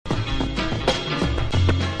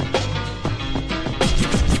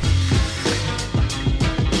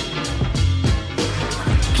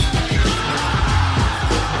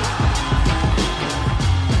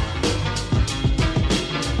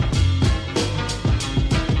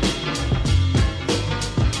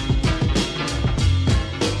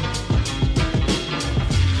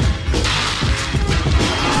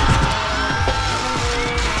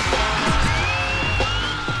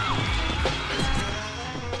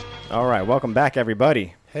All right, welcome back,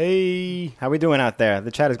 everybody. Hey. How we doing out there? The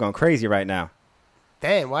chat is going crazy right now.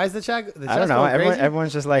 Damn, why is the chat I don't know. going crazy?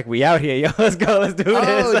 Everyone's just like, we out here, yo. Let's go. Let's do this.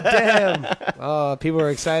 Oh, damn. Oh, people are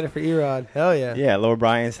excited for Erod. Hell yeah. Yeah, Lord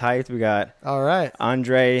Brian's hyped. We got All right.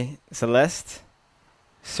 Andre Celeste,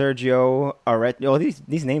 Sergio Arret. Oh,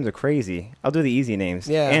 these names are crazy. I'll do the easy names.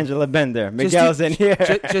 Yeah. Angela Bender. Miguel's in here.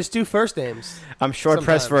 Just do first names. I'm short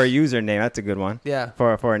pressed for a sometimes. username. That's a good one. Yeah.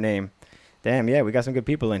 For a name. Damn, yeah, we got some good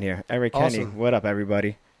people in here. Eric Kenny, Awesome. what up,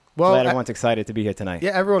 everybody? Well, Glad everyone's excited to be here tonight.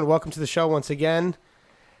 yeah, everyone, welcome to the show once again.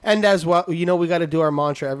 And as well, we got to do our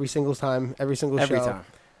mantra every single time, every single show. Every time.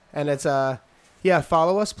 And it's,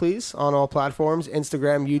 follow us, please, on all platforms,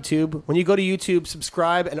 Instagram, YouTube. When you go to YouTube,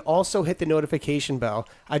 subscribe and also hit the notification bell.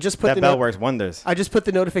 I just put That bell works wonders. I just put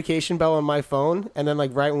the notification bell on my phone, and then,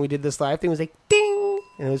 right when we did this live thing, it was like, ding!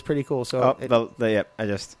 And it was pretty cool. So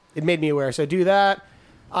it made me aware. So do that.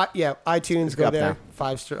 iTunes, go up there. now.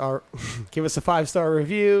 5-star, give us a 5-star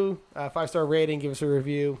review, 5-star rating, give us a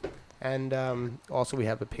review. And also we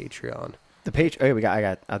have a Patreon. The page. Oh,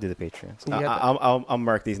 yeah, I'll do the Patreons. You got I'll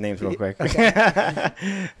mark these names real quick.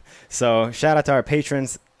 Okay. So shout out to our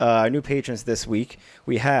patrons, our new patrons this week.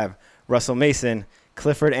 We have Russell Mason,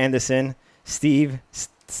 Clifford Anderson, Steve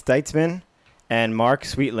Steitzman, and Mark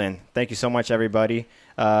Sweetland. Thank you so much, everybody.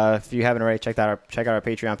 If you haven't already check out our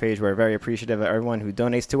Patreon page. We're very appreciative of everyone who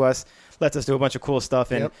donates to us, lets us do a bunch of cool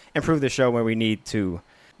stuff, and improve the show where we need to.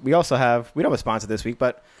 We also we don't have a sponsor this week,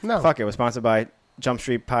 but fuck it, we're sponsored by Jump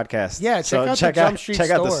Street Podcast. Yeah, check out the Jump Street check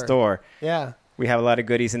store. out the store. Yeah. We have a lot of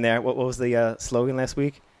goodies in there. What was the slogan last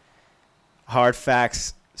week? Hard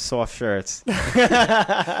facts, soft shirts.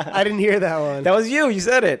 I didn't hear that one. That was you. You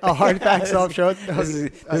said it. Oh, hard facts off show.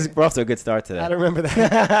 We're off to a good start today. I don't remember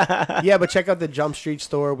that. Yeah, but check out the Jump Street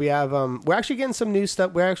store. We have we're actually getting some new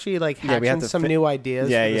stuff. We're actually hatching some new ideas for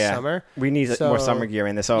the summer. We need more summer gear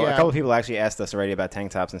in there. So a couple of people actually asked us already about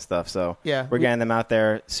tank tops and stuff. So we're getting them out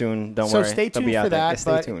there soon. Don't worry. So stay tuned for that.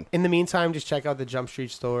 Stay tuned. In the meantime, just check out the Jump Street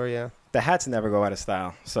store. Yeah. The hats never go out of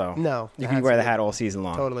style. So no, you can wear the hat all season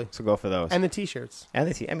long. Totally. So go for those. And the t-shirts.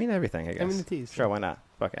 And the I mean everything. I guess. The tees. Sure, why not?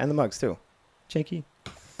 Fuck it. And the mugs too. Cheeky.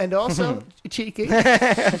 And also cheeky.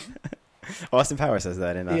 Austin Power says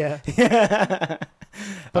that in yeah.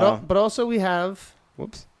 But also we have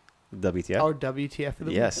WTF. Our WTF of the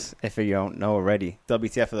week. Yes, if you don't know already,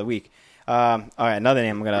 WTF of the week. All right, another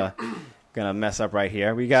name I'm gonna mess up right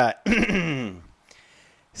here. We got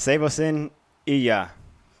Savosin Iya.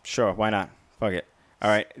 Sure, why not? Fuck it. All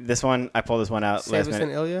right, this one I pulled this one out last minute.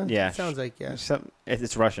 Ilya? Yeah, sounds like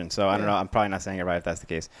it's Russian, so I don't know. I'm probably not saying it right if that's the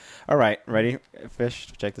case. All right, ready, Fish?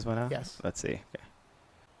 Check this one out. Yes. Let's see.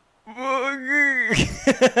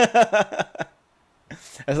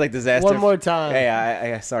 That's like disaster. One more time. Hey,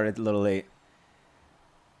 I started a little late.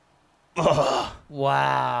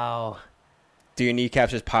 Wow. Do your kneecaps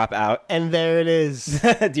just pop out? And there it is.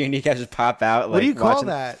 Do your kneecaps just pop out? What do you call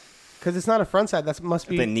that? Because it's not a front side. That must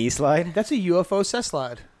be the knee slide. That's a UFO cess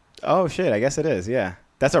slide. Oh shit! I guess it is. Yeah,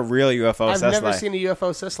 that's a real UFO. I've never seen a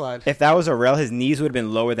UFO cess slide. If that was a rail, his knees would have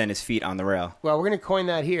been lower than his feet on the rail. Well, we're gonna coin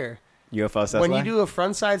that here. UFO cess slide. When you do a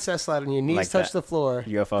front side cess slide and your knees touch the floor,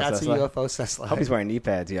 UFO that's a UFO cess slide. I hope he's wearing knee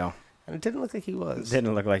pads, yo. And it didn't look like he was.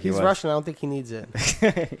 Didn't look like he was. He's Russian. I don't think he needs it.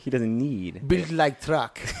 He doesn't need. Build like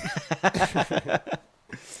truck.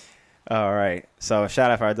 All right. So shout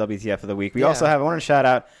out for our WTF of the week. We also have. I want to shout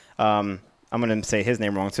out. I'm going to say his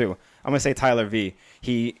name wrong, too. I'm going to say Tyler V.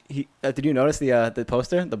 He did you notice the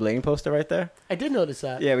poster, the blading poster right there? I did notice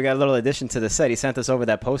that. Yeah, we got a little addition to the set. He sent us over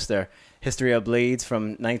that poster, History of Blades from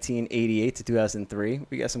 1988 to 2003.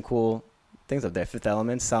 We got some cool things up there. Fifth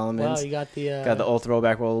Element, Solomon's. Wow, you got the... got the old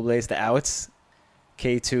throwback rollerblades, the Outs,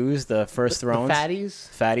 K2s, the First Thrones. The Fatties.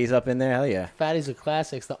 Fatties up in there, hell yeah. Fatties are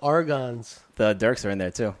classics. The Argons. The Dirks are in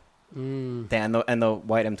there, too. Damn, and the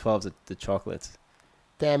white M12s, the chocolates.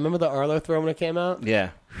 Damn, remember the Arlo throw when it came out?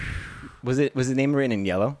 Yeah. Was the name written in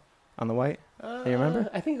yellow on the white? Do you remember?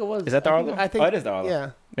 I think it was. Is that the Arlo? I think it is the Arlo.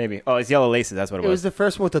 Yeah. Maybe. Oh, it's yellow laces. That's what it was. It was the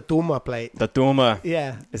first one with the Tuma plate. The Tuma.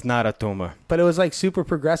 Yeah. It's not a Tuma. But it was like super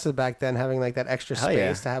progressive back then, having like that extra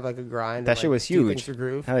space to have like a grind. That shit was huge.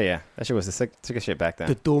 Groove. Hell yeah. That shit was the sickest shit back then.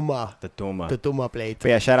 The Tuma. The Tuma. The Tuma plate. But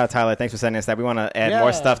yeah, shout out Tyler. Thanks for sending us that. We want to add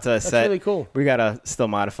more stuff to the set. That's really cool. We got to still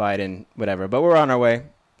modify it and whatever. But we're on our way.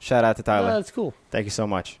 Shout out to Tyler. Yeah, that's cool. Thank you so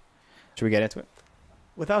much. Should we get into it?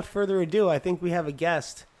 Without further ado, I think we have a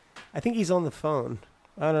guest. I think he's on the phone.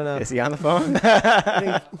 I don't know. Is he on the phone?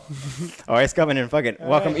 Oh, he's coming in. Fuck it.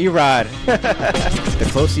 Welcome, Erod. The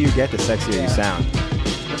closer you get, the sexier you sound.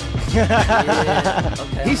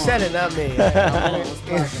 Okay, he said it, not me.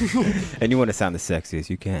 And you want to sound the sexiest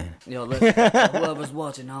you can. Yo, look, whoever's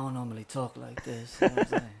watching, I don't normally talk like this. You know what I'm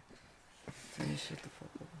saying?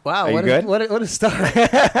 Wow, what a start.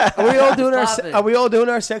 Are we all doing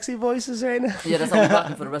our sexy voices right now? Yeah, that's how we're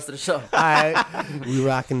rocking for the rest of the show. All right. We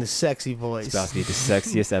rocking the sexy voice. It's about to be the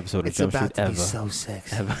sexiest episode of Jump Street ever. It's about to be so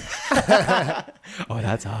sexy. Oh,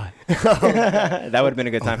 that's hot. That would have been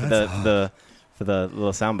a good time for the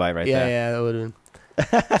little soundbite right there. Yeah, that would have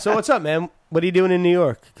been. So what's up, man? What are you doing in New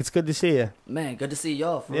York? It's good to see you. Man, good to see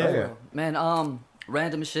y'all. For real. Man,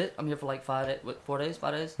 random as shit. I'm here for like 5 days.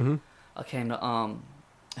 Mm-hmm. I came to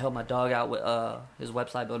help my dog out with his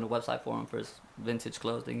website, building a website for him for his vintage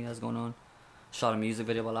clothes thing he has going on. Shot a music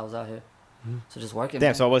video while I was out here. Mm-hmm. So just working. Damn,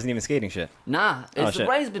 man. So I wasn't even skating shit. Nah, the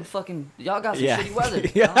rain's been fucking. Y'all got some shitty weather.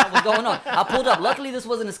 Yeah. I don't know what's going on. I pulled up. Luckily, this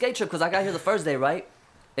wasn't a skate trip because I got here the first day, right?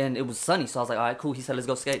 And it was sunny, so I was like, all right, cool. He said, let's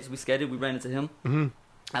go skate. So we skated. We ran into him. Mm-hmm.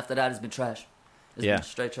 After that, it's been trash. It's been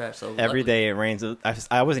straight trash. So every day it rains.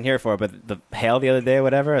 I wasn't here for it, but the hail the other day or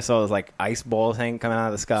whatever, I saw it was like ice balls coming out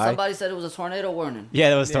of the sky. Somebody said it was a tornado warning. Yeah,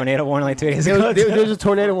 there was a tornado warning like 2 days ago. There was a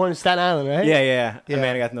tornado warning in Staten Island, right? Yeah.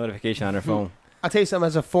 Amanda got the notification on her phone. I'll tell you something.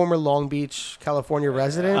 As a former Long Beach, California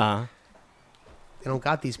resident, they don't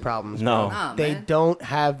got these problems. No. Nah, they don't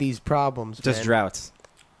have these problems, just droughts.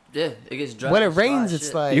 Yeah, it gets dry. When it rains,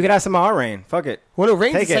 it's like... You could have some more rain. Fuck it. When it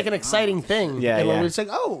rains, it's like an exciting thing. Yeah, and it's like,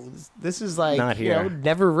 oh, this is like... Not here.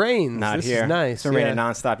 Never rains. Not this here. Is nice. It's been raining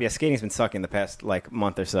nonstop. Yeah, skating's been sucking the past,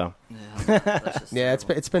 month or so. Yeah,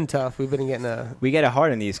 it's been tough. We've been getting We get it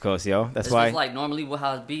hard in the East Coast, yo. That's why... It's like normally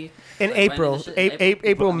how it be. In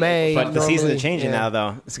April, May. But the seasons are changing now,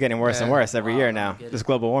 though. It's getting worse and worse every year now. This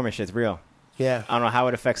global warming shit's real. Yeah. I don't know how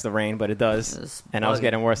it affects the rain, but it does. And I was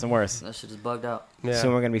getting worse and worse. That shit is bugged out. Yeah.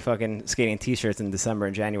 Soon we're going to be fucking skating T-shirts in December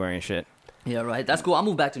and January and shit. Yeah, right. That's cool. I'll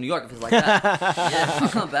move back to New York if it's like that. Yeah, I'll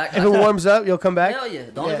come back. If it warms up, you'll come back? Hell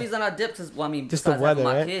yeah. The only reason I dipped is, just the weather,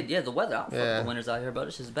 my right? kid. Yeah, the weather. I don't fuck the winters out here, bro.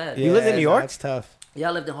 This shit's bad. You lived in New York? That's tough. Yeah,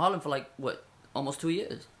 I lived in Harlem for almost 2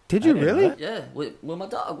 years. Did you really? Yeah, with my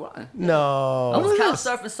dog, Ryan. No. I was couch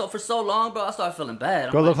surfing for so long, bro. I started feeling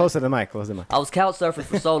bad. Go a little closer to the mic. I was couch surfing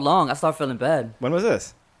for so long. I started feeling bad. When was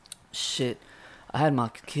this? Shit. I had my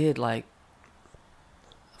kid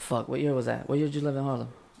fuck, what year was that? What year did you live in Harlem?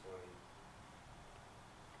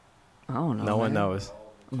 I don't know. No one knows.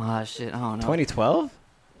 Shit, I don't know. 2012?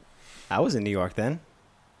 I was in New York then.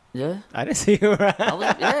 Yeah? I didn't see you around. I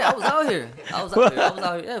was out here.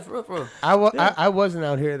 Yeah, for real. I wasn't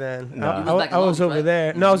out here then. No. I was over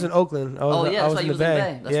there. No, I was in Oakland. That's right. You was in the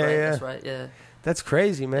Bay. That's right. Yeah. That's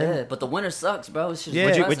crazy, man. Yeah, but the winter sucks, bro. It's just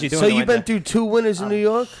What'd you do? So you've been through 2 winters in New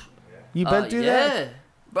York? You been through that? Yeah.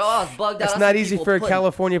 Bro, I was bugged out. It's not easy for a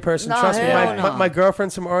California person. Trust me. My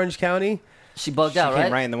girlfriend's from Orange County. She bugged out, right? She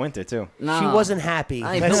came right in the winter, too. Nah. She wasn't happy.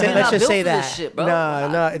 Let's just say that. Shit, bro.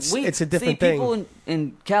 No, it's a different thing. People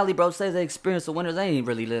in Cali, bro, say they experience the winters. They ain't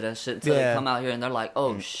really live that shit until they come out here and they're like,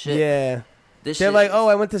 oh, shit. Yeah. They're like, oh,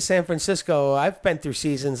 I went to San Francisco. I've been through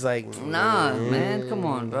seasons like... Nah, man. Come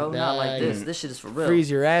on, bro. Not like this. This shit is for real.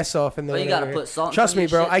 Freeze your ass off in the winter. You got to put salt in Trust me,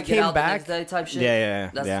 bro. I came back. The next day type shit.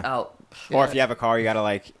 Yeah. That's out. Or if you have a car, you got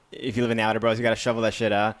to if you live in the outer boroughs, you got to shovel that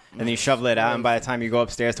shit out. And then you shovel it out, and by the time you go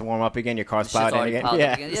upstairs to warm up again, your car's plowed in again.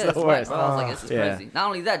 Yeah, it's the worst. Bro. I was like, this is crazy. Not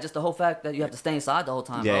only that, just the whole fact that you have to stay inside the whole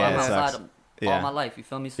time, bro. I'm outside all my life, you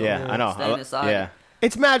feel me? So I know. Staying inside. Yeah.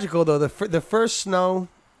 It's magical, though. The first snow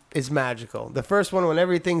is magical. The first one when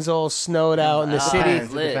everything's all snowed out in the city.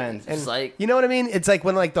 Depends. And you know what I mean? It's like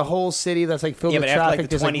when the whole city that's filled with traffic,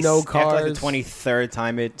 there's no cars. After the 23rd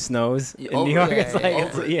time it snows in New York, it's No,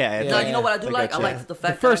 you know what I do like? I like the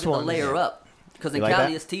fact that I get to layer up. Because in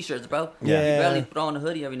Cali, it's T-shirts, bro. Yeah. You barely throw on a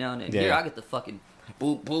hoodie every now and then. Here, I get the fucking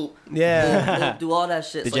boop, boop. Yeah. Boop, boop, do all that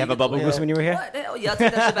shit. Did you have a bubble goose when you were here? What? Hell yeah. I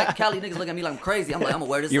take that shit back to Cali. Niggas look at me like I'm crazy. I'm like, I'm going to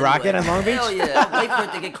wear this. You rock it in Long Beach? Hell yeah. I wait for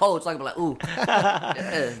it to get cold so I can be like, ooh.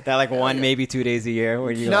 Yeah. That maybe 2 days a year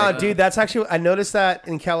where you dude, that's actually... I noticed that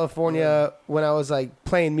in California when I was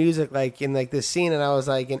playing music in this scene, and I was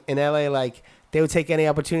in LA, they would take any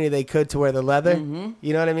opportunity they could to wear the leather. Mm-hmm.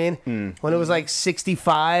 You know what I mean? When it was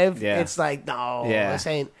 65, it's no, this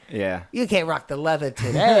ain't... Yeah. You can't rock the leather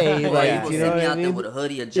today. You know what I mean? There with a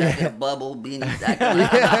hoodie, a jacket, a bubble, beanie, acting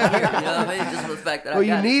like I'm out here. You know what I mean? Just for the fact that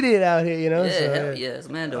you need it out here, you know? Yeah, hell yeah. It's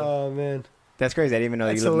Mando. Oh, man. That's crazy. I didn't even know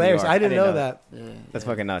That's you lived in New York. I didn't know that. Yeah, That's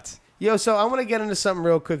fucking nuts. Yo, so I want to get into something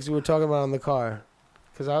real quick because we were talking about in the car.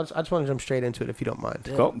 Because I just want to jump straight into it if you don't mind.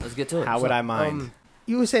 Yeah, go. Let's get to it. How would I mind?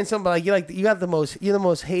 You were saying something about you're the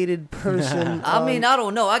most hated person. I mean, I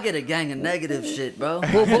don't know. I get a gang of negative shit, bro.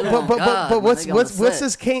 But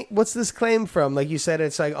what's this claim from? Like you said,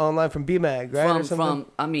 it's online from BMAG, right? From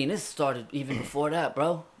I mean, it started even before that,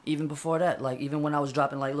 bro. Even before that, even when I was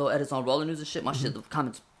dropping little edits on Roller News and shit, my shit, the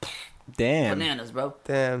comments Damn. Bananas, bro.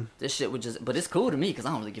 Damn. This shit would just, but it's cool to me because I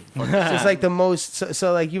don't really give a fuck. It's like the most.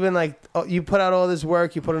 So like you've been like you put out all this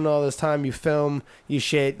work, you put in all this time, you film, you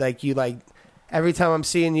shit. Like you like every time I'm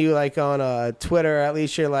seeing you like on Twitter, at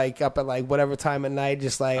least you're like up at like whatever time at night,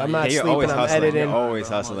 just like I'm not You're sleeping, always I'm hustling. editing. You're always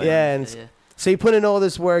hustling. Yeah, and so you put in all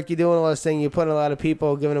this work, you're doing all this thing, you're putting a lot of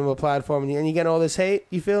people, giving them a platform, and you're getting all this hate.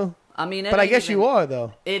 You feel? I mean, But I guess you are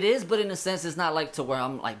though. It is, but in a sense, it's not like to where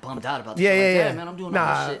I'm like bummed out about. Yeah, like, yeah, damn, man, I'm doing all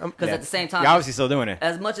Nah, this shit. Because at the same time, you're obviously still doing it.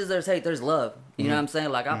 as much as there's hate, there's love. You know what I'm saying?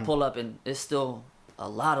 Like I pull up and it's still a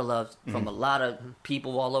lot of love from a lot of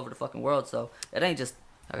people all over the fucking world. So it ain't just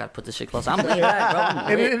I gotta put this shit closer. I'm laying back, bro.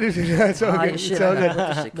 I'm lit. It's all High good. as It's shit. all I gotta good. put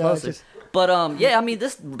this shit No, closer. it's just- But yeah, I mean,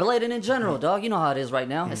 this blading in general, dog. You know how it is right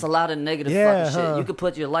now. It's a lot of negative Yeah, fucking huh. shit. You could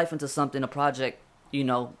put your life into something, a project. You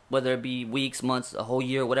know, whether it be weeks, months, a whole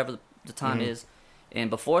year, whatever the time is. And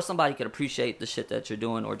before somebody could appreciate the shit that you're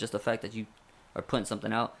doing, or just the fact that you are putting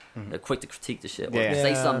something out, they're quick to critique the shit or Yeah.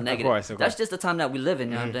 say Yeah. something Of negative. course. That's just the time that we live in.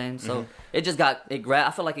 You know what I'm saying? So it just got it.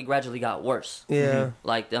 I feel like it gradually got worse. Yeah.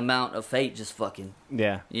 Like the amount of hate just fucking.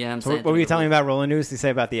 Yeah. You know what I'm So saying? what were you telling me about Rolling News? You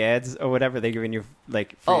say about the ads or whatever? They giving you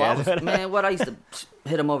like free Oh, I ads? was, man, what I used to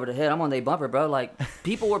hit them over the head. I'm on their bumper, bro. Like,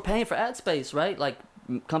 people were paying for ad space, right? Like,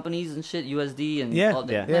 companies and shit, USD and Yeah. all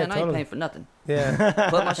that. Yeah. Man, Yeah, I ain't totally. paying for nothing. Yeah.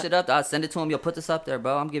 Put my shit up there. I send it to him. Yo, put this up there,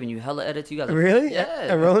 bro. I'm giving you hella edits. You guys are, Really? Yeah.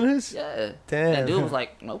 At Rollers? Yeah. Damn. And dude was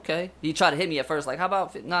like, okay. He tried to hit me at first. Like, how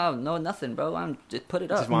about, no, nothing, bro. I'm just put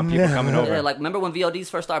it up. Just want people coming over. Yeah, like, remember when VODs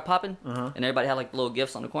first started popping? And everybody had, like, little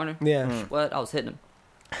gifts on the corner? Yeah. What? I was hitting them.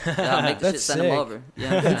 Yeah, I'll make the shit, That's send them sick. over. You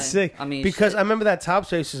know what I'm That's saying? sick. I mean, Because shit. I remember that top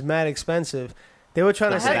space was mad expensive. They were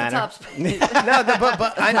trying I to say. had the banner. top space. No,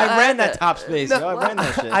 but I I ran that top space. No, yo. I ran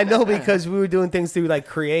that shit. I know because we were doing things through like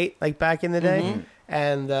Create, like back in the day, Mm-hmm.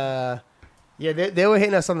 and yeah, they were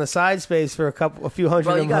hitting us on the side space for a few hundred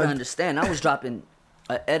Bro, a you gotta month. understand. I was dropping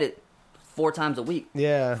an edit 4 times a week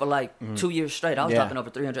Yeah, for like 2 years straight. I was Yeah. dropping over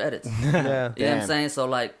 300 edits. yeah. You know what Damn. I'm saying? So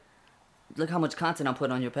like, look how much content I'm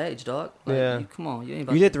putting on your page, dog. Like, Yeah. come on, you ain't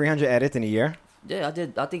about You did 300 edits in a year? Yeah, I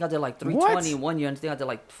did. I think I did like 320 in 1 year, and I think I did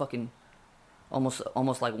like fucking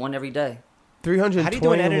almost like one every day. 320 How do you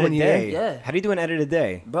do an edit a in 1 year? day? Yeah. How do you do an edit a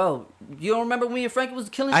day? Bro, you don't remember when me and Frankie was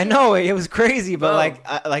killing shit? I know it was crazy, but Bro.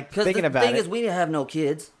 like Because thinking the about thing it. is, we didn't have no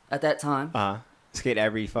kids at that time. Skate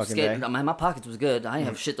every fucking Skate, day. I mean, my pockets was good. I didn't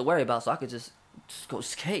have shit to worry about, so I could just go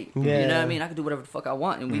skate. You know Yeah. what I mean? I could do whatever the fuck I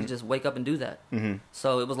want, and we could just wake up and do that. Mm-hmm.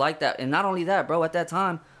 So it was like that. And not only that, bro, at that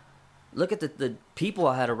time, look at the people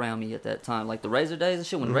I had around me at that time. Like the Razor days and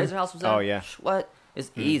shit, when the Razor House was out. Oh, yeah. What?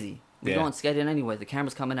 It's easy. We Yeah. going skating anyway. The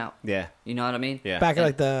camera's coming out. Yeah, You know what I mean? yeah. Back in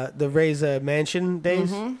like the Razor Mansion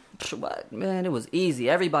days. What? Man, it was easy.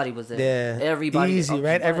 Everybody was there. Yeah. Everybody. Easy, right?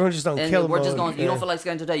 what? Everyone's just on and kill we're just mode. going, you Yeah. don't feel like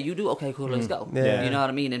skating today? You do? Okay, cool, let's go. Yeah. You know what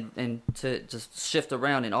I mean? And to just shift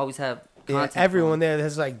around and always have Yeah, content. everyone from there.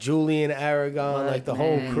 There's like Julian, Aragon, What, like the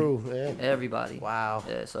whole man? crew. Yeah. everybody. Wow.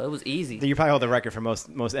 Yeah, so it was easy. You probably hold the record for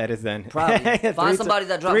most edits then. Probably. Find somebody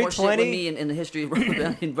that dropped more shit with 320? me in the history of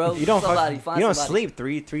rebellion, bro. You don't somebody, fuck, find you don't somebody. sleep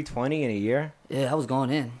 320 in a year. Yeah, I was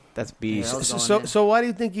going in. That's beast. Yeah, I was going So in. so why do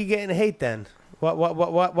you think you're getting hate then? Why do you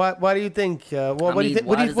think? What do you think? why What does do you think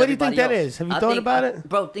everybody that else? is? Have you I thought think- about it?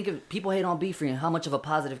 Bro, think of people hate on B Free and how much of a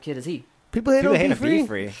positive kid is he? People hate People on hate Be a Free. be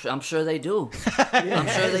free. I'm sure they do. I'm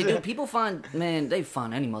sure they do. People find, man, they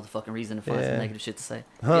find any motherfucking reason to find Yeah. some negative shit to say.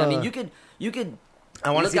 Huh. Yeah, I mean, you could. I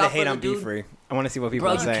want to look see the out for hate the on be dude. free. I want to see what people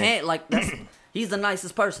Bro, are you saying. can't like. That's he's the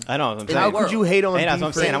nicest person. I know what I'm in the saying. How world. could you hate on? Hey, that's Be what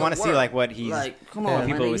I'm Free? saying. I In want the to see world. like what he's. Like, come what on, man.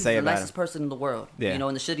 people would He's say the about nicest him. person in the world. Yeah. You know,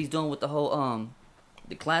 and the shit he's doing with the whole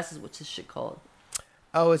the classes. What's this shit called?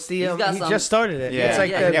 Oh, it's the He's got he some- just started it. Yeah, it's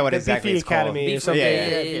like yeah, I the, forget what the exactly Be Free it's called. Academy Be or Free, something.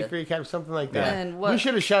 yeah. Be Free Academy, something like that. Man, what? We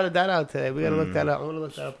should have shouted that out today. We gotta look that up. I'm gonna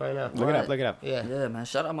look that up right now. Look it up. Look it up. Yeah. Yeah, man.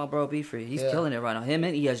 Shout out my bro B Free. He's Yeah. killing it right now. Him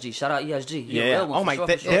and ESG. Shout out ESG. He a Yeah. real one Oh for my. sure,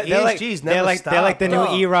 They're, for sure. they're like ESG's they're never like they're like the new Dog.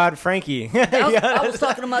 Erod Frankie. I was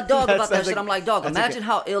talking to my dog That's about that like- shit. I'm like, dog, that's imagine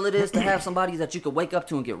how ill it is to have somebody that you could wake up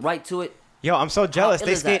to and get right to it. Yo, I'm so jealous. ill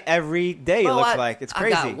They is skate that? every day. Bro, it looks I- like it's I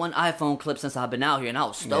crazy. got one iPhone clip since I've been out here, and I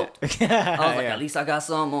was stoked. Yeah. I was like, Yeah. at least I got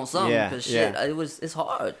some on something. Yeah, Because shit, yeah. it's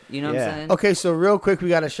hard. You know what Yeah. I'm saying? Okay, so real quick, we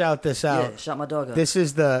gotta shout this out. Yeah, shout my dog up. This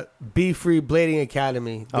is the Be Free Blading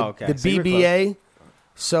Academy. The, Oh, okay. The So you were BBA.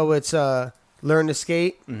 So it's learn to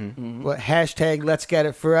skate. Mm-hmm. What hashtag Let's Get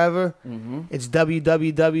It Forever. It's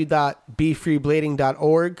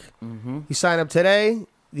www.befreeblading.org. You sign up today.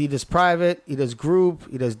 He does private. He does group.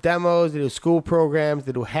 He does demos. They do school programs.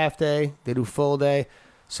 They do half day. They do full day.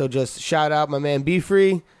 So just shout out my man Be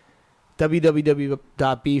Free.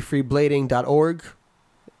 www.befreeblading.org.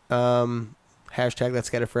 Hashtag Let's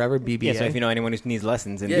Get It Forever, BBA. Yeah, so if you know anyone who needs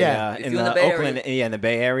lessons in Yeah. If in you're the in the Bay Oakland, in the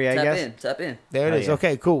Bay Area, I guess. Tap in. there it Oh, is. yeah.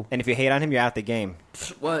 Okay, cool. And if you hate on him, you're out the game.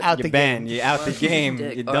 What? Out You're the banned. game. You're out the game.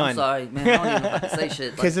 Dick. You're Oh, done. I'm sorry, man. I don't even know if I can say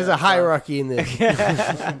shit. Because there's that. a I'm sorry. hierarchy in this.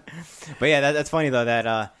 But yeah, that's funny though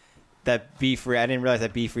that B-Free. I didn't realize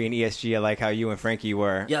that B-Free and ESG are like how you and Frankie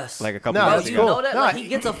were. Yes. Like a couple No, Bro, years that's you ago. cool. know that? No, Like, he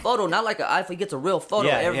gets a photo, not like an iPhone. He gets a real photo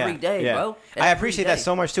every day, bro. I Every appreciate that day.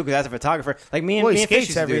 so much too, because as a photographer, like me and Well, me he and Fish skates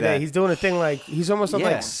used to every do day. that. He's doing a thing like he's almost on Yeah.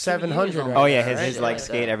 like 700. Oh, Right Oh yeah, now, his right? his like Like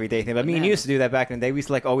skate that. everyday thing. But me and Man. you used to do that back in the day. We used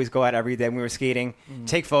to like always go out every day when we were skating,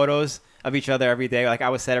 take photos of each other every day. Like I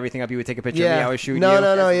would set everything up. You would take a picture of me. Yeah. I would shoot No, you.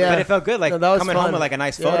 no, yeah. But it felt good, like No, that was coming fun. home with like a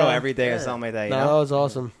nice photo Yeah. every day or Yeah. something like that. You No, that know, was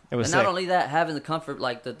awesome. it was And sick. not only that, having the comfort,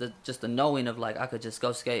 like the just the knowing of like I could just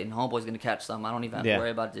go skate and homeboy's gonna catch something. I don't even have Yeah. to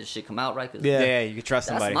worry about this shit come out right. 'Cause Yeah. yeah, you could trust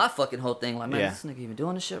that's somebody. my fucking whole thing. Like, man, Yeah. this nigga even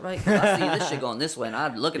doing this shit right? 'Cause I see this shit going this way, and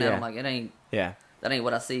I'm looking at Yeah. him like it ain't. Yeah, That ain't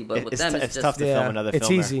what I see. But with it's, them, it's it's just tough to film another it's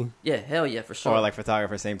filmer. easy. yeah, hell yeah, for sure. Or like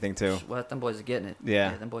photographer, same thing too. Well, them boys are getting it.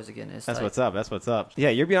 Yeah. them boys are getting it. It's That's tight. what's up. That's what's up. Yeah,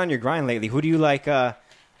 you're beyond your grind lately. Who do you like?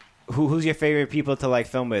 Who's your favorite people to like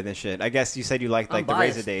film with and shit? I guess you said you liked I'm like the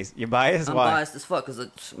Razor biased. days. You're biased. I'm Why? biased as fuck because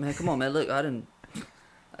man, come on, man. Look, I didn't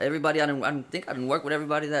think I didn't work with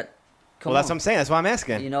everybody that. Well, that's what I'm saying. That's why I'm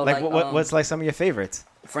asking. You know, like, like, what's like some of your favorites?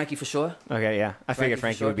 Frankie for sure. Okay, yeah, I figured for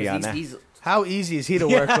Frankie sure, would be 'cause on that. he's How easy is he to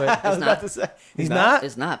work with? I was not. about to say He's not.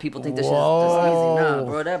 It's not. People think this shit is Whoa. easy. Nah,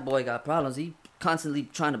 bro, that boy got problems. He constantly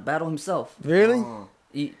trying to battle himself. Really?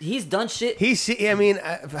 He's done shit. I mean,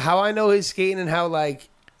 how I know his skating and how like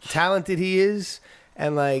talented he is,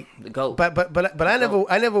 and like, The GOAT. but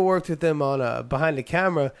I never worked with him on behind the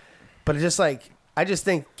camera, but it's just like. I just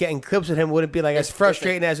think getting clips with him wouldn't be like as It's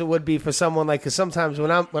frustrating as it would be for someone like. Because sometimes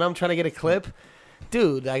when I'm trying to get a clip,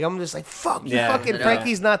 dude, like I'm just like fuck, Yeah. fucking Yeah.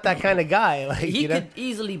 Frankie's not that kind of guy. Like he you know, could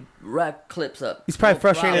easily rack clips up. he's probably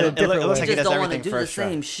frustrated in a problem. different it looks way. like He he just does don't want to everything do the first try.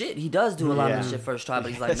 same shit. He does do a lot of Yeah. the shit first try,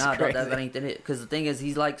 but he's like, That's nah, dog, that crazy. ain't it. Because the thing is,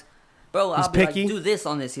 he's like, bro, He's I'll be picky? like, do this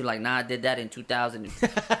on this. He's like, nah, I did that in 2000.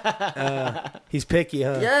 He's picky,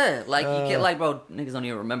 huh? Yeah, like you can't like, bro, niggas don't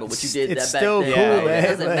even remember what you did. It's that back still then. cool, Bro. man. It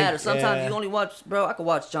doesn't Like, matter. Sometimes yeah. you only watch, bro. I could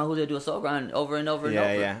watch John Julio do a soul grind over and over and Yeah,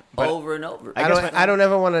 over, yeah. But- over and over. I guess I don't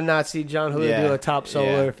ever want to not see John Julio Yeah. do a top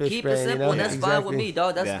solar Yeah. fish Keep brain, it simple, you know? and that's fine with me,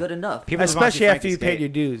 dog. That's Yeah. good enough. People just wanna see Especially after Frankie you paid skate. your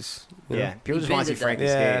dues. you know? Yeah, people He just want to see been did that. Frankie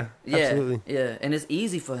Yeah, skate. Yeah, absolutely. yeah, and it's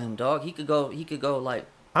easy for him, dog. He could go like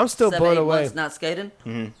I'm still 7, blown 8 away. months not skating,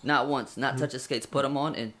 not once, not touch his skates, put them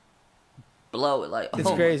on and blow it. Like, It's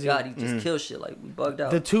oh crazy. my god, he just kills shit. Like we bugged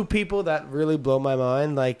out. The two people that really blow my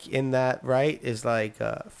mind, like in that right, is like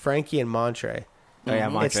Frankie and Montre. Oh yeah,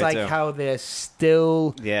 Montre It's like too. how they're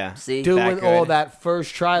still Yeah, See, doing Back all good. that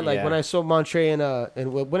first try. Like Yeah. when I saw Montre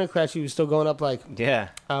in winter class, he was still going up like yeah.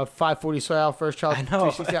 540 soil first try. I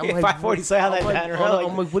know. 360. I'm like, 540 soil that I'm like, down,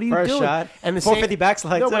 I'm like, what are you first doing? shot. And the 450 same,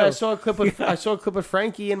 backslide no, too. but I saw a clip of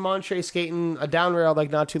Frankie and Montre skating a down rail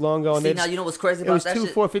like not too long ago, and see they now you know what's crazy it about was that two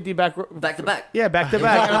shit? 450 Back to back. Yeah, back to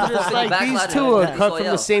back. And I'm just like, these Backslide two are and cut from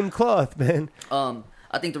soil. the same cloth, man.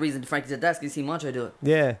 I think the reason Frankie did that is because he see Montre do it.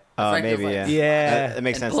 Yeah. Frankie was Maybe, like- yeah. Yeah. That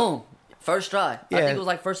makes And sense. boom, first try. I Yeah. think it was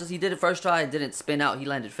like first. He did it first try and didn't spin out. He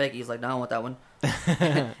landed fake. He was like, no, I don't want that one.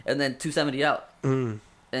 And then 270 out. And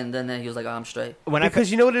then he was like, oh, I'm straight. When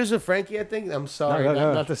Because you know what it is with Frankie, I think? I'm sorry, No,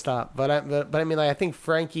 go. not to stop. But I mean, like, I think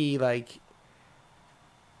Frankie, like,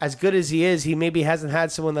 as good as he is, he maybe hasn't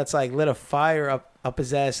had someone that's, like, lit a fire up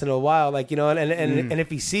his ass in a while. Like, you know, and if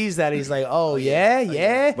he sees that, he's like, oh,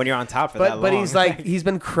 yeah. when you're on top for that long. But he's like, he's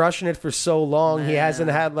been crushing it for so long. He Man. hasn't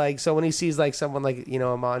had, like, so when he sees, like, someone like, you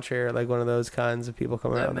know, a Montre or, like, one of those kinds of people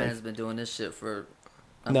come That around. man Like, has been doing this shit for.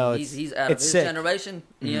 I No, mean, it's- he's out of it's his sick. generation.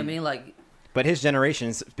 You know what I mean? Like, But his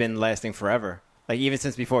generation's been lasting forever. Like even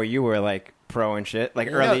since before you were like pro and shit. Like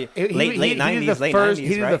Yeah. early, late did 90s, the late first, 90s,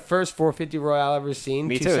 He did right? the first 450 Royale I've ever seen.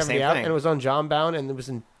 Me too, 270 same out, thing. and it was on John Bound, and it was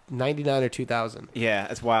in 99 or 2000. Yeah,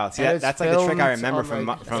 it's wild. See, And that, it's that's like the trick I filmed remember on, from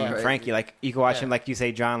like- from Yeah. Frankie. Like you can watch Yeah. him, like you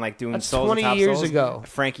say, John, like doing That's souls 20 and top years souls. ago.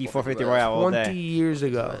 Frankie 450 Royale. Royale all 20 day. years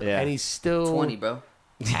ago, Yeah. and he's still 20, bro.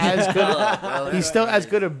 as good. Bro, He's still as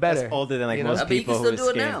good or better. That's older than like You know? most I mean, you people can who still do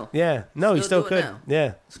it skating. now. Yeah, no, he Still still do it could. now.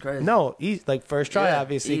 Yeah, It's crazy. no, he's like first try, Yeah,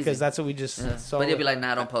 obviously, because easy. that's what we just Yeah. saw. But he'll be like,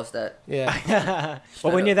 nah, don't post that. yeah.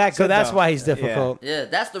 Well, when you're that good, So that's though. why he's difficult. Yeah,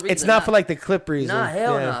 that's the reason. It's not for like the clip reason. Nah,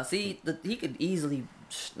 hell yeah. nah. See, he could easily,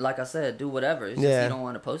 like I said, do whatever. It's just Yeah. he don't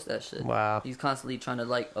want to post that shit. Wow. He's constantly trying to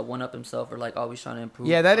like one up himself or like always trying to improve.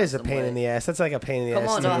 Yeah, that in is a some pain way. in the ass. That's like a pain in the Come ass.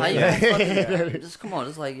 on, to dog. me. How you Yeah. gonna fucking, just come on.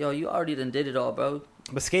 It's like, yo, you already done did it all, bro.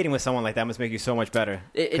 But skating with someone like that must make you so much better.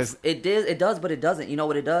 It does, but it doesn't. You know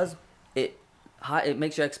what it does? high, it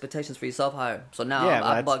makes your expectations for yourself higher. So now Yeah,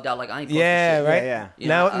 I bugged out like I ain't posting Yeah, shit. right. Yeah. You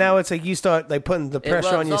know, Now it's like you start like putting the It pressure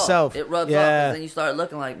on rubs yourself. off. It rubs off, yeah. and then you start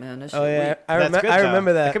looking like, man, this shit Oh yeah, weak. I That's good, though.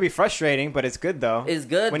 remember It that. could be frustrating, but it's good though. It's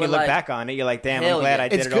good, when but you look like, back on it. You're like, damn, hell I'm glad yeah. I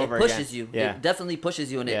did It's it good. over It pushes again. you. Yeah. It definitely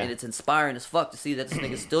pushes you, and, Yeah. and it's inspiring as fuck to see that this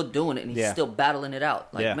nigga's still doing it and he's Yeah. still battling it out.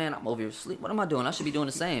 Like, Yeah. man, I'm over here asleep. What am I doing? I should be doing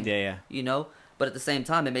the same. Yeah. You know? But at the same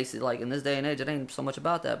time, it makes it like, in this day and age, it ain't so much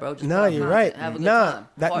about that, bro. Just No, put out you're content, right. Have a good Nah, time.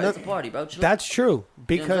 that- Party, no- it's a party, bro. Chill. That's true You know what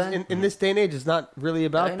because I'm saying? in this day and age, it's not really It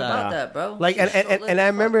about ain't that. about that, bro. Like Just and short-lived I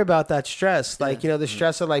as remember fuck. about that stress, like Yeah. you know the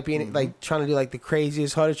stress of like being like trying to do like the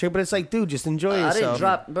craziest, hardest trick. But it's like, dude, just enjoy I yourself. didn't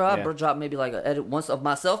drop, bro. I Yeah. dropped maybe like an edit once of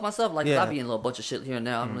myself. Like Yeah. I be in a little bunch of shit here and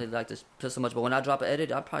there. I don't really like to put so much, but when I drop an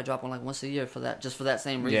edit, I probably drop one like once a year for that, just for that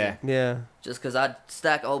same reason. Yeah. Yeah, Just because I'd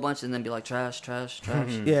stack a whole bunch and then be like trash.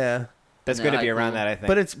 yeah. That's Yeah, good to I be around agree. that. I think.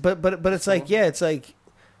 But it's but it's like it's like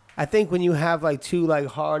I think when you have like too like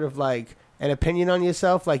hard of like an opinion on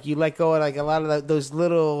yourself, like you let go of like a lot of those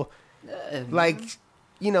little like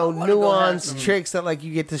you know wanna go have nuanced some- tricks that like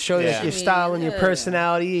you get to show Yeah. your style and your Yeah.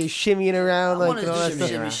 personality, you're shimmying around I like want to and all do that some stuff.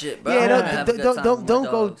 shimmy shit, bro. I Yeah, wanna have a good time with my don't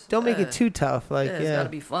go, dogs. don't make Yeah. it too tough. Like Yeah, it's gotta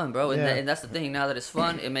be fun, bro. And, Yeah. and that's the thing. Now that it's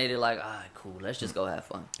fun, it made it like, all right, cool. Let's just go have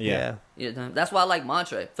fun. yeah. You know, that's why I like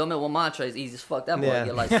Montre. Filming with Montre is easy as fuck. That boy Yeah.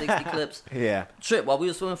 get like 60 clips. Yeah. Trip while we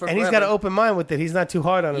was swimming for And forever. he's got an open mind with it. He's not too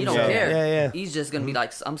hard on He himself. don't care. Yeah, yeah. He's just gonna be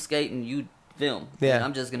like, I'm skating, you film. Yeah. And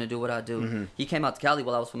I'm just gonna do what I do. Mm-hmm. He came out to Cali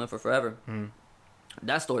while I was swimming for forever.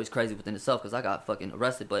 That story's crazy within itself because I got fucking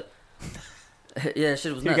arrested, but yeah,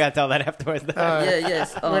 shit was You nuts. gotta tell that afterwards. Yeah,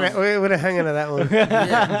 yes. We're gonna hang on to that one.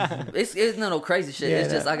 Yeah. It's no crazy shit. Yeah,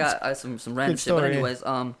 It's just I got some random Good shit. But story, yeah.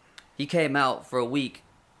 anyways, he came out for a week.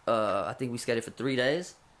 I think we skated for 3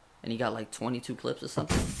 days, and he got like 22 clips or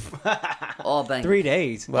something. All bangers. 3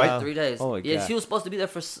 days. Wow. Like 3 days. Holy Yeah, God. he was supposed to be there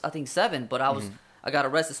for I think 7, but I got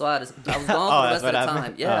arrested, so I was gone for Oh, the that's rest of what the happened?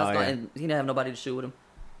 time. Yeah, I was Oh, gone, yeah. and he didn't have nobody to shoot with him.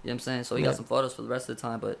 You know what I'm saying? So he Yeah. got some photos for the rest of the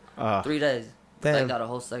time, but Oh, 3 days. Damn. That got a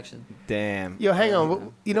whole section. damn. Yo, hang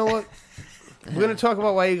on. You know what? We're gonna talk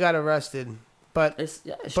about why you got arrested, but It's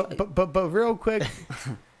it's but real quick,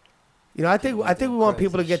 you know, I think we want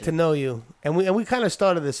people to get to know you, and we kind of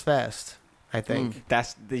started this fast. I think.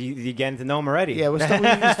 That's you getting to know him already. Yeah, we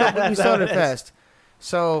started fast.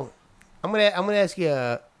 So I'm gonna ask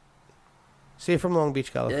you. So you're from Long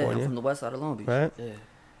Beach, yeah, I'm California, from the west side of Long Beach. right? Yeah.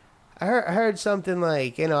 I heard something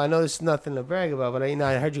like, you know, I know this is nothing to brag about, but I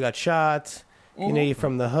heard you got shot. You know, you're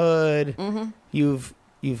from the hood. Mm-hmm. You've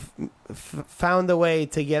found a way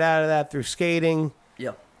to get out of that through skating.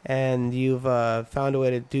 Yeah. And you've found a way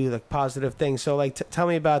to do like positive things. So like, tell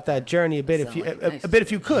me about that journey a bit, if Sound you like a gangster bit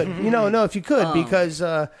if you could. You know, no, if you could, because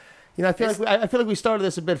you know, I feel It's- like I feel like we started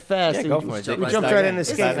this a bit fast. Yeah, go for it. We Right jumped back right in. into It's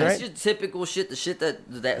skating, like- right? It's your typical shit, the shit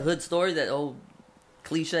that hood story, that old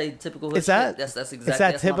cliche typical hood Is that- shit. That's exactly It's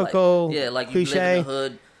that that's my life. typical yeah, like you cliche? live in the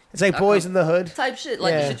hood It's like I Boys come- in the Hood. type shit,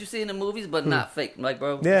 like Yeah. the shit you see in the movies, but not fake, like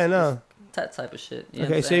bro. Yeah, it's- no. it's that type of shit. You know what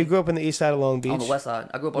Okay, I'm so saying? you grew up in the east side of Long Beach. on the west side.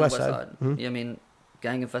 I grew up on West the west side. side. Mhm. You know what I mean?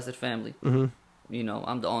 Gang infested family. Mm-hmm. You know,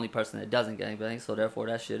 I'm the only person that doesn't gangbang, so therefore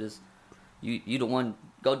that shit is you the one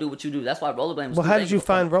go do what you do. That's why rollerblading was Well, too how big did you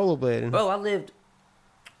before. find rollerblading? Bro, I lived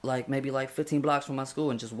like maybe like 15 blocks from my school,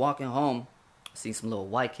 and just walking home, see some little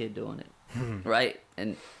white kid doing it, right?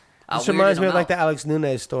 And I This reminds weirded me him of like out. the Alex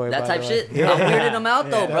Nunez story. That by type the way. shit. I weirded him out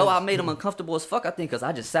though, Yeah. bro. I made him uncomfortable as fuck. I think because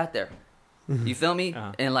I just sat there. You feel me?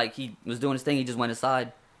 Uh-huh. And like he was doing his thing, he just went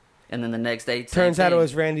inside, and then the next day, same Turns out it thing.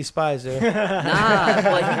 was Randy Spicer. Nah,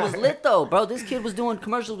 but he was lit though, bro. This kid was doing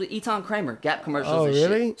commercials with Eton Kramer, Gap commercials Oh, and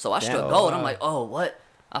really? shit. So I struck Damn. gold. I'm like, oh, what?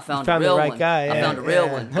 I found, found the the real right one. guy, I yeah. found the real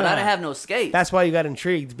Yeah. one, but I didn't have no skates. That's why you got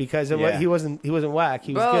intrigued because Yeah. he wasn't whack.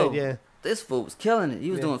 He was Bro, good. Yeah. This fool was killing it. He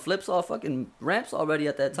was Yeah. doing flips off fucking ramps already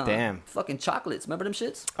at that time. Damn. Fucking chocolates. Remember them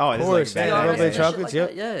shits? Oh, this course, is like yeah. back Little in bit the of day. chocolates,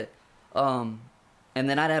 Like that, yeah. And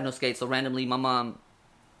then I didn't have no skates, so randomly my mom,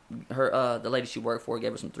 the lady she worked for,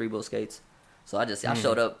 gave her some 3-wheel skates. So I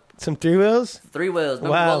showed up Some 3 wheels. 3 wheels.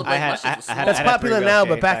 Remember Wow. rollerblades? I had- My shit was I had- small. That's I had a popular 3-wheel now, skate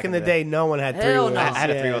but back in the day, no one had 3 Hell wheels. no. I had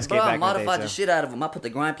a 3-wheel skate Bro, I back in the day, modified the too. shit out of them. I put the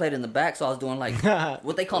grind plate in the back, so I was doing like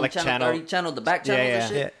what they call Like them, channel 30, channel, the back Yeah, channels yeah. and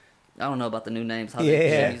shit. I don't know about the new names. How Yeah, they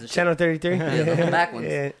yeah. shimmies and shit. Channel 33. Yeah, the back ones.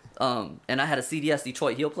 Yeah. And I had a CDS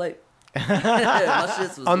Detroit heel plate. My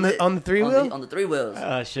shits was On the- lit. on the 3-wheel? On the 3 wheels.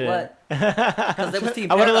 Oh, shit. What? Because they was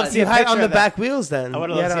Team I would've loved Paradise. to see You a had picture on the of that. back wheels then. I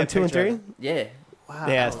would've You loved had to see on a 2 and picture 3. of Yeah. Wow.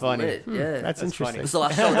 Yeah, it's I was funny. lit. Yeah. That's That's interesting. funny. So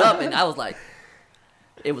I showed up and I was like,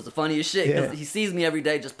 it was the funniest shit because Yeah. he sees me every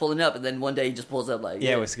day just pulling up, and then one day he just pulls up like,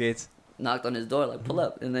 Yeah, with skates. knocked on his door like, pull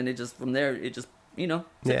up, and then it just from there it just simple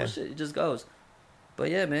Yeah. shit, it just goes. But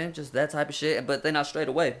yeah, man, just that type of shit. But then I strayed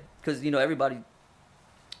away because everybody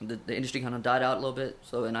the industry kind of died out a little bit.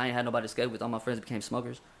 So, and I ain't had nobody to skate with. All my friends became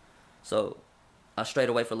smokers. So, I strayed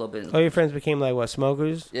away for a little bit. All your friends became like what,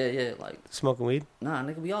 smokers? Yeah, like smoking weed. Nah,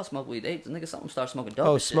 nigga, we all smoke weed. Nigga, something start smoking dope.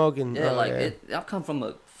 Oh, and shit. smoking. Yeah, Oh, like yeah. I come from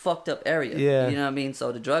a fucked up area. Yeah. You know what I mean?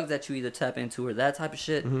 So the drugs that you either tap into are that type of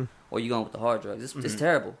shit, or you going with the hard drugs. It's Mm-hmm.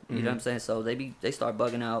 terrible. You know what I'm saying? So they start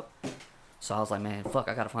bugging out. So I was like, man, fuck,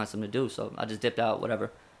 I gotta find something to do. So I just dipped out,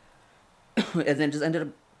 whatever, and then just ended up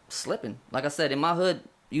slipping. Like I said, in my hood,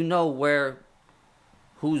 you know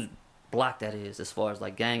whose block that is as far as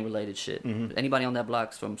like gang related shit. Anybody on that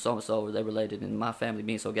block's from so and so or they related, and my family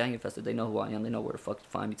being so gang infested, they know who I am. They know where to fuck to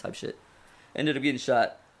find me type shit. Ended up getting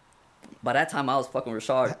shot. By that time, I was fucking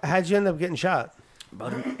Rashard. How'd you end up getting shot?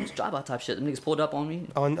 Bro, it's drive-by type shit. Them niggas pulled up on me.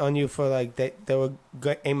 On you for like they were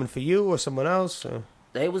aiming for you or someone else? Or?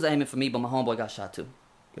 They was aiming for me, but my homeboy got shot too.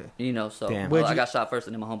 Yeah. You know, so Damn. well, I got shot first,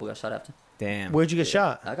 and then my homeboy got shot after. Damn. Where'd you get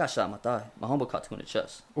shot? I got shot in my thigh. My homeboy caught two in the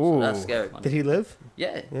chest. So Ooh. that's scary, man. Did he live?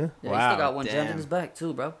 Yeah. Yeah. He Wow, still got one jammed damn. in his back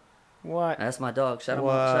too, bro. What? That's my dog. Shout out,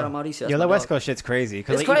 Wow. shout out Mauricio. That's Yo, my that West dog. Coast shit's crazy.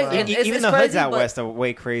 'Cause It's like, crazy. even It's the hoods crazy, out but west are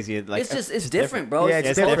way crazy. Like It's different, bro. Yeah, it's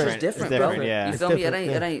it's culture's different. different, It's bro. different, yeah. You It's feel me? different,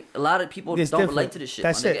 It ain't. A lot of people It's don't different. relate to this shit.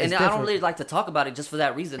 That's my it. nigga. And It's I don't different. really like to talk about it just for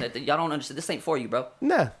that reason. That y'all don't understand. This ain't for you, bro.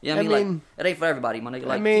 Nah. You know what I mean? Like, it ain't for everybody, my nigga.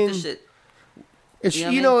 Like, mean, keep this shit. It's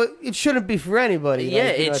You know what I it shouldn't be for anybody. Yeah, like,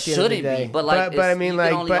 it at the end of the shouldn't day. be. But like, I mean,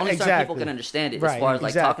 like, only but certain exactly. people can understand it Right, as far as like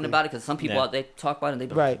exactly. talking about it. Because some people Yeah. out they talk about it and they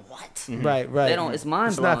be Right. like, what? Right. They don't. It's mind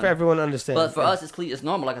It's blowing. not for everyone to understand. But for Yeah. us, it's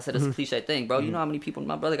normal. Like I said, it's a cliche thing, bro. You know how many people?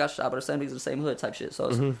 My brother got shot by the same niggas in the same hood type shit.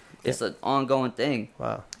 So it's an ongoing thing.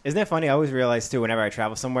 Wow. Isn't it funny? I always realize too, whenever I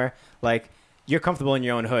travel somewhere, like you're comfortable in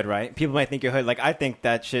your own hood, right? People might think your hood, like I think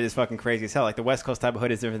that shit is fucking crazy as hell. Like the West Coast type of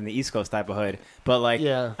hood is different than the East Coast type of hood. But like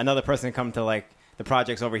Yeah. another person can come to like the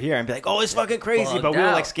projects over here and be like, oh, it's fucking crazy, Bugged but we'll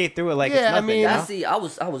out. like skate through it like Yeah, it's I nothing. mean, you I know? see. I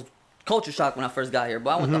was culture shocked when I first got here,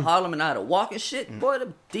 but I went to Harlem and I had to walk and shit. Boy,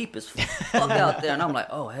 the deep as fuck out there, and I'm like,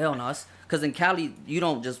 oh hell no. Because in Cali, you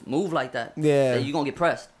don't just move like that. Yeah. You gonna get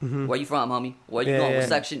pressed. Where you from, homie? Where you Yeah, going? yeah. What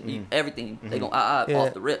section? Everything. They gonna Yeah.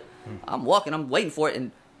 off the rip. I'm walking. I'm waiting for it,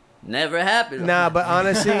 and never happened. Nah, but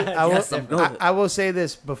honestly, Yes, I'm good. I will say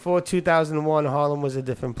this: before 2001, Harlem was a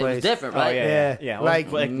different It was place. different, Oh right? yeah. Yeah. Well,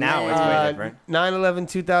 like now it's way Uh, different. 9/11,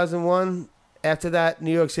 2001. After that,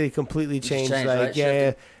 New York City completely changed. changed, Like, right? yeah,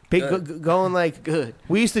 Shifted. big Good. going like Good.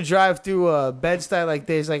 We used to drive through Bed-Stuy. Like,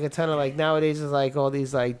 there's like a ton of like nowadays there's like all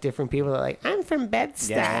these like different people that are like I'm from Bed-Stuy.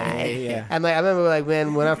 Yeah. And like I remember like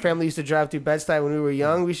man, when our family used to drive through Bed-Stuy when we were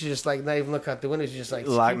young, we should just like not even look out the windows, just like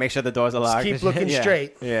Lock, make sure the doors are locked. keep looking Yeah.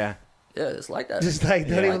 straight. Yeah. Yeah, it's like that. Just like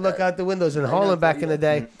don't Yeah. even look out the windows. In Ain't Harlem nothing back for in you. the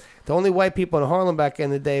day, the only white people in Harlem back in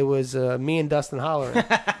the day was me and Dustin Hollering.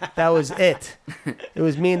 That was it. It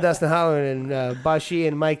was me and Dustin Hollering, and Bashi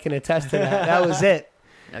and Mike can attest to that. That was it.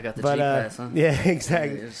 I got the But cheap pass, huh? yeah,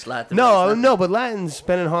 exactly. Yeah, just slide through No, that. no, but Latin's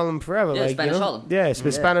been in Harlem forever. Yeah, like, Spanish you know? Harlem. Yeah, it's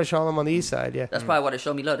been Yeah. Spanish Harlem on the east side. Yeah. That's probably why they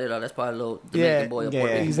show me love. That's probably a little Yeah, Dominican boy or yeah,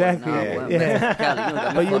 Puerto Rican exactly, boy. Nah, yeah, boy, I'm yeah. from Cali, you got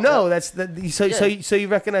me But you fucked know up. that's the Yeah. so you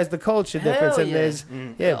recognize the culture difference, Hell and yeah. there's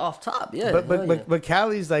Yeah, off top, yeah. but hell yeah. but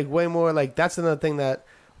Cali's like way more like that's another thing that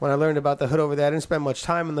when I learned about the hood over there, I didn't spend much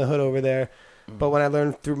time in the hood over there. But when I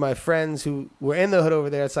learned through my friends who were in the hood over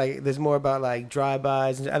there, it's like there's more about like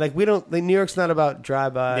drive-bys and like we don't. Like, New York's not about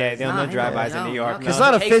drive-bys. Yeah, they don't Nah, know drive-bys yeah, in New y'all- York. y'all There's a no.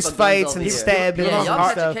 lot of catch fist for guns fights over and here. stabbing Yeah, and y'all all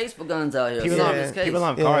catch a stuff. case for guns out here. People Yeah. Serious don't case. people don't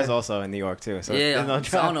have Yeah. cars also in New York too. So Yeah, there's no I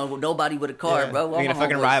drive. don't know nobody with a car, Yeah. bro. All You're gonna my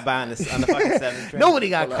fucking homeboys- ride by on the fucking 7th train. Nobody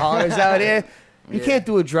got Pull up. cars out here. You Yeah. can't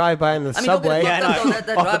do a drive-by in the I mean, subway. don't Yeah, get fucked I up, know. though. That Off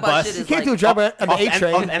the drive-by bus. shit You is can't like, do a drive-by on the Off A M-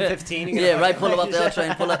 train. off M15. you yeah, know? right. Pull up off the L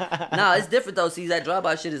train. Pull up. Nah, it's different though. See, that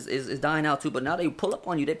drive-by shit is dying out too. But now they pull up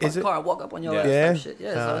on you. They park Is the it? car and walk up on your Yeah. ass. Yeah. Type shit.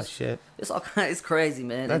 Yeah. So Oh it's, shit. it's all kind. It's crazy,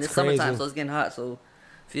 man. That's and it's summertime, crazy. so it's getting hot. So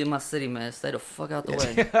if you're in my city, man, stay the fuck out the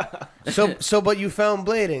way. But you found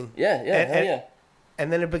blading. Yeah, yeah, And- hell yeah.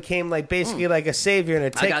 And then it became like basically like a savior and a I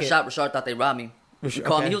ticket. got shot. Rashard thought they robbed me. He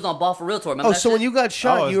called okay. me. He was on Ball for Real tour. Remember Oh, that so shit? when you got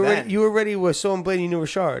shot, Oh, you it's already then. you already were so Blade. You knew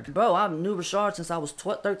Rashard. Bro, I knew Rashard since I was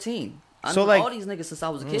 13. I So, knew like- all these niggas since I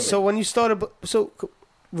was a kid. So when you started,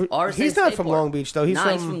 RSA he's not from skateboard. Long Beach though. He's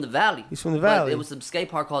he's from the Valley. He's from the But Valley. it was a skate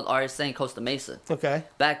park called RSA in Costa Mesa. Okay.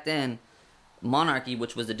 Back then, Monarchy,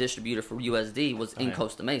 which was the distributor for USD, was in yeah.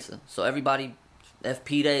 Costa Mesa. So everybody,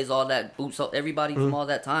 FP days, all that, so everybody Mm-hmm. from all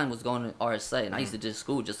that time was going to RSA. And I used to just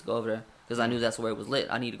school just to go over there because I knew that's where it was lit.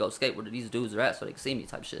 I need to go skate where these dudes are at so they can see me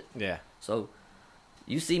type shit. Yeah. So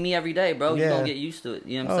you see me every day, bro. You Yeah. gonna get used to it.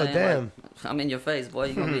 You know what I'm Oh, saying? damn. Like, I'm in your face, boy.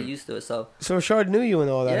 You gonna get used to it. So So Rashard knew you when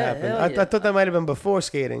all that Yeah, happened. hell I yeah. thought that might have been before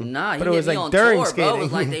skating. nah, but he it was hit me like on during tour, skating. bro. It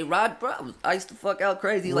was like they robbed, bro. I used to fuck out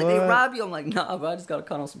crazy. He's like they What? robbed you. I'm like, nah, bro. I just got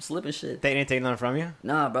caught on some slipping shit. They didn't take none from you?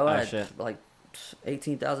 Nah, bro. Oh, I had shit. like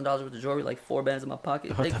 $18,000 worth of jewelry, like 4 bands in my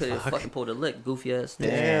pocket. What They the could have fuck? fucking pulled a lick, goofy ass.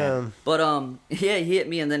 Damn. But yeah, he hit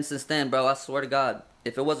me, and then since then, bro, I swear to God,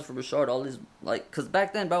 if it wasn't for Richard, all this cause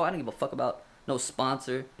back then, bro, I didn't give a fuck about no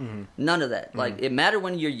sponsor, none of that. Like it mattered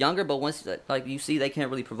when you're younger, but once like you see they can't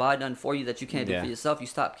really provide nothing for you that you can't do for yourself, you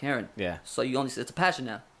stop caring. Yeah. So you only it's a passion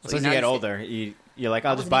now. So As you get older, you're like,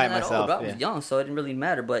 I'll just buy it myself. Bro. I was young, so it didn't really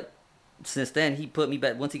matter. But since then, he put me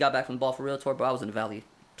back. Once he got back from the Ball for Real tour, bro, I was in the Valley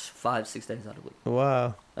 5-6 days out of the week.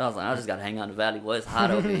 Wow. I was like, I just gotta hang out in the Valley, boy. It's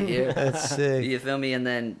hot over here. That's sick. You feel me? And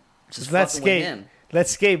then just Let's fucking skate. with him.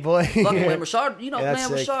 Let's skate, boy. Fucking with him. Rashard, you know, Yeah,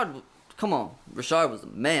 man, that's sick. Rashard, come on. Rashard was a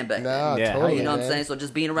man back No, then. Yeah. totally. You know what I'm man. saying? So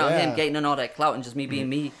just being around him, gaining all that clout, and just me being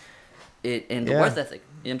me, and the Yeah. worth ethic.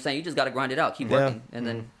 You know what I'm saying? You just gotta grind it out, keep Yeah. working, and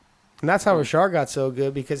then And that's how Rashard got so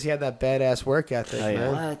good because he had that badass work ethic, Oh, yeah.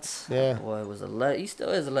 man. what? Yeah. Boy, was a he still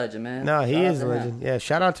is a legend, man. No, he Shout out is to a him. legend. Yeah,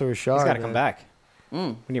 shout out to Rashard. He's got to man. come back. We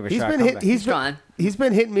need Rashard He's been come hit. back. He's been. trying. He's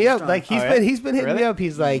been hitting me up. trying. Like he's Oh, been. yeah? He's been hitting me Really? up.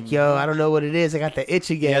 He's like, yo, I don't know what it is. I got the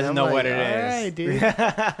itch again. He doesn't I'm know like, what it is. All right, dude.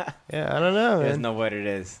 Yeah, I don't know, He man. doesn't know what it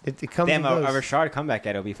is. It comes Damn, and a goes. Rashard comeback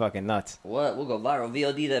at it will be fucking nuts. What? We'll go viral.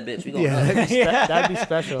 VOD that bitch. We gonna Yeah, that'd be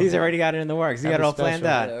special. He's already got it in the works. He That'd got it all be planned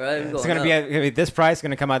special. out. Yeah, right? We It's going gonna up. be this price.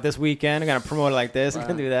 Gonna come out this weekend. We're gonna promote it like this. We're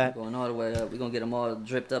gonna do that. Going all the way up. We're gonna get them all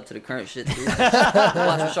dripped up to the current shit too. Watch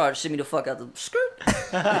Rashard shimmy the fuck out the skirt.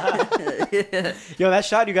 Yo, that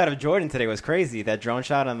shot you got of Jordan today was crazy. That drone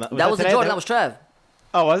shot on the That was a today? Jordan. That was Trav.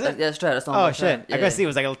 Oh, was Yeah, it? that's Trav. That's the Oh one. shit! Yeah. I guess it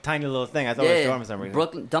was like a tiny little thing. I thought it was Jordan for some reason.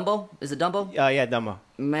 Brooklyn. Dumbo? Is it Dumbo? Yeah, Dumbo.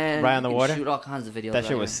 Man. Right on the you can water? Shoot all kinds of videos. That out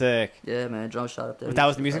shit was here. sick. Yeah, man. Drone shot up there. That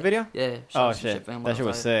was the music video? Yeah. Oh shout out to shit! fam, That shit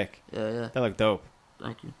was outside. sick. Yeah. That looked dope.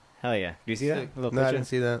 Thank you. Hell yeah! Do you see that? Sick. A little No, I picture? didn't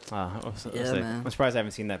see that. Oh, Yeah, sick. man. I'm surprised I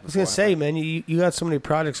haven't seen that I was before. gonna say, man, you got so many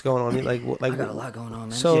projects going on. Like I got a lot going on,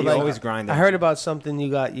 man. So Yeah, you like, always grinding. I heard about something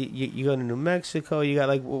you got. You go to New Mexico. You got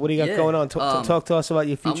like, what do you got Yeah, going on? Talk to us about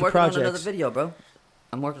your I'm future working on another projects. video, bro.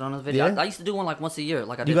 I'm working on another video. Yeah? I used to do one like once a year.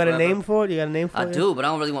 Like I did You got a forever. name for it? You got a name for I it? do, but I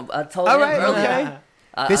don't really want. I told All him right, earlier. okay.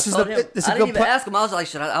 I This is told the- him, this is I a didn't good even pla- ask him. I was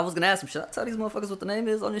like, I was gonna ask him. Should I tell these motherfuckers what the name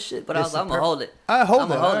is on this shit? But I This was is like, I'm gonna hold it. I hold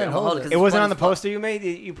I'ma it. hold all it, right, I'ma hold hold it. it. It wasn't funny on the as fuck. poster you made.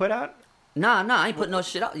 You put out. Nah, I ain't putting no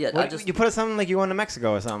shit out yet. I What, just. you put up something like you went to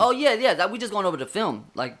Mexico or something. Oh yeah. We just going over to film.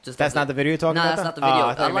 Like just. That's not the video you're talking Nah, about. that's not the though? video. Oh,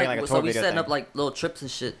 I thought you were making like a so tour we video setting thing. up like little trips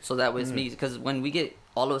and shit, so that way it's me. Because when we get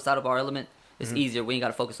all of us out of our element, it's easier. We ain't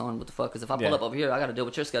gotta focus on what the fuck. Because if I pull Yeah. up over here, I gotta deal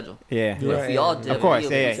with your schedule. Yeah. But if we all did, Of course.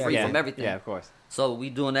 we'll Yeah. be Yeah. free Yeah. from everything. Yeah. Of course. So we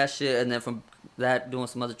doing that shit, and then from that doing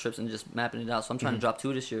some other trips and just mapping it out. So I'm trying to drop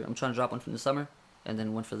 2 this year. I'm trying to drop one from the summer, and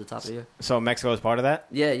then one for the top of the year. So Mexico is part of that.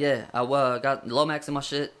 Yeah. I got Lomax in my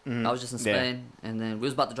shit. Mhm. I was just in Yeah. Spain, and then we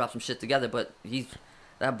was about to drop some shit together, but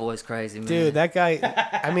that boy's crazy, man. Dude, that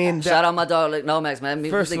guy. I mean, Shout out my dog, like Lomax, man.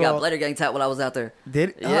 First They of got all- Blader Gang tat while I was out there.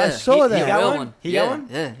 did Yeah, I saw he that? a got real one? one. He yeah, got one?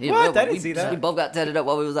 Yeah, he a What? real I one. didn't We, see that. We both got tatted up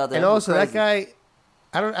while we was out there. And It was also that crazy. guy,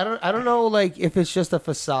 I don't know like if it's just a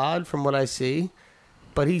facade from what I see,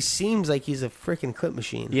 but he seems like he's a freaking clip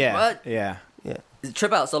machine. Yeah. What? Yeah. It's a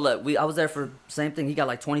trip out. So look, I was there for same thing. He got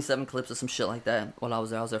like 27 clips or some shit like that while I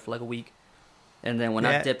was there. I was there for like a week, and then when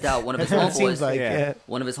I Yeah. dipped out, one of his That's what it seems homeboys, like. Yeah. Yeah.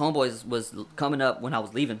 one of his homeboys was coming up when I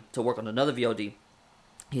was leaving to work on another VOD.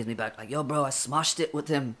 He hits me back like, "Yo, bro, I smoshed it with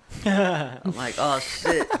him." I'm like, "Oh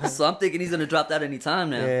shit!" So I'm thinking he's gonna drop that any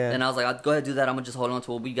time now. Yeah. And I was like, "I'll go ahead and do that. I'm gonna just hold on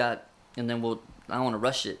to what we got, and then we'll. I don't want to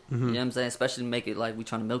rush it. You know what I'm saying? Especially make it like we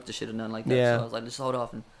trying to milk the shit or nothing like that. Yeah. So I was like, just hold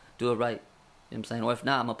off and do it right. You know what I'm saying? Or if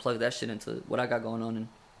not, I'm gonna plug that shit into what I got going on and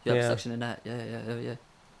you have Yeah. a section in that. Yeah.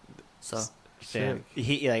 So Damn.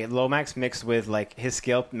 He like Lomax mixed with like his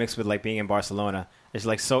skill mixed with like being in Barcelona. It's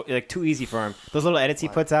like so like too easy for him. Those little edits he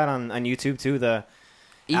puts out on YouTube too. The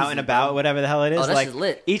easy, out and about, bro. whatever the hell it is. Oh, that like shit's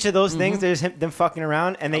lit. each of those things, Mhm. there's them fucking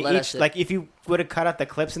around, and I they love that each shit. like if you would have cut out the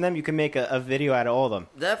clips in them, you can make a video out of all of them.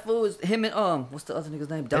 That fool is him and what's the other nigga's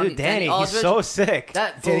name? Dude, Danny, he's Aldridge. so sick.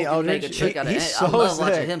 That fool Danny can make a Aldridge, trick out of he's anything. so I love sick.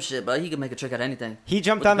 watching him shit, but he can make a trick out of anything. He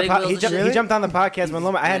jumped With on the the big wheels he and jumped, shit? he jumped on the podcast when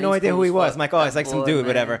Lomax. I Yeah, had no he's idea cool who he as was. fuck. I'm like, oh, That it's like some boy, dude, man.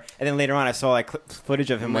 whatever. And then later on, I saw like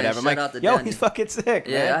footage of him, Man, whatever. I'm shout like, out to yo, Danny. he's fucking sick.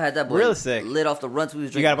 Yeah, man. I had that boy real sick. lit off the runs. We was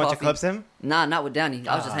You drinking got a bunch of coffee. clips him? Nah, not with Danny.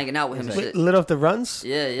 I was just hanging out with him and shit. Lit off the runs.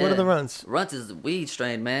 Yeah. What are the runs? Runts is the weed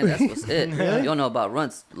strain, man. That's what's it. You don't know about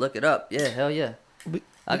runts? Look it up. Yeah, hell yeah.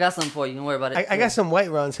 I got something for you. Don't worry about it. I got some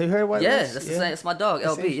white runs. Have you heard of white Yeah, runs? that's the same. It's my dog,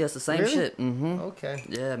 LB. same- Yeah, it's the same Really? shit. Mm-hmm. Okay.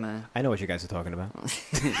 Yeah, man. I know what you guys are talking about.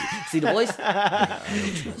 See the voice?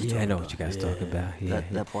 Yeah, I know what you guys are talking about. Yeah.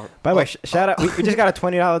 That part. By the way, shout out. We just got a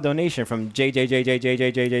 $20 donation from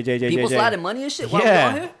JJJJJJJJJJ. People sliding money and shit while we on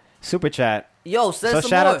Yeah. here? Super chat. Yo, send So some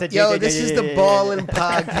shout more. out to Yo, this is the JJJJJJ. Ballin'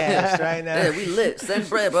 Podcast right now. Yeah, we lit. Send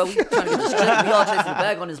bread, bro. We trying to get this shit. We all chasing the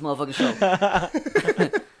bag on this motherfucking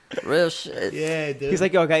show. Real shit. Yeah, dude. He's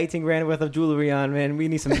like, yo, I got 18 grand worth of jewelry on, man. We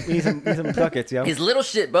need some ducats, yo. His little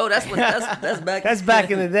shit, bro. That's back. That's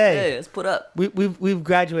back in the day. Yeah, it's put up. We've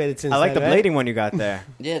graduated since. I like the then, right? blading one you got there.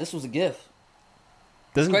 Yeah, this was a gift.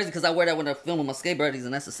 It's Doesn't crazy because I wear that when I film with my skate buddies,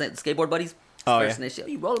 and that's the same, skateboard buddies. Oh, First yeah. they say, "Oh,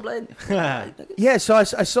 you rollerblade?" Yeah, so I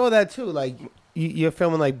saw that too. Like you're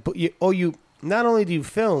filming like you not only do you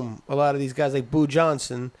film a lot of these guys like Boo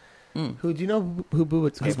Johnson, who do you know who Boo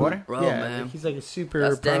is? Skateboarder? Bro, yeah, man. like, he's like a super.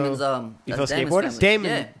 That's pro. Damon's You that's feel Damon's skateboarders?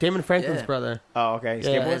 family. Damon Franklin's Yeah. brother. Oh, okay. Yeah.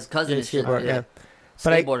 Yeah, Skateboard? his cousin Yeah, and shit. skateboard, Yeah. yeah.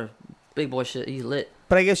 But I- Skateboarder, big boy shit. He's lit.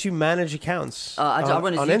 But I guess you manage accounts. I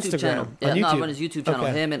run his on YouTube Instagram. channel. On Yeah, no, I YouTube. run his YouTube channel.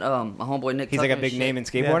 Okay. Him and my homeboy Nick. He's Tucker like a and big shit. name in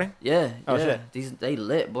skateboarding? Yeah, Oh, yeah. shit. They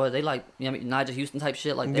lit, boy. They like, you know, what I mean, Nigel Houston type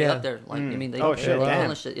shit. Like they Yeah. up there. Like I mean, they Oh, up shit, there, they damn.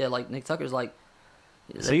 killing shit. Yeah, like Nick Tucker's like.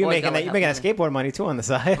 So you're making that skateboard money too on the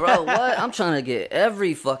side. Bro, what? I'm trying to get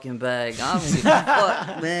every fucking bag. I don't give a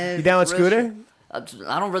fuck, man. You down with Real Scooter? shit.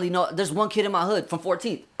 I don't really know. There's one kid in my hood from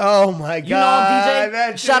 14th. Oh my god! You know him,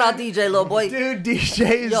 that DJ? Shout out dude- DJ, little boy. Dude,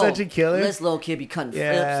 DJ is Yo, such a killer. This little kid be cutting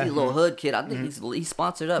Yeah. flips. He's a little hood kid. I think he's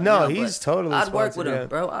sponsored up. No, now, he's but totally I'd work with sponsored, him, yeah.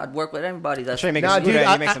 bro. I'd work with everybody. That's Sure, you make a Nah, scooter dude,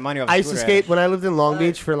 and you make some money off I the used to scooter. skate when I lived in Long Right.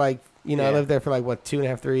 Beach for like, I Yeah. lived there for like, what,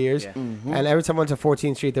 2.5, 3 years. Yeah. Mm-hmm. And every time I went to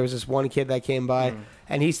 14th Street, there was this one kid that came by,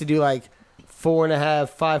 and he used to do like 4.5,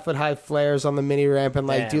 5 foot high flares on the mini ramp and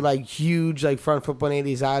like Damn. do like huge like front flip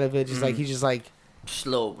 180s out of it. Just like, he's just like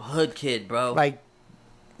little hood kid, bro. Mike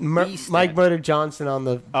Beast there. Murder Johnson on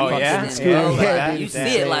the Oh, fucking yeah? scooter. Yeah, Bro, like like, that. you Damn.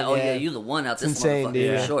 see it like, oh Yeah. yeah, you the one out this insane, motherfucker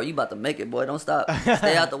dude. for sure. You about to make it, boy. Don't stop.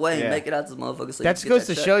 Stay out the way Yeah. and make it out this motherfucker. So That you goes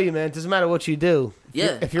get to check. show you, man. It doesn't matter what you do.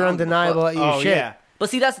 Yeah, If you're I don't give a undeniable fuck. at your Oh, shit. yeah. But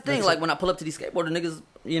see, that's the thing. Like when I pull up to these skateboarder niggas, you know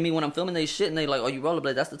what I mean? When I'm filming they shit and they like, oh, you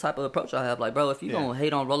rollerblade. That's the type of approach I have. Like, bro, if you Yeah. don't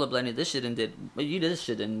hate on rollerblading, this shit this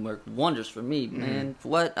shit didn't work wonders for me, man. For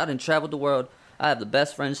what? I didn't travel the world. I have the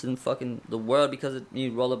best friends in fucking the world because of me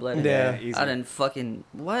rollerblading. Yeah. easy. I didn't fucking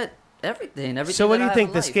what everything. So what do that you I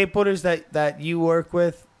think? have The in life. skateboarders that you work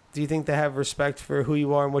with, do you think they have respect for who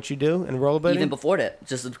you are and what you do and rollerblading? Even before that,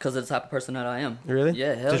 just because of the type of person that I am. Really?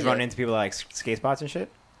 Yeah, hell Just yeah. run into people like skate spots and shit?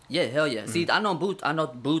 Yeah, hell yeah. See, I know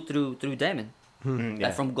Booth through Damon. Yeah.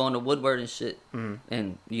 Like from going to Woodward and shit.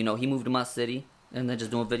 And you know, he moved to my city, and then just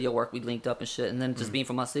doing video work, we linked up and shit. And then just being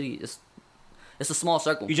from my city, it's a small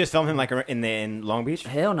circle. You just filmed him like in Long Beach?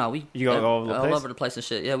 Hell no, we You go all over the place? all over the place and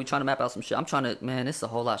shit. Yeah, we trying to map out some shit. I'm trying to, man, it's a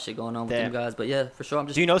whole lot of shit going on with Damn. you guys. But yeah, for sure, I'm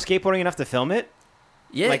just. Do you know skateboarding enough to film it?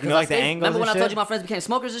 Yeah, like, you 'cause know, I like, the skate- angles Remember when and I told shit? you my friends became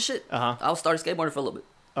smokers and shit? Uh-huh. I started skateboarding for a little bit.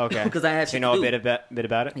 Okay. Because I had so shit you know to a do. bit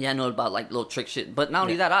about it? Yeah, I know about like little trick shit. But not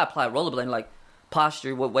only that, I apply rollerblading, like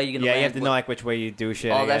posture, what way you gonna Yeah, land, you have to what- know like which way you do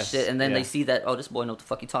shit. all I that guess. shit, and then Yeah. they see that, oh, this boy know what the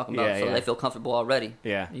fuck he talking about, Yeah, so yeah. they feel comfortable already.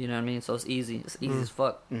 Yeah. You know what I mean? So it's easy. It's easy as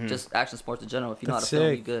fuck. Just action sports in general. If you know That's how to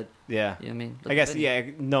film, you sick. good. Yeah. You know what I mean? I guess, yeah,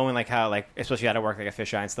 knowing like how, like, especially how to work like a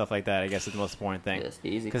fisheye and stuff like that, I guess is the most important thing. Yeah, it's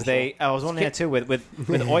easy. Because for sure. I was wondering that too with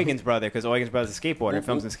Eugen's brother, because Eugen's brother's a skateboarder, Whoop,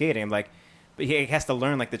 films and skating. I'm like, but he has to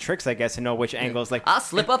learn like the tricks, I guess, to know which angles. Like, I'll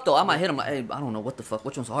slip up though. I might hit him like, hey, I don't know what the fuck,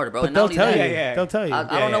 which one's harder, bro. But And they'll not only tell you. that, Yeah. They'll tell you. I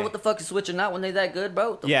Yeah, don't know yeah. what the fuck is switching out when they that good,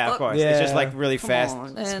 bro. The yeah, fuck? of course. Yeah. It's just like really Come fast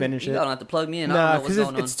on, man. spinning You shit. don't have to plug me in. I don't Nah, know what's because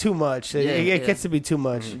going on. it's too much. It, Yeah, it yeah. gets to be too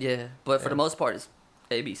much. Yeah, but for the most part, it's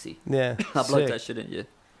ABC. Yeah. I plug Sick. that shit in. Yeah.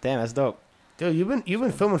 Damn, that's dope. Dude, you've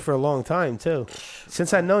been filming for a long time too.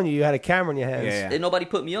 Since I've known you, you had a camera in your hands. Yeah. And nobody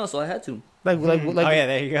put me on, so I had to. Like Oh yeah,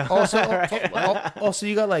 there you go. Also,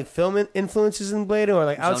 you got like film influences in blading or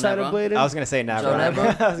like Joe outside of Navro. blading. I was gonna say Joe never. I was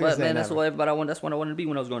Navro. gonna But say man, that's never. what everybody I wanted. That's what I wanted to be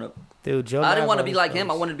when I was growing up. Dude, Joe. I didn't want to Navro be like is-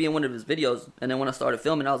 him. I wanted to be in one of his videos. And then when I started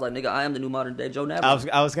filming, I was like, nigga, I am the new modern day Joe Navro.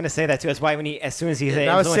 I was gonna say that too. That's why as soon as he said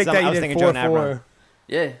That was sick influence, that I was you thinking did Joe Navro. 4-4.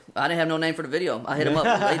 Yeah, I didn't have no name for the video. I hit him up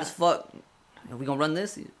late as fuck. We gonna run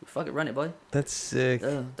this? Fuck it, run it, boy. That's sick.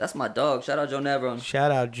 That's my dog. Shout out Joe Navro. Shout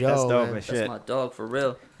out Joe. That's dope man. as That's shit. my dog for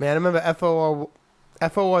real. Man, I remember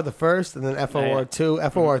FOR the first, and then FOR 2,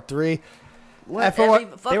 FOR 3. What? FOR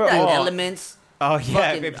Fuck they were that. all- Elements. Oh yeah,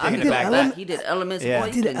 Fucking, if I taking did it back. Element- He did Elements. Yeah. Boy,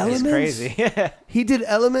 He he did did It's Elements? crazy. Yeah. He did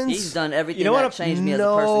Elements. He's done everything You know what? that changed me as a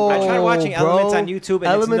No. person. I tried watching bro. Elements on YouTube, and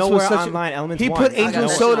Elements it's was nowhere such a- online. Elements he 1. put I Angel got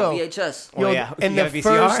that Soto. shit on VHS. Oh Yo, yeah, in you the got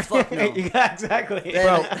VCR? first- Fuck no. Yeah, exactly.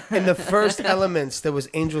 Bro, in the first Elements, there was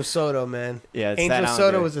Angel Soto, man. Yeah, it's Angel Staten Island,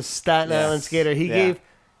 Soto dude. was a Staten Yes. Island skater.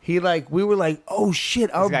 We were like, oh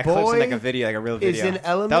shit, our He's got clips boy in like a video, like a real is video. in That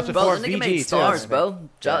Elements. was Bro, before the nigga BG made too. stars, bro.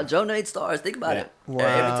 Yeah. Joe made stars. Think about Yeah. it. Wow,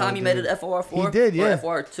 Every time he made dude. it FOR4. He did, yeah.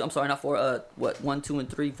 Or FOR2. I'm sorry, not 4. 1, 2, and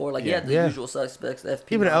 3, 4. Like, he Yeah. had the Yeah. usual suspects. The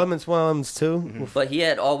FP. Even Elements 1, Elements 2. But he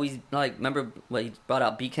had always, like, remember when he brought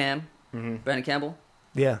out B-Cam? Mm-hmm. Brandon Campbell?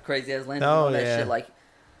 Yeah. Crazy ass landing Oh, and all that yeah. shit. Like,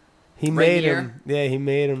 He made Rainier. him. Yeah, he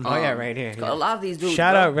made him. Oh yeah, right here. A lot of these dudes.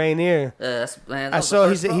 Shout bro. out Rainier. That's, man, that I was the saw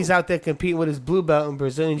first pro. he's out there competing with his blue belt in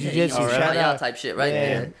Brazilian Jiu-Jitsu. Oh, really? Shout Shout out. type shit, right?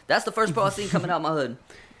 Yeah. Yeah. That's the first pro I seen coming out my hood.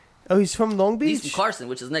 Oh, he's from Long Beach? He's from Carson,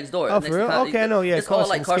 which is next door. Oh, next for real? to Con- Okay, I know, yeah, It's all Carson,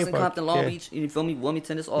 like Carson, skate park. Compton, Long Yeah. Beach. You feel me?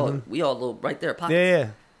 Wilmington. It's all we all little right there. Pockets. Yeah, yeah.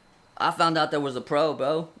 I found out there was a pro,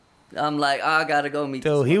 bro. I'm like, I gotta go meet.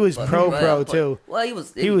 Dude, this he was motherfucker. pro, Well, too. Well,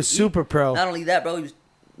 He was super pro. Not only that, bro. He was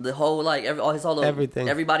the whole like his whole Everything.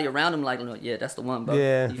 Everybody around him like, yeah, that's the one, bro.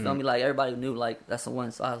 Yeah. You feel me? Like everybody knew like that's the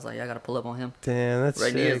one. So I was like, I gotta pull up on him. Damn, that's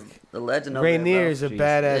Rainier's sick. the legend. Over there, Rainier's bro. a Jeez.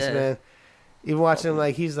 badass, Yeah. man. Even watching him,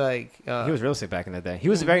 like, he's like... He was real sick back in the day. He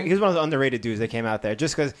was he was one of the underrated dudes that came out there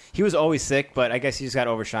just because he was always sick, but I guess he just got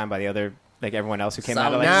overshined by the other, like everyone else who came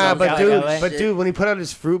out of like Nah, South but Cali, dude, LA. when he put out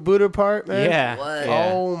his fruit booter part, man. Yeah. What? Yeah.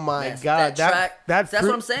 Oh my Yes, god, that track, that that's fruit,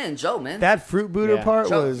 what I'm saying, Joe, man. that fruit booter Yeah. part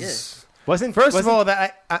Joe, was. Wasn't First of wasn't- all,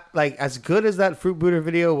 that I, like as good as that fruit booter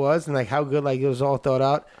video was, and like how good like it was all thought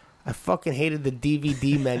out. I fucking hated the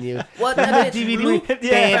DVD menu. What The that bitch? DVD Loop?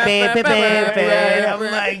 menu. Bam, bam, bam, bam.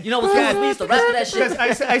 I'm like, You know what's cool? We used to rap to that shit.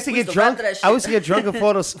 because I used to We get rap drunk. to that shit. I used to get drunk and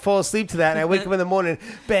fall asleep to that, and I wake up in the morning.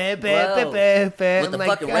 Bam, bam, bam, Whoa. bam, bam. With the I'm like,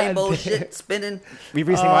 fucking God rainbow damn. shit spinning. we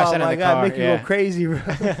recently watched that Oh in my the god, car. make you yeah. go crazy, bro.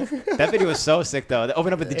 That video was so sick though. They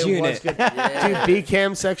opened up at the It unit. was good. Yeah. Dude, B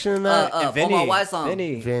cam section in that. And Vinny, Omar White song.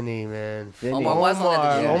 Vinny. Man. Vinny. Omar White song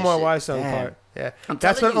had the Omar shit. White song Damn. part. Yeah. I'm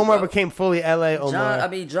That's when telling you, Omar bro. became fully LA Omar.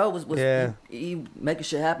 Joe was Yeah. he making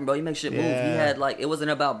shit happen, bro. He make shit move. He Yeah. had like it wasn't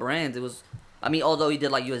about brands. It was, I mean, although he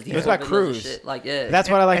did like USD. It was about videos and crews. Shit, like yeah, That's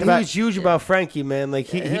what I liked and he about. was huge about Frankie, man. Like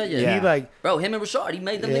he Hell yeah. he like bro. Him and Rashard, he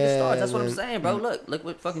made them Yeah, niggas stars. That's what I'm man. saying, bro. Look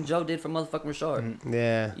what fucking Joe did for motherfucking Rashard.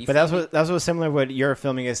 yeah. You But feel that's me? what similar what your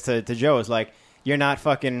filming is to Joe. Is like you're not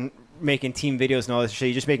fucking making team videos and all this shit.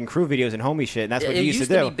 You're just making crew videos and homie shit. And that's what It he used to used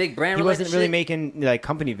to do. be big brand He wasn't related really shit. making like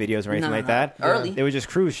company videos or anything No, like no. that. Early. It was just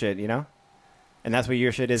crew shit, you know. And that's what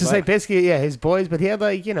your shit is Just like basically, yeah, his boys, but he had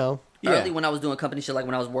like, you know, Yeah. Early when I was doing company shit, like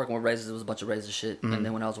when I was working with Razors, it was a bunch of Razor shit, and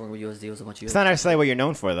then when I was working with USD, it was a bunch of It's USD. not necessarily what you're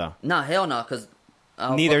known for though. Nah, hell no, because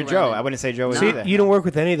Neither Joe. I wouldn't say Joe was so either. you don't work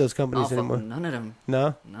with any of those I companies don't fuck anymore. with none of them.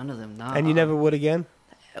 No, None of them. Nah. and you never would again.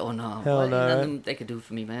 Hell no. Hell What? Ain't no, nothing right? them they could do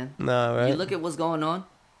for me, man. No, right? You look at what's going on.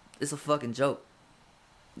 It's a fucking joke.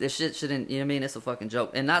 This shit shouldn't. You know what I mean? It's a fucking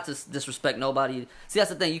joke. And not to disrespect nobody. See,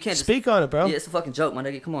 that's the thing. You can't just. Speak on it, bro. Yeah, it's a fucking joke, my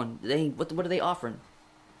nigga. Come on. They ain't. What are they offering?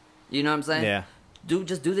 You know what I'm saying? Yeah.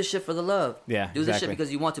 Just do this shit for the love. Yeah, Do this exactly. shit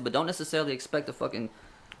because you want to, but don't necessarily expect a fucking.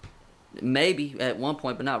 Maybe at one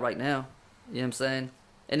point, but not right now. You know what I'm saying?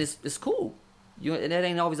 And it's cool. And it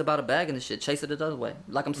ain't always about a bag and the shit. Chase it another way.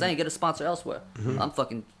 Like I'm saying, get a sponsor elsewhere. Mm-hmm.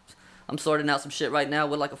 I'm sorting out some shit right now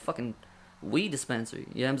with like a fucking weed dispensary.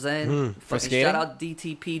 You know what I'm saying? Mm-hmm. For Fucking skating? shout out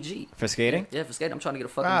DTPG. For skating? Yeah, for skating. I'm trying to get a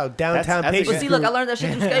fucking. Wow, downtown That's a Patriots. But see, look, I learned that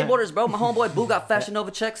shit through skateboarders, bro. My homeboy Boo got Fashion Nova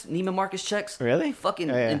checks, Neiman Marcus checks. Really? Fucking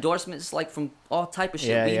Oh, yeah. endorsements, like from all type of shit.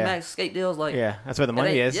 Yeah, yeah. VMAX, skate deals, like. Yeah, that's where the it money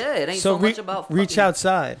ain't- is. Yeah, it ain't So so much about. reach fucking-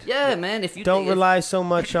 outside. Yeah, man. If you Don't think rely so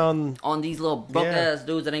much on. on these little broke Yeah. ass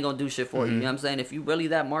dudes that ain't gonna do shit for you. You know what I'm saying? If you really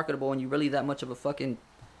that marketable and you really that much of a fucking,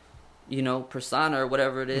 persona or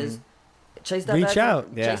whatever it is, chase that. Reach back out.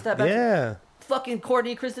 From, Yeah. Chase that back. Yeah, Fucking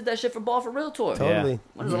Courtney and Chris did that shit for Ball for Real tour. totally.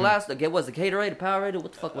 When was the last? Was it Gatorade, the Powerade?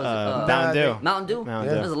 What the fuck was it? Mountain Dew. Mountain Dew. Mountain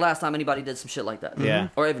When Dew. was the last time anybody did some shit like that? Yeah.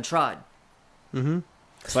 Or even tried? It's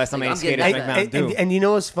the last time Like, any I'm getting skaters that like back. Mountain Dew. And you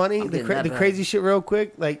know what's funny? I'm The, getting that the back. crazy shit, real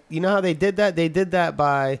quick. Like, you know how they did that? They did that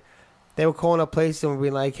by. They were calling up places and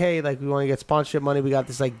being like, "Hey, like we want to get sponsorship money. We got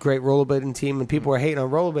this like great rollerblading team," and people were hating on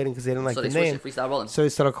rollerblading because they didn't like so the they switched name. to freestyle rolling. So they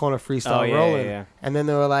started calling it freestyle Oh, yeah, rolling. yeah, yeah. And then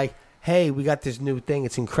they were like, "Hey, we got this new thing.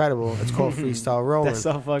 It's incredible. It's called freestyle rolling. That's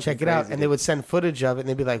so fucking Check it out." crazy, And they would send footage of it, and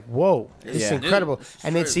they'd be like, "Whoa, this is Yeah. incredible!" Dude, this is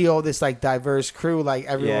and they'd true. see all this like diverse crew, like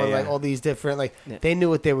everyone, Yeah, like yeah. all these different, like Yeah. they knew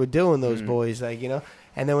what they were doing. Those boys, like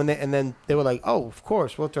And then then they were like, "Oh, of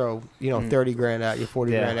course, we'll throw 30 grand at you,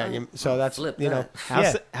 40 Yeah. grand at you." So that's Flip you know, that. How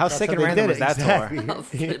that's sick how and they random did was it. that Exactly. tour?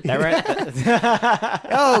 That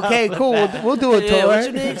Oh, okay, cool. We'll do a Yeah, what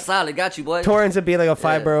you tour. need? Solid, got you, boy. Tour ends up being like a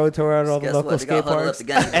 5-borough tour at all the Guess local what? They skate gotta huddle up parks. the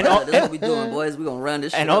gang. And all- This is what we doing, boys. We gonna run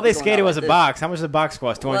this shit. and all up. they We going skated out was a like this. box. How much did the box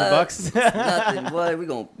cost? $200 bucks? Nothing, boy. We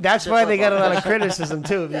gonna. That's chip why up they got a on lot that of criticism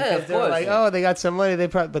too, because Yeah, of they were course. like, "Oh, they got some money." They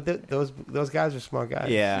probably, but those guys are smart guys.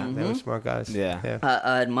 Yeah. they were smart guys. Yeah.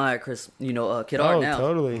 I admire Chris, Kid Oh, Art now.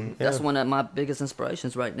 totally. That's Yeah. one of my biggest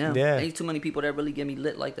inspirations right now. Yeah. Ain't too many people that really get me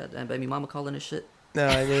lit like that. And baby mama calling this shit. No,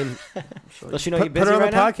 I mean, Don't you know put, you're put busy her on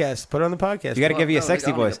right the now? podcast. Put her on the podcast. You got to give you a Fuck, sexy I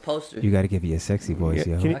don't need voice. a poster. You got to give you a sexy voice,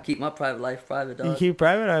 Yeah. yo. Can you- I keep my private life private, You dog. keep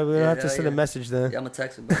private. I will Yeah, have to hell send a yeah. message then. Yeah, I'm gonna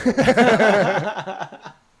text him.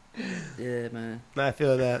 Yeah, man. I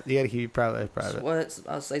feel that. You gotta keep it private. What?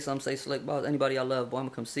 I'll say something, say slick about anybody I love, boy, I'm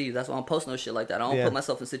gonna come see you. That's why I'm posting no shit like that. I don't put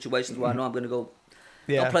myself in situations where I know I'm gonna go.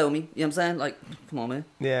 Yeah. Don't play with me. You know what I'm saying? Like, come on, man.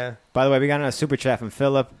 Yeah. By the way, we got a super chat from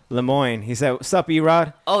Philip Lemoyne. He said, "What's up,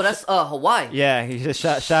 Erod?" Oh, that's Hawaii. Yeah, he just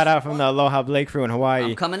shout out from the Aloha Blake crew in Hawaii.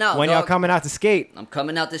 I'm coming out. When dog. y'all coming out to skate? I'm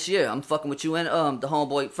coming out this year. I'm fucking with you and the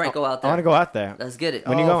homeboy Franco out I there. want to go out there. Let's get it.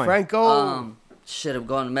 When you going? Franco. Shit, I'm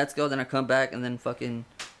going to Mexico, then I come back, and then fucking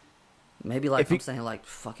maybe like If you- I'm saying like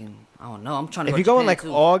fucking I don't know. I'm trying to. If go you to go in Japan, like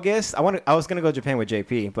too. August, I was gonna go to Japan with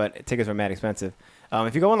JP, but tickets were mad expensive.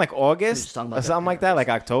 If you go in like just August talking or about something that. like that, like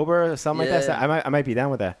October or something like that, so Yeah. I might be down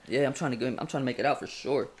with that. Yeah, I'm trying to go. I'm trying to make it out for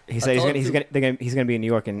sure. He I said told him he's gonna be in New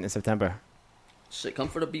York in September. Shit, come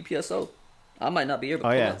for the BPSO. I might not be here, but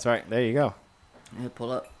Oh pull yeah, up. that's right. There you go. Yeah,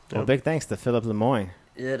 pull up. Well, big thanks to Philip Lemoyne.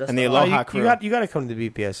 Yeah, that's And the the Aloha you crew. got to come to the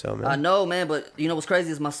BPSO, man. I know, man, but you know what's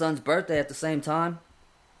crazy is my son's birthday at the same time,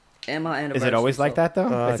 and my anniversary. Is it always like so- that though?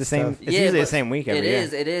 Oh, It's the it's same. tough. It's usually the but same week every year.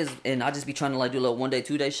 It is, and I just be trying to like do a little 1 day,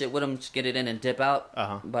 2 day shit with him, just get it in and dip out.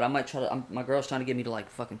 Uh-huh. But I might try to. My girl's trying to get me to like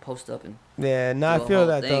fucking post up and. Yeah, no, I do a feel whole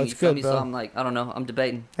that thing, though. you It's feel good, me? bro. So I'm like, I don't know. I'm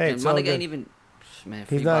debating. Hey, And it's my all nigga good. ain't even. Man, He's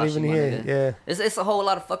free not Bashi, even my here. nigga. Yeah. It's a whole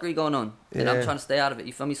lot of fuckery going on, and Yeah. I'm trying to stay out of it.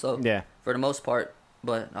 You feel me? So Yeah. for the most part,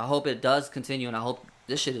 but I hope it does continue, and I hope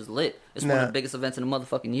this shit is lit. It's one of Nah. the biggest events in the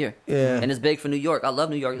motherfucking year. Yeah. And it's big for New York. I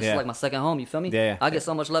love New York. This Yeah. is like my second home. You feel me? Yeah. I get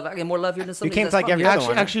so much love. I get more love here than some. You came niggas to, like, that's from every here. other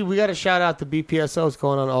one. Actually, we got to shout out the BPSO. It's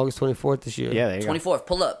going on August 24th this year. Yeah, there you go. 24th.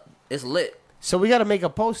 Pull up. It's lit. So we got to make a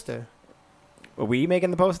poster. Are we making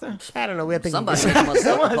the poster? I don't know. We have to Somebody make a motherfucking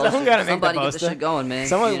Someone poster. gotta make the Somebody get the poster. shit going, man.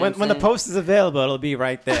 Someone You know when what when the I'm saying? post is available, it'll be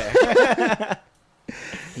right there.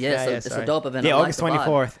 Yeah, it's sorry. a dope event. Yeah, I like August the vibe.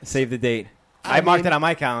 24th. Save the date. I I marked mean- it on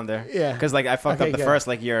my calendar. Yeah. Because like I fucked Okay, up the good. first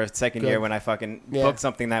like year, second Good. year when I fucking Yeah. booked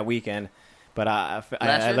something that weekend. But I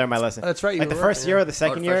Last year? learned my lesson. That's right, you Like the were first right, year yeah. or the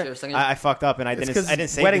second first year, year, second year. I fucked up and I It's didn't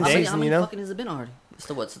 'cause save wedding the How date. many, season, how many you know? fucking has it been already? It's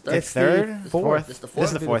the what? It's the third? It's third, the fourth. It's the This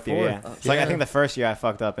is the fourth? fourth year. Yeah. Fourth. So like I Yeah. think the first year I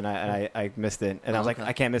fucked up and I missed it and I was like Okay.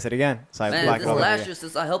 I can't miss it again. So I Man, blocked this it is over. last year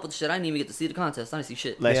since I helped with the shit. I didn't even get to see the contest. I didn't see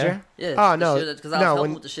shit. Last Yeah. year? Yeah. Oh, no. Because I was No, helping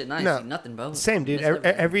when- with the shit and I didn't no. see nothing, bro. Same, dude. Missed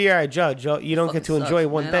everything. Every year I judge. You don't get to Fucking enjoy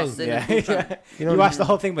sucks, one man. I was thing. sitting Yeah. there trying to- You You watch the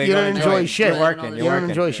whole thing, but you don't don't enjoy shit. You're You working. don't You You're don't working.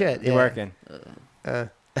 enjoy shit. You're Yeah.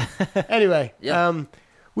 working. Anyway, Yeah.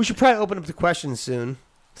 we should probably open up the questions soon.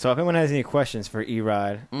 So if anyone has any questions for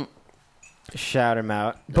Erod, shout him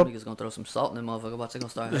out. That But- nigga's gonna throw some salt in that motherfucker. Watch, they gonna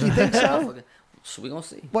start. You think so? We gonna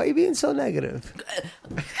see. Why are you being so negative?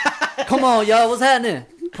 Come on, y'all. What's happening?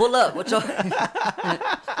 Pull up. What y'all?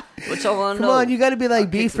 What y'all want to Come know? on, you got to be like I'll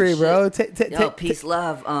kick B-free, some bro. Yo, peace,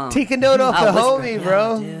 love. Take a note off the I'll whisper, homie, yeah,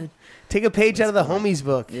 bro. dude. Take a page out of the homie's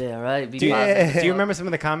book. Yeah, right. Be Do you, positive. do you remember some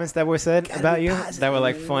of the comments that were said about be you positive, that were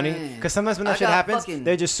like funny? man. Because sometimes when I that shit got happens, fucking-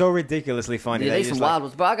 they're just so ridiculously funny. Yeah, that they you're some just wild like,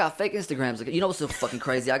 ones, bro. I got fake Instagrams. You know what's so fucking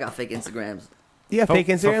crazy? I got fake Instagrams. You have For- fake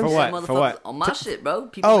for Instagrams? what? Motherfuckers For what? On my shit, bro. Oh,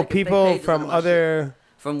 making fake people pages from on my shit. other...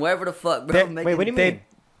 From wherever the fuck, bro. They- making, Wait, what do you They- mean?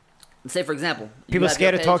 Say, for example. you People have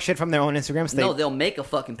scared your to talk page. shit from their own Instagrams? No, they'll make a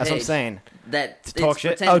fucking page. That's what I'm saying. That To talk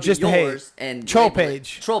shit? pretend Oh, to be just to hate. yours and Troll label it.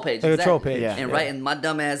 page. Troll page. Like a Exactly. troll page. Yeah. And Yeah. right, and my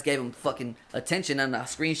dumb ass gave him fucking attention, and I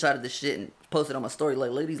screenshotted the shit and posted on my story. Like,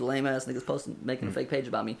 look at these lame ass niggas posting, making a fake page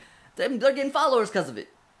about me. They're getting followers because of it.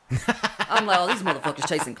 I'm like, oh, these motherfuckers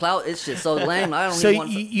chasing clout. It's shit so lame. I don't So even want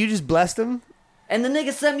you just blessed them? And the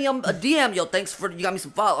nigga sent me a DM. Yo, thanks for you got me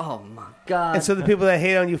some follow. Oh my god. And so the people that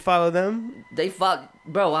hate on you follow them? they fought,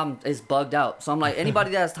 bro. It's bugged out. So I'm like,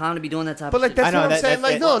 anybody that has time to be doing that type But, of like, shit. that's I know what I'm that, saying.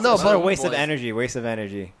 that, Like, no, it's but- a waste of boys. energy. Waste of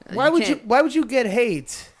energy. Why would you? can't- Why would you get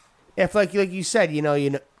hate? If like you said,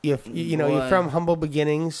 you're Boy. from humble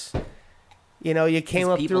beginnings. You know, you came These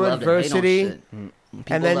up people through love to hate on adversity, shit.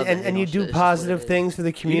 People and then love to hate and on you shit. do It's just what positive it is. things for the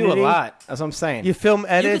You community. do a lot. That's what I'm saying. You film You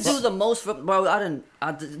edits. can do the most, bro.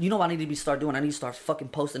 You know what I need to be start doing? I need to start fucking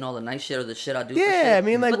posting all the nice shit or the shit I do. for Yeah, shit. I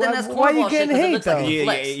mean, like, but then why- that's why you cornball getting shit 'cause it hate, looks like a though? Yeah,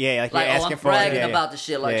 flex. yeah, like you're asking I'm for it, bragging yeah, yeah. about the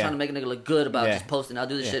shit, like Yeah. trying to make a nigga look good about Yeah. just posting. I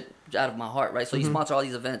do this Yeah. shit out of my heart, right? So Mm-hmm. you sponsor all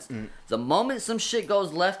these events. The moment some shit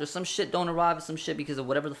goes left or some shit don't arrive at some shit because of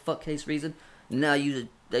whatever the fuck case reason, now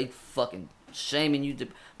they fucking shaming you,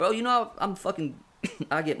 bro. You know I'm fucking.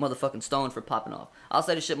 I get motherfucking stoned for popping off. I'll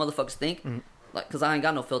say the shit motherfuckers think, like, cause I ain't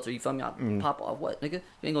got no filter. You feel me? I'll pop off. What, nigga? You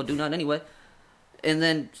ain't gonna do nothing anyway. And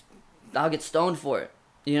then I'll get stoned for it.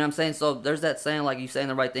 You know what I'm saying? So there's that saying, like, you saying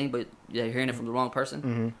the right thing, but yeah, you're hearing it from the wrong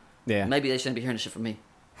person. Yeah. Maybe they shouldn't be hearing the shit from me.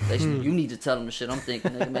 They should, you need to tell them the shit I'm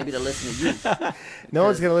thinking, nigga. Maybe they're listening to you. No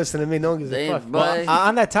one's gonna listen to me. No one gives a They, fuck. boy,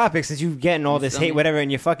 On that topic, since you're getting all this feel hate, me? whatever,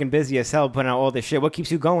 and you're fucking busy as hell putting out all this shit, what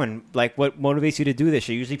keeps you going? Like, what motivates you to do this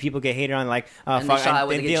shit? Usually people get hated on, like, And they fuck, shy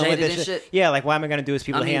away, they get dealing with jaded this and shit. Yeah, like, why am I going to do this?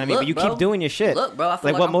 People I hate mean, on me, but you bro. keep doing your shit. Look, bro, I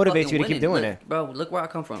feel like, like what I'm motivates fucking you to keep winning. doing Look, it? Bro, look where I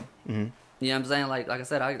come from. You know what I'm saying? Like I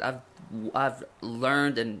said, I've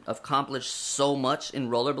learned and accomplished so much in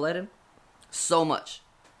rollerblading. So much.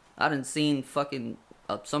 I done seen fucking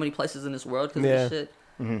so many places in this world because of this shit.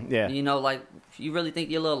 Mm-hmm. Yeah. You know, like, if you really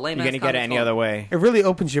think you're a little lame You're ass going to get it any other way. It really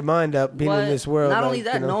opens your mind up being in this world. Not like, only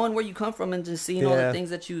that, you know, knowing where you come from and just seeing all the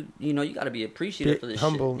things that you got to be appreciative for this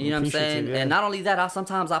humble, shit. You know what I'm saying? yeah. And not only that,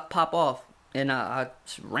 sometimes I pop off and I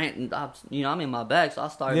rant and I'm in my bag, so I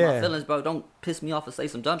start my feelings, bro. Don't piss me off and say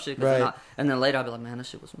some dumb shit. Right. And then later I'll be like, man, that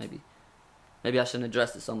shit was maybe I shouldn't have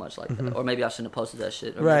addressed it so much like that, or maybe I shouldn't have posted that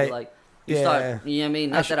shit. Or maybe like. You start, you know what I mean?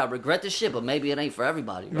 Not that I regret this shit, but maybe it ain't for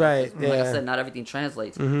everybody. Right. Yeah. Like I said, not everything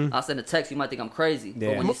translates. I'll send a text, you might think I'm crazy.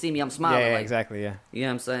 But when you see me, I'm smiling. Yeah, like, exactly, yeah. You know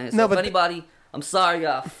what I'm saying? So if anybody, I'm sorry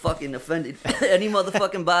I fucking offended any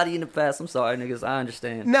motherfucking body in the past. I'm sorry, niggas. I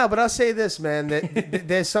understand. No, but I'll say this, man. That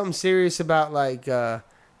there's something serious about, like,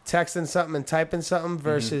 texting something and typing something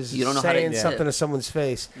versus you don't know saying something to someone's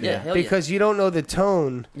face. Yeah, because you don't know the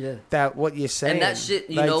tone that what you're saying. And that shit,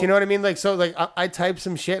 you like, know. you know what I mean? Like, so, like, I type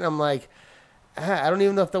some shit and I'm like, I don't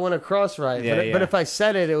even know if that went across right. But if I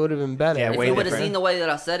said it, it would have been better. Yeah, if you would have seen the way that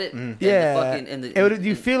I said it,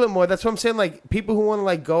 you feel it more. That's what I'm saying. Like, people who want to,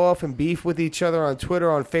 like, go off and beef with each other on Twitter,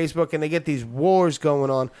 on Facebook, and they get these wars going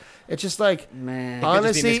on. It's just like, man,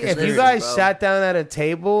 honestly, if you guys sat down at a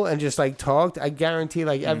table and just, like, talked, I guarantee,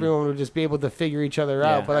 like, everyone would just be able to figure each other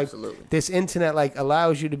out. But, like, this internet, like,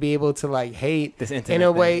 allows you to be able to, like, hate this internet in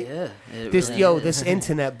a way. This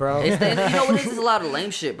internet, bro. You know what? This is a lot of lame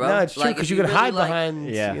shit, bro. No, it's true, because you could hide behind,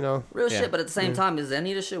 real shit. But at the same time, is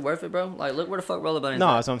any of this shit worth it, bro? Like, look where the fuck rollerblading.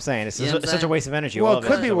 No, that's what I'm saying. It's such a waste of energy. Well, it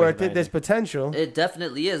could be worth it. There's potential. It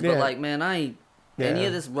definitely is. But, like, man, I ain't. Any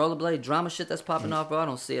of this rollerblade drama shit that's popping off, bro, I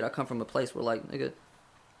don't see it. I come from a place where, like, nigga.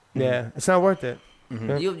 Yeah, it's not worth it.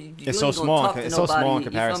 You it's so small. It's so small in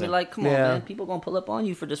comparison. You feel me? Like, come on, man. People gonna pull up on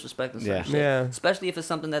you for disrespecting certain shit. Yeah. Especially if it's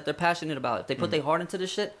something that they're passionate about. If they put their heart into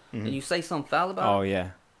this shit and you say something foul about it. Oh, yeah.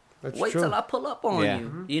 Wait till I pull up on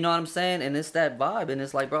you. You know what I'm saying? And it's that vibe. And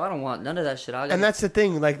it's like, bro, I don't want none of that shit. And that's the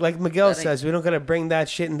thing. Like Miguel says, we don't gotta bring that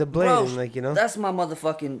shit into blading. Bro, like, you know, that's my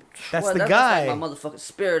motherfucking. That's the guy. Like my motherfucking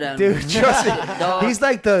spirit animal. Dude, trust me. He's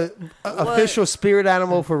like the official spirit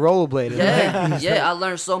animal for rollerblading. Yeah, I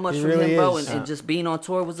learned so much from him, bro. And just being on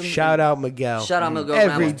tour was amazing. Shout out Miguel. Shout out Miguel.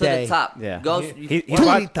 Every day. To the top.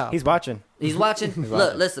 Yeah. He's watching. He's watching.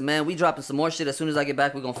 Look, listen, man. We dropping some more shit. As soon as I get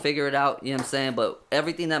back, we're gonna figure it out. You know what I'm saying? But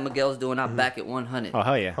everything that Miguel's doing, I'm back at 100. Oh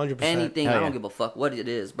hell yeah, 100%. Anything, I don't give a fuck what it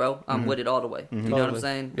is, bro. I'm with it all the way. You know what I'm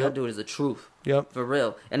saying? That dude is the truth. Yep. For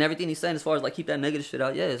real. And everything he's saying as far as like keep that negative shit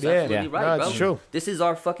out, it's absolutely right, bro. It's true. This is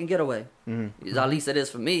our fucking getaway. At least it is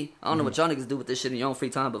for me. I don't know what y'all niggas do with this shit in your own free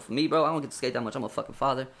time, but for me, bro, I don't get to skate that much. I'm a fucking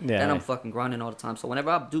father. And I'm fucking grinding all the time. So whenever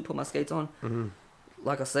I do put my skates on,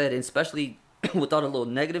 like I said, and especially with all the little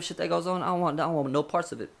negative shit that goes on, I don't want no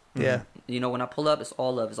parts of it. Yeah. You know, when I pull up, it's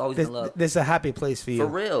all love. It's always been love. This is a happy place for you. For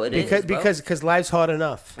real, it is, bro. Because life's hard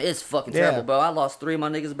enough. It's fucking terrible, bro. I lost 3 of my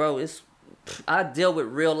niggas, bro. I deal with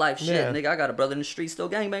real life shit, nigga. I got a brother in the street still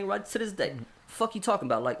gangbang right to this day. Fuck you talking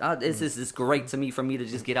about? Like, this is great to me for me to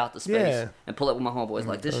just get out the space and pull up with my homeboys.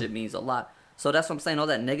 Like, this shit means a lot. So that's what I'm saying. All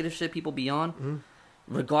that negative shit people be on,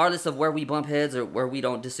 regardless of where we bump heads or where we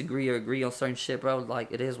don't disagree or agree on certain shit, bro.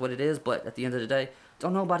 Like, it is what it is. But at the end of the day,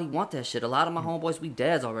 don't nobody want that shit. A lot of my homeboys, we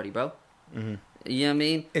dads already, bro. You know what I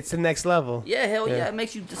mean? It's the next level. Yeah, hell yeah. It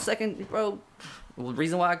makes you the second, bro. Well, the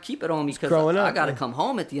reason why I keep it on me because I got to come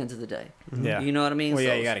home at the end of the day. Yeah. You know what I mean? Well,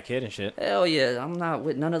 you got a kid and shit. Hell yeah. I'm not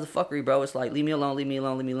with none of the fuckery, bro. It's like, leave me alone, leave me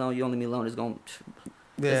alone, leave me alone. You don't leave me alone. It's going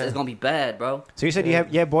to be bad, bro. So you said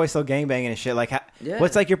you have boys still gangbanging and shit. Like,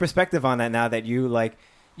 what's like your perspective on that now that you like...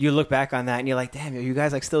 You look back on that and you're like, damn, are you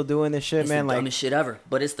guys like still doing this shit, it's man? The dumbest shit ever,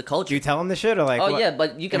 but it's the culture. Do you tell them this shit or like? Oh yeah,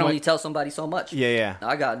 but you can only tell somebody so much. Yeah.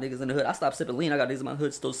 I got niggas in the hood. I stopped sipping lean. I got niggas in my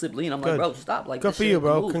hood still sip lean. I'm like, bro, stop. Like, good for you,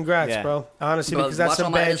 bro. Congrats, bro. Honestly, because that's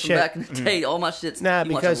some bad shit. Back in the day, all my shit's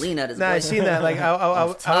because lean at I seen that. Like,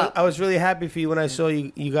 I was really happy for you when I saw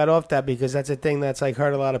you got off that because that's a thing that's like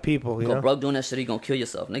hurt a lot of people. You know, bro, doing that shit, you gonna kill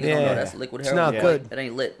yourself. Niggas don't know that's liquid heroin. It's not good. It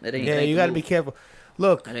ain't lit. It ain't. Yeah, you got to be careful.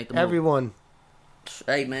 Look, everyone.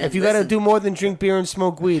 Hey man, if you gotta do more than drink beer and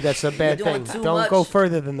smoke weed, that's a bad thing. Don't go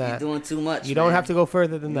further than that. You're doing too much. You don't have to go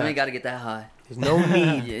further than that. You ain't gotta get that high. There's no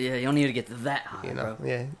need. Yeah, you don't need to get that high, bro.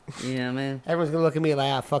 Yeah. Yeah, man. Everyone's gonna look at me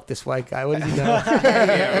like, fuck this white guy. What does he know?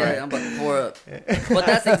 Yeah, right. I'm about to pour up. But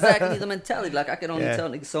that's exactly the mentality. Like, I can only tell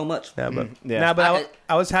niggas so much.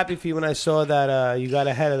 I was happy for you when I saw that you got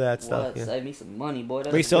ahead of that stuff. Save me some money, boy.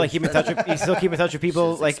 But you still like keep in touch with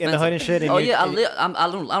people like in the hood and shit. And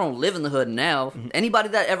I don't live in the hood now. Anybody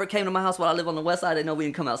that ever came to my house while I live on the west side, they know we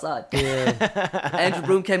didn't come outside. Yeah. Andrew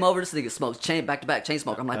Broom came over. This nigga smokes back to back chain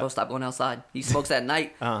smoke. I'm like, bro, stop going outside. He smokes at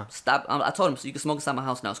night. Stop. I told him, so you can smoke inside my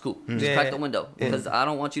house now. It's cool. Just crack the window because I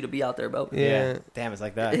don't want you to be out there, bro. Yeah. Damn, it's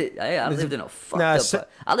like that. I lived in a fucked up.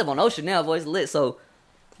 I live on Ocean now, boys. Lit. So.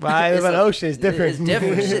 Well, I live on Ocean. It's different. It's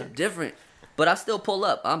different. Shit different. But I still pull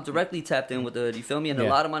up. I'm directly tapped in with the. You feel me? And a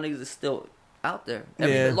lot of my niggas is still out there.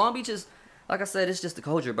 Long Beach is. Like I said, it's just the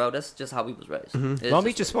culture, bro. That's just how we was raised. Long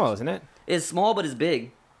Beach is small, isn't it? It's small, but it's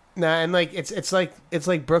big. Nah, and like it's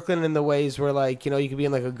like Brooklyn in the ways where like you can be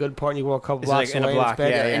in like a good part and you walk a couple blocks like away in a block, and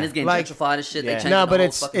it's better. And it's getting Like, gentrified and shit. They changing No, the but whole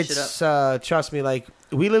it's fucking shit up. trust me, like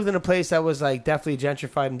we lived in a place that was like definitely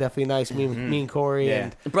gentrified and definitely nice. Me and Corey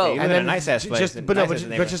and bro, you live in a nice ass place.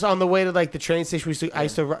 but just on the way to like the train station, I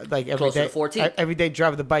used to like every Closer day. to 14. Every day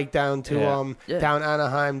drive the bike down to down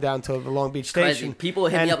Anaheim, down to the Long Beach Crazy. station. People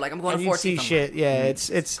hit me up like I'm going to 14th. See shit,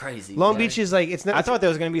 it's crazy. Long Beach is like it's not. I thought there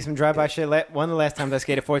was gonna be some drive-by shit. One of the last times I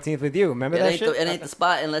skated 14th with you. Remember that shit? It ain't the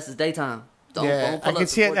spot unless it's daytime. Don't I can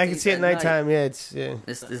see it. I can see it nighttime. It's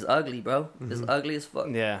ugly, bro. It's ugly as fuck.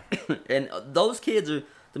 Yeah. And those kids are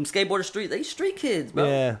them skateboarder street. They street kids, bro.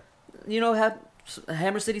 Yeah. Have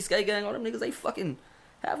Hammer City Skate Gang. All them niggas. They fucking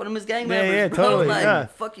half of them is gang members. Yeah, bro. totally. Like,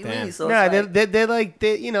 fuck you, mean. So they're like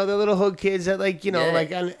they're little hood kids that like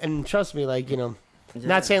like and trust me like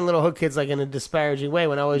Not saying little hood kids like in a disparaging way.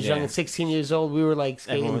 When I was young and 16 years old, we were like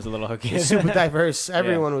skating. Everyone was a little hood kid. Super diverse.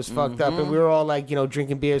 Everyone was fucked up, and we were all like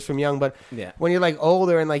drinking beers from young. But when you're like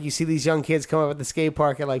older and like you see these young kids come up at the skate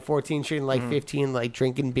park at like 14 Street and like 15, like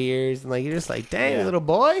drinking beers, and like you're just like, dang, little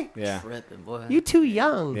boy, tripping, boy, you too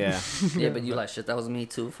young. But you like shit. That was me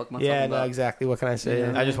too. Fuck my. No, exactly. What can I say?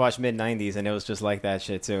 I just watched mid '90s and it was just like that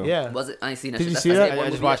shit too. Was it? I ain't seen that. Did shit. you see that? I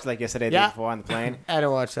just watched like yesterday, the day before on the plane. I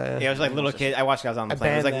didn't watch that. Yeah, it was like little kids. I watched it. I was on the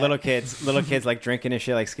plane. It was like little kids like drinking and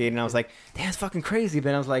shit, like skating. And I was like, damn, it's fucking crazy.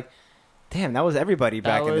 But I was like, damn, that was everybody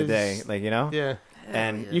back in the day. Like, Yeah.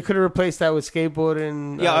 And you could have replaced that with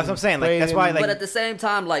skateboarding. Yeah, that's what I'm saying. Like, that's why. Like, but at the same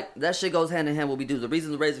time, like that shit goes hand in hand with what we do. The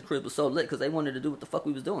reason the Razor Crib was so lit because they wanted to do what the fuck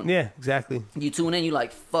we was doing. Yeah, exactly. You tune in, you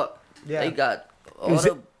like fuck. Yeah. They got all it was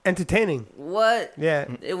entertaining. What? Yeah.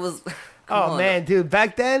 It was. Oh man, dude!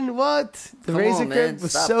 Back then, what the Razor Crib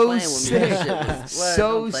was so sick,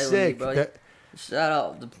 so sick. Shout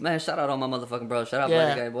out all my motherfucking bros. Shout out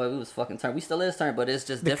Black Guy, boy. We was fucking turned. We still is turned, but it's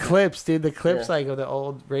just different. The clips, dude. The clips like of the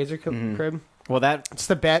old Razor Crib. Well, it's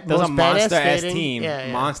the most was a monster ass skating. team.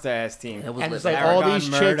 Monster ass team. It was and lit it's like Aragon, all these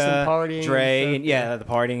chicks and partying. Dre, and the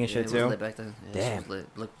partying and shit it too. Was lit back then. Damn. Was lit.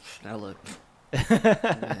 Look, now look.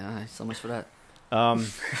 Yeah, so much for that. I'm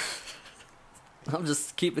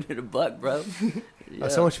just keeping it a buck, bro. Oh,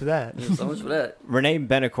 so much for that. Yeah, so much for that. Renee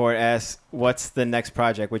Benacourt asks, "What's the next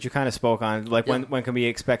project?" Which you kind of spoke on. Like, when can we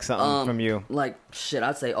expect something from you? Like, shit,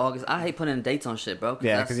 I'd say August. I hate putting in dates on shit, bro.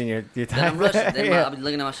 Yeah, because you're I'm rushing. I'll be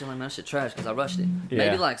looking at my shit like, man, that shit trash because I rushed it.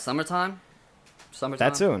 Maybe like summertime.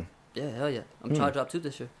 That soon? Yeah, hell yeah. I'm trying to drop 2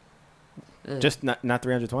 this year. Yeah. Just not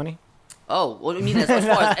 320? Oh, what do you mean as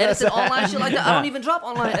far as edits and online shit like that? I don't even drop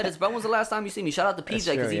online edits, bro. When's the last time you see me? Shout out to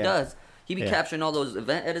PJ because he does. He be capturing all those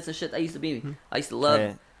event edits and shit. That used to be me. I used to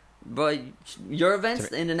love, bro, your events,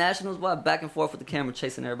 the internationals, boy, back and forth with the camera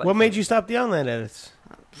chasing everybody. What made you stop the online edits?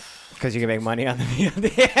 Because you can make money on the video.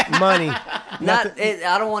 Money.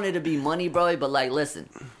 I don't want it to be money, bro, but like, listen,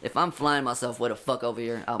 if I'm flying myself way the fuck over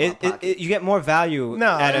here out my pocket. You get more value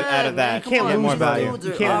out of that. You can't lose more money. Value.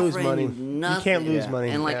 You can't lose money. You can't lose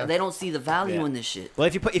money. And like, they don't see the value in this shit. Well,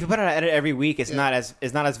 if you put out an edit every week, it's not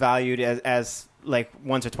as valued as like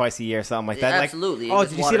once or twice a year or something like that. Absolutely. Like,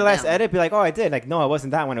 did you see the last edit? Be like, I did. Like, no, it wasn't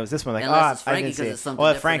that one. It was this one. Like, unless it's Frankie, I didn't see it. it's something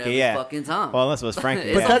different Frankie, every fucking time. Well, unless it was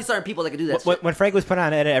Frankie. There's only certain people that can do that shit. When Frankie was putting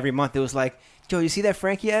out an edit every month, it was like, Joe, you see that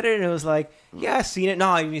Frankie edit? And it was like, yeah, I seen it. No,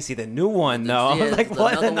 I didn't see the new one, though. I was like,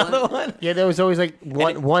 what? Another one? Yeah, there was always like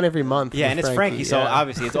one every month. Yeah, and it's Frankie, so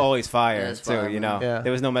obviously it's always fire, too, you know? Yeah.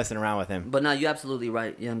 There was no messing around with him. But no, you're absolutely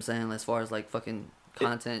right. You know what I'm saying? As far as like fucking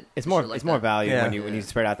content. It's more value when you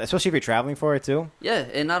spread out, especially if you're traveling for it, too. Yeah,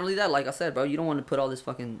 and not only that, like I said, bro, you don't want to put all this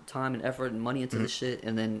fucking time and effort and money into this shit,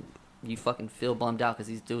 and then you fucking feel bummed out because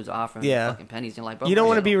these dudes are offering fucking pennies. You're like, bro, you don't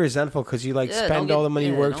want to be resentful because you like spend all the money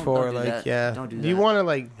you worked for. Like, don't do that. You want to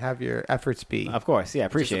like have your efforts be. Of course, yeah,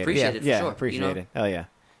 appreciate it. Yeah, appreciate it. Hell yeah.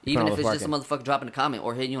 Even if it's just a motherfucker dropping a comment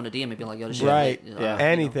or hitting you on a DM and being like, yo, this shit. Right. Yeah.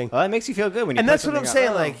 Anything. Well, that makes you feel good when you. And that's what I'm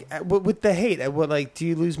saying. Like with the hate, like, do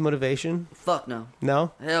you lose motivation? Fuck no.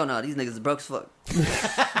 No. Hell no. These niggas is broke as fuck.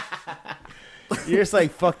 You're just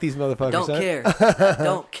like, fuck these motherfuckers. Don't care. I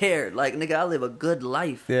don't care. Like, nigga, I live a good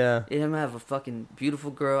life. Yeah. I have a fucking beautiful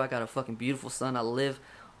girl. I got a fucking beautiful son. I live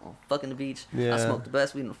on fucking the beach. Yeah. I smoke the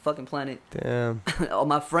best weed on the fucking planet. Damn. All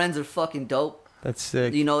my friends are fucking dope. That's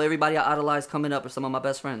sick. You know, everybody I idolize coming up are some of my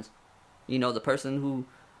best friends. You know, the person who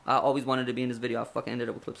I always wanted to be in this video. I fucking ended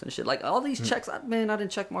up with clips and shit. Like, all these checks, I didn't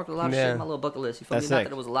check mark a lot of shit in my little bucket list. You feel me? Not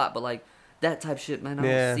that it was a lot, but, like, that type shit, man. I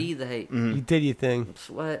don't see the hate. You did your thing.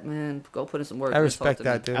 Sweat, man. Go put in some work. I respect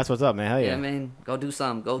that, dude. That's what's up, man. Hell yeah. Yeah, man. Go do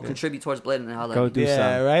something. Go contribute towards Blade and holla. Go do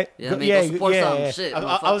something. Right? Yeah, I mean, go support something. Shit.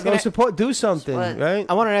 I was Go gonna support, do something, right?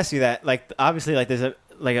 I want to ask you that. Like, obviously, like, there's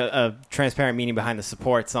a transparent meaning behind the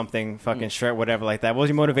support something fucking shirt, whatever, like that. What was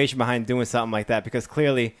your motivation behind doing something like that? Because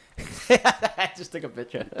clearly, I just took a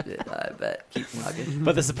picture. Yeah, I bet. Keep rocking.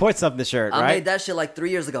 But the support something shirt, right? I made that shit like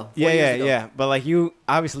 3 years ago. 4 Yeah, years ago. yeah. But like you,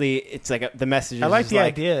 obviously, it's like the message. Is I like just the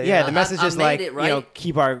like, idea, Yeah, yeah. the message I is made like it, right? you know,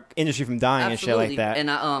 keep our industry from dying Absolutely. and shit like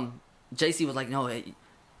that. And JC was like, no, it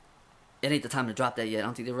ain't the time to drop that yet. I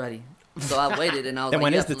don't think they're ready. So I waited, and I was Then like,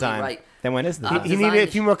 when you're is the absolutely time? right. Then when is the I time? He designed needed a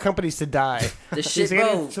the few more companies to die. The shit, He's gonna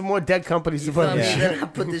bro. need some more dead companies to You put feel in me? shit. Then I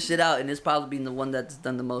put this shit out, and it's probably been the one that's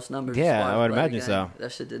done the most numbers. as Yeah, far I as would Bloody imagine Gang. so.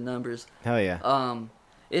 That shit did numbers. Hell yeah.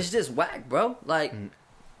 It's just whack, bro. Like,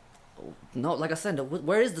 no, like I said,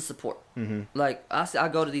 where is the support? Mm-hmm. Like, I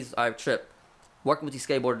go to these, trip, working with these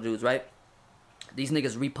skateboarder dudes, right? These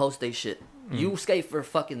niggas repost they shit. You skate for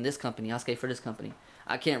fucking this company, I skate for this company.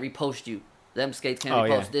 I can't repost you. Them skates can't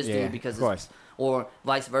repost this dude because it's, or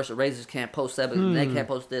vice versa. Razors can't post that, but they can't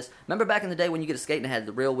post this. Remember back in the day when you get a skate and it had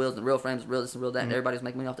the real wheels and real frames, real this and real that, and everybody was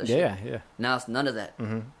making money off that shit? Yeah. Now it's none of that.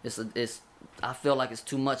 It's I feel like it's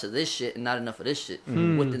too much of this shit and not enough of this shit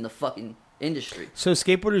within the fucking industry. So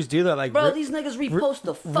skateboarders do that, like Bro, these niggas repost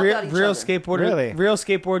the fuck out of each real other. skateboarders, real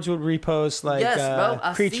skateboards would repost like Yes, bro.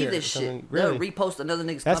 I see Creature this or something. shit. Really? They'll repost another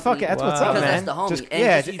nigga's That's company. fucking. That's what's up, because man. that's the homie. Just, And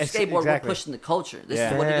yeah, just you it's- skateboard, exactly. we're pushing the culture. This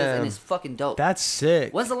is what it is, and it's fucking dope. That's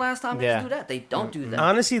sick. When's the last time niggas do that? They don't do that.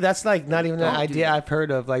 Honestly, that's like not even an Don't do idea that. I've heard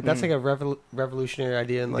of. Like that's like a revolutionary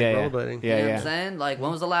idea in like rollerblading. You know what I'm saying? Like, when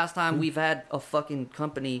was the last time we've had a fucking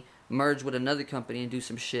company merge with another company and do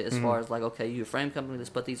some shit as far as like, okay, you a frame company, let's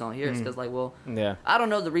put these on here. It's because like, well, I don't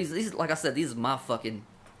know the reason. These, like I said, these are my fucking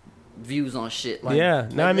views on shit. Like, yeah,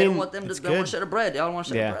 no, I they mean, don't want them to, it's they don't want good. to share the bread. They all want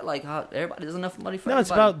to share the bread. Like, how everybody, there's enough money for No, everybody.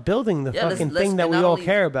 it's about building the fucking thing that we all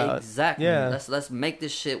care about. Exactly. Yeah, Let's make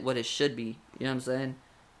this shit what it should be. You know what I'm saying?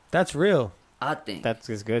 that's real. I think That's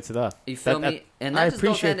good stuff. you feel me, and I that just goes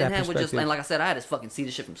appreciate hand in that hand with just, perspective. and like I said, I had to fucking see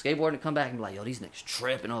the shit from skateboarding and come back and be like, yo, these niggas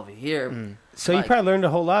tripping over here. So Like, you probably learned a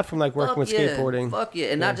whole lot from like working fuck with yeah, skateboarding. Fuck yeah,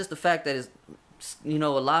 and not just the fact that it's, you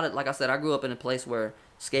know, a lot of, like I said, I grew up in a place where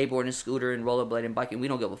skateboarding, scooter, and rollerblading, biking, we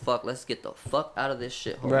don't give a fuck. Let's get the fuck out of this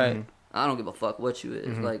shit. Right. I don't give a fuck what you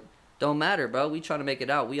is. Like, don't matter, bro. We trying to make it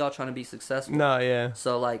out. We all trying to be successful. No, yeah.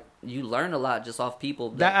 So like, you learn a lot just off people.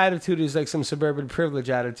 That attitude is like some suburban privilege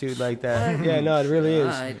attitude like that. Yeah, no, it really is.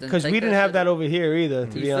 Alright, then Because take we that didn't have shit. that over here either,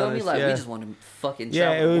 to You be feel honest. me? Like, yeah. we just want to fucking Yeah,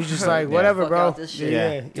 travel. it was just like, Yeah. whatever, Fuck bro. out this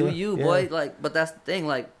shit. Do you, yeah. boy? Like, but that's the thing.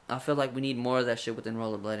 Like, I feel like we need more of that shit within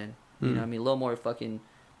rollerblading. You know what I mean? A little more fucking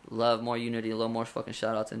love, more unity, a little more fucking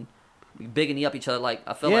shout outs, and bigging up each other. Like,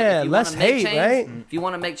 I feel like if you want less to make hate, change, right? if you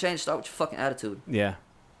want to make change, start with your fucking attitude. Yeah.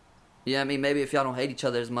 You know what I mean? Maybe if y'all don't hate each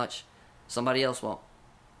other as much, somebody else won't.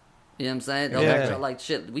 You know what I'm saying? They'll Yeah. let y'all, like,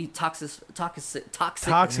 shit, we toxic. Toxic I'm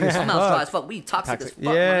as not fuck. dry as fuck. We toxic as fuck,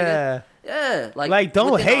 my nigga. Yeah. Yeah. Like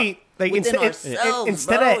don't within hate. Like within instead ourselves,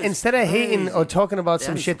 instead bro, of it's instead of hating or crazy. talking about Yeah,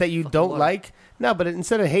 some I need shit some that you fucking don't water. like. No, but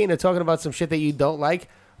instead of hating or talking about some shit that you don't like,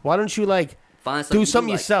 why don't you like Find something do you something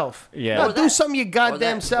like. yourself? Yeah. No, Or do that. something your Or goddamn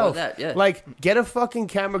that. Or self. that, yeah. Like get a fucking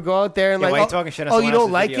camera, go out there and Yeah, like why you talking shit on oh someone you don't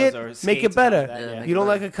else's like videos it, or make skates it and better. stuff like that, Yeah, yeah. You don't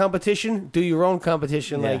better. like a competition, do your own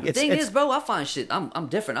competition. Yeah. Like The it's thing it's is, bro, I find shit. I'm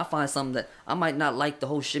different. I find something that I might not like the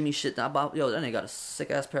whole shimmy shit. That about yo, that nigga got a sick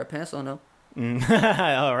ass pair of pants on though.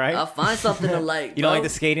 All right. I find something to like. You don't bro. like the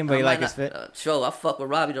skating, but I you might like his not- fit? Sure, I fuck with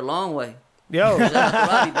Robbie the long way. yo. Shout out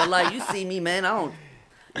to Robbie, but like you see me, man, I don't.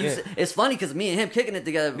 It's funny because me and him kicking it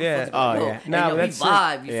together. Yeah. Oh, yo, yeah. and Nah, yo, we that's it.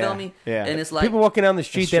 vibe. You Yeah. feel me? Yeah. And it's like People walking down the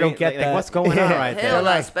street, they don't get like, that. what's going on right there? hell, They're nah,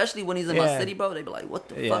 like- especially when he's in my Yeah. city, bro. They be like, "What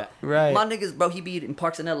the Yeah. fuck?" Right. My niggas, bro. He be in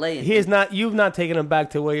parks in L.A. And He is not. You've not taken him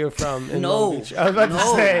back to where you're from. In No, Long Beach. I was about no, to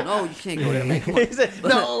say. no, you can't go there, man. Come on. He said,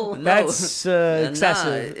 no, No. that's Nah,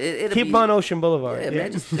 excessive. it'll Keep be- him on Ocean Boulevard. Yeah,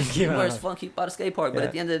 man, just keep where it's fun, keep by the skate park. But Yeah.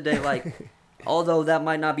 at the end of the day, like, although that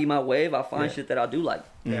might not be my wave, I find shit that I do like.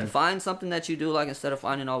 Find something that you do like instead of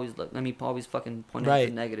finding always always fucking pointing at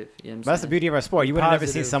the negative. You know what I'm That's the saying? beauty of our sport. You would have never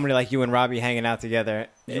seen Positive. somebody like you and Robbie hanging out together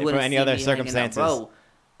You for wouldn't any see other me hanging out. circumstances. Bro,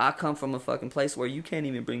 I come from a fucking place where you can't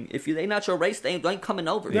even bring if they not your race, they ain't coming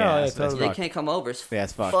over. No, Yeah, yeah, that's totally. They fucked. can't come over. It's Yeah,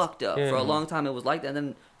 it's fucked. fucked up. Yeah. For a long time, it was like that. And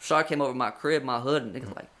then Shark came over my crib, my hood, and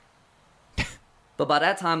niggas like. But by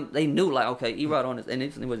that time, they knew like, okay, E-Rod on his, and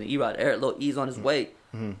it wasn't E-Rod, Eric, little E's on his way.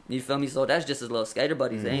 You feel me? So that's just his little skater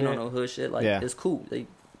buddies. They ain't on no hood shit. Like Yeah. it's cool. They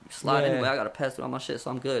slide Yeah. anyway. I got to pass through all my shit,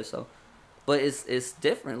 so I'm good. So but it's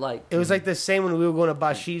different. Like It was like the same when we were going to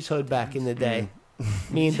Bashi's hood back in the day.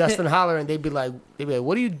 Me and Dustin hollering, they'd be like,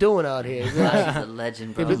 "What are you doing out here?" He's he's like- a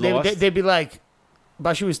legend, bro. they'd be like,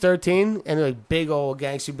 Bashi was 13, and like big old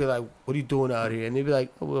gangster would be like, "What are you doing out here?" And they'd be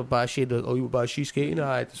like, "Oh, well, Bashi, oh, you Bashi skating? All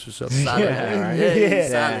right, this was up." Solid, Yeah, yeah, right. yeah, Yeah.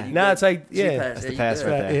 solid. You Now good. it's like, yeah, G-pass, That's the you pass good.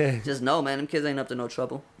 right there. yeah, Just know, man, them kids ain't up to no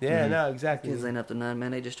trouble. yeah, no, exactly. Kids ain't up to nothing,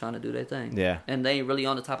 man. They just trying to do their thing. Yeah. And they ain't really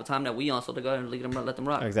on the type of time that we on, so they go ahead and let them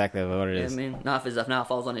rock. Exactly what it Yeah, I is. mean, now if it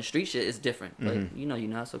falls on the street shit, it's different. But Mhm. you know you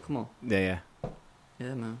not, so come on. Yeah.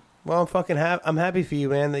 Yeah, man. Well, I'm happy for you,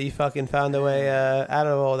 man, that you fucking found a way out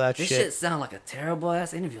of all that This shit. shit sound like a terrible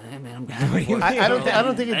ass interview. Hey, man, I'm happy for you. I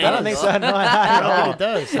don't think it does. I don't think so. No, I don't think it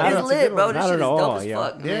does. It's That's a lit, good bro. one. This Not shit at is all, dope as yo.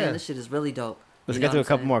 fuck, man. Yeah. This shit is really dope. Let's You get know to a what I'm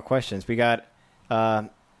couple saying? more questions. We got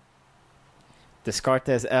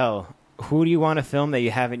Descartes L. Who do you want to film that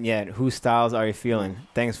you haven't yet? Whose styles are you feeling?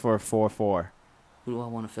 Thanks for 4-4. Who do I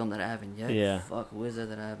want to film that I haven't yet? Yeah. Fuck, who is it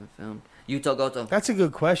that I haven't filmed? Yuto Goto. That's a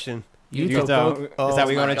good question. Yuto. Yuto Goto. Is that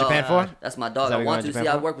what you're going to Japan for? That's my Is dog. that I what want you're to going see. to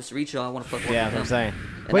I Japan work with Suricho. I want to fuck with Yeah, him. I'm saying.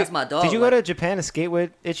 And that's my dog. Did you go like- to Japan to skate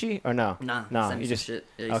with Itchy or no? Nah, No, send me you some just shit.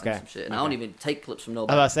 Yeah, he sent me okay. some shit. And Okay. I don't even take clips from I was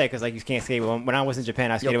nobody. about to say because like you can't skate. When I was in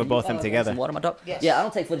Japan, I skated with both of them together. Some water, my dog. Yes. Yeah, I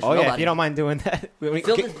don't take footage Oh from yeah, nobody. if you don't mind doing that, Fill this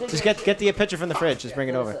big just ass- get the picture from the fridge. Just bring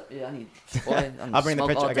it Fill this over. up. Yeah, I need. Boy, I need I'll bring the smoke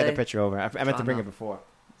picture. all I got the day. picture over. I meant to Trying bring to- it before.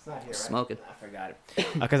 It's not here, right? Smoking. I forgot it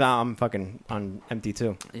because I'm fucking on empty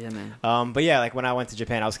too. Yeah, man. But yeah, like when I went to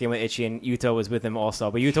Japan, I was skating with Itchy and Yuto was with him also.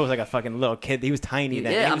 But Yuto was like a fucking little kid. He was tiny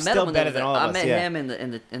then. Yeah, he I was met still him when they better was than there. all of I us. met Yeah, him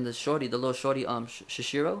in the shorty, the little shorty,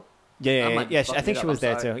 Shishiro. yeah. I might be I fucking think it she up, was I'm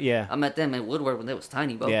there sorry. too. Yeah, I met them in Woodward when they was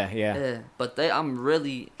tiny, bro. yeah. But I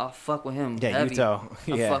fuck with him Yeah, heavy. Yuto.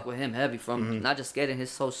 I Yeah. fuck with him heavy from not just skating,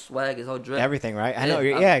 his whole swag, his whole drip. Everything, right? I know.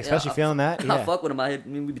 Yeah, Yeah, especially I- feeling that. I Yeah, fuck with him. I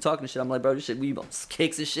mean, we be talking and shit. I'm like, bro, this shit, we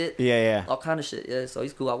kicks and shit. yeah. All kind of shit. Yeah, so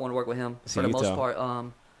he's cool. I want to work with him See for the most Yuto. part.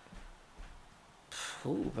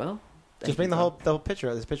 Ooh, bro. Thank Just bring you, the bro. whole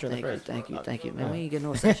picture. This picture in the Thank fridge. thank you, man. We ain't getting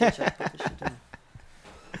no shit. Check, put this shit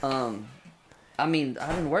down. I mean, I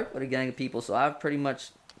didn't work with a gang of people, so I've pretty much.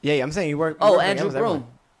 Yeah, I'm saying you work. Oh, work with Andrew almost everyone.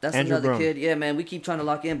 Broom. That's Andrew another Broom. kid. Yeah, man. We keep trying to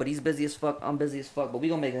lock in, but he's busy as fuck. I'm busy as fuck, but we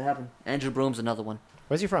gonna make it happen. Andrew Broom's another one.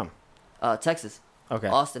 Where's he from? Texas, Okay.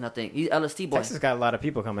 Austin, I think. He's LST boy. Texas got a lot of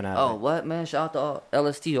people coming out. Oh, of it. what man? Shout out to all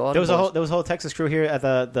LST. All There the boys. was a whole Texas crew here at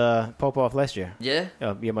the Popoff last year. Yeah.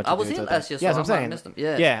 Be a bunch I of was dudes here out there. last year, so Yeah, I that's what I'm might have saying.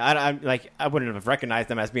 missed them. Yeah. I wouldn't have recognized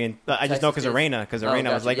them as being. I just know because Texas Arena, because Oh,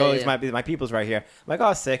 Arena was gotcha. like, Yeah, oh, yeah. these might be my people's right here. I'm like,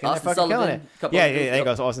 oh, sick, and Austin they're fucking killing Sullivan, it. couple Yeah, other dudes, there yep.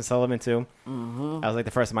 goes Austin Sullivan too. Mm-hmm. I was like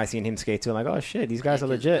the first time I seen him skate too. I'm like, oh shit, these guys are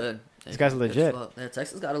legit. These guys are legit. Yeah,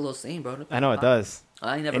 Texas got a little scene, bro. I know it does.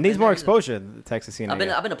 I ain't never. It needs been more there either. exposure. The Texas scene. I've been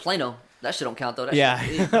I guess. to Plano. That shit don't count though. That Yeah.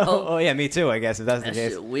 shit weak, bro. Oh yeah, me too. I guess if that's the That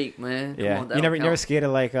case. shit weak, man. Come Yeah. on, that You don't never count. skated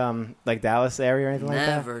like Dallas area or anything like that.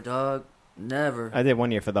 Never, dog. Never. I did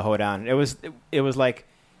one year for the hoedown. It was like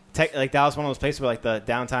like Dallas, one of those places where like the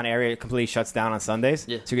downtown area completely shuts down on Sundays,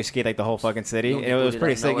 Yeah. so you can skate like the whole fucking city. You And don't it get was booted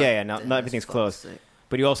pretty out of sick. nowhere. Yeah, Damn, no, everything's that's fucking closed, sick.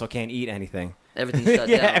 but you also can't eat anything. Everything shut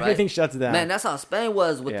Yeah, down. Right? everything shuts down. Man, that's how Spain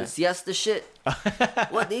was with Yeah. the siesta shit.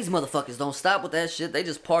 What these motherfuckers don't stop with that shit. They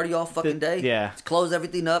just party all fucking day. Yeah. Just close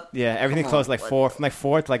everything up. Yeah, everything Come on, closed like what? 4 from like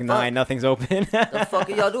 4 to like 9. Nothing's open. The fuck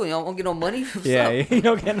are y'all doing? Y'all don't get no money? What's Yeah, up? you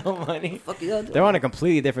don't get no money. The fuck are y'all doing? They're on a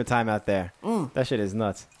completely different time out there. That shit is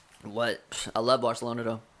nuts. What? I love Barcelona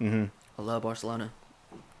though. Hmm. I love Barcelona.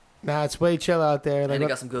 Nah, it's way chill out there. And they Like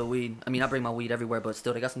got some good weed. I mean, I bring my weed everywhere, but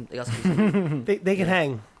still, they got some decent weed. they can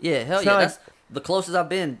hang. Yeah, hell It's yeah. not like- That's the closest I've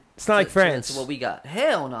been. It's not like France. To what we got.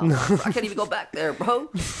 Hell no. I can't even go back there, bro.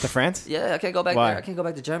 To France? Yeah, I can't go back Why? there. I can't go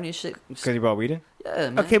back to Germany and shit. Because you brought weed in?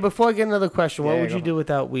 Yeah, man. Okay, before I get another question, what Yeah, would go you for do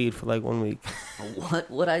without weed for like 1 week? What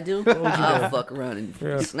would I do? would you I'll do? fuck around and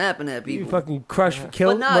Yeah. snapping at You people. fucking crush,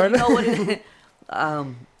 kill, But nah, murder? you know what?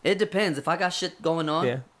 It depends. If I got shit going on,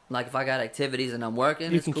 Yeah. like if I got activities and I'm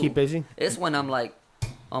working, You it's can cool. keep busy. It's when I'm like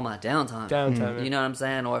on my downtime. Downtime. You know what I'm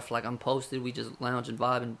saying? Or if like I'm posted, we just lounge and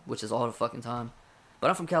vibing, which is all the fucking time. But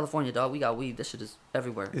I'm from California, dog. We got weed. This shit is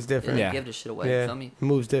everywhere. It's different. Yeah, Yeah. give this shit away. Yeah, You feel me?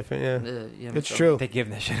 moves different. Yeah, Yeah, it's so- true. They give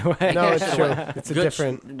this shit away. No, it's true. It's a Good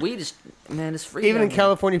different. Weed is, man, it's free. Even in down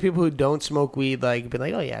California, people who don't smoke weed like be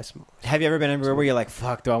like, oh yeah, I smoke. Have you ever been everywhere where you're like,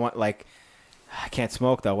 fuck, do I want, like, I can't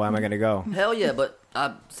smoke though. Why am I going to go? there. Hell yeah, but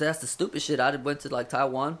so that's the stupid shit. I went to like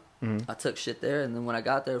Taiwan. Mhm. I took shit there, and then when I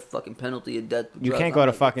got there, fucking penalty of death. You drugs. can't I'm go to like,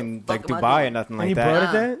 what the fucking fuck like am I Dubai doing? or nothing And like you that. brought it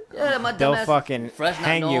Nah. there? Yeah, my They'll dumbass fucking fresh not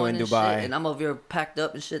hang you knowing in and Dubai. shit, and I'm over here packed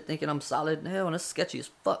up and shit, thinking I'm solid. Hell, and it's sketchy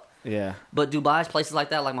as fuck. Yeah. But Dubai's places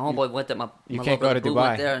like that, like my homeboy went there. My You my can't go little to brother Boo Dubai.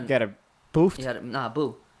 went there and Get a Boofed? he had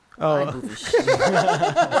boo. I Oh, ain't boofing shit.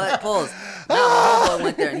 But pause. Now my homeboy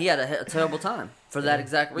went there and he had a terrible time for that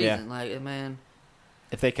exact Yeah. reason. Like man,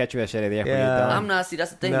 If they catch you at shit at the airport, Yeah. you're done. I'm not. See,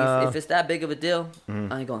 that's the thing. No. If it's that big of a deal,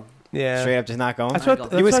 Mhm. I ain't going. Yeah. Straight up, just not going. That's I what.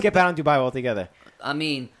 ain't You would That's what skip out on Dubai altogether. I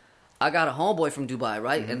mean, I got a homeboy from Dubai,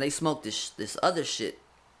 right? And they smoke this other shit.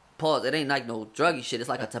 Pause. It ain't like no druggy shit. It's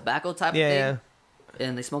like a tobacco type of thing. yeah.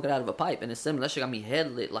 And they smoke it out of a pipe, and it's similar. That shit got me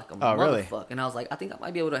head lit like a Oh, really? motherfucker. And I was like, I think I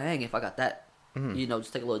might be able to hang if I got that. You know,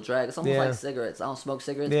 just take a little drag. It's almost Yeah. like cigarettes. I don't smoke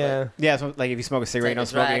cigarettes. Yeah. Yeah, so like if you smoke a but cigarette, you take don't a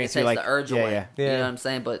smoke it. drag, It it gets you takes like the urge yeah, away. yeah. You Yeah. know what I'm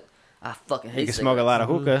saying? But I fucking hate You can smoke a cigarettes. lot of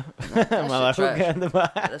hookah. I'm a lot of shit hookah in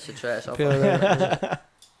Dubai. That shit trash. I'll Feel fucking- that.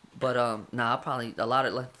 But nah, I probably a lot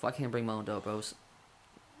of like if I can't bring my own dough, bro.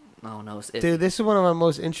 I don't know. It's iffy. Dude, this is one of our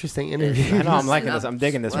most interesting interviews. I know I'm liking And this. I'm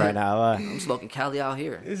digging this right now. I'm smoking Cali out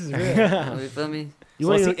here. This is real. You feel me? You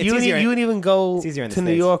Well, wouldn't it's even, easier- you wouldn't even go it's easier in the to New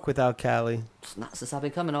States. York without Cali. It's not, since I've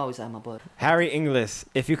been coming, I always had my bud. Harry Inglis,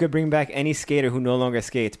 if you could bring back any skater who no longer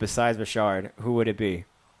skates besides Richard, who would it be?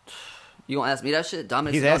 You gonna ask me that shit?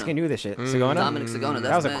 Dominic He's Sagona. asking you this shit. Sagona? Dominic Sagona. That's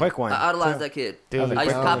That was a man. quick one. I idolized too. that kid. Dude, was a I used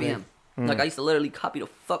to quick copy one. him. Like I used to literally copy the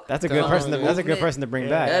fuck. That's a good Dominic person. That's a good person to bring Yeah.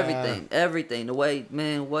 back. Everything. The way,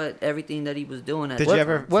 man, everything that he was doing. At Did that you time.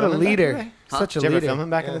 ever? What a film him back in the leader. day? Huh? Such a Did you ever leader. film him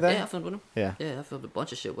back in the day? Yeah, I filmed with him. Yeah. Yeah, I filmed a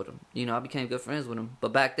bunch of shit with him. You know, I became good friends with him.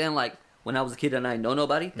 But back then, like when I was a kid and I didn't know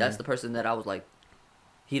nobody, that's the person that I was like,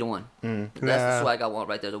 he the one. That's Yeah. the swag I want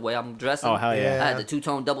right there. The way I'm dressing. Oh hell yeah! Yeah. I had the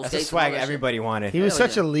two-tone double That's the skates. and all swag that shit. everybody wanted. He was Hell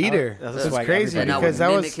such yeah. a leader. That's a That's swag crazy everybody And I would because that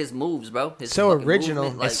mimic was his moves, bro. His so fucking original.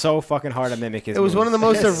 movement, like, It's so fucking hard to mimic his. It was one of the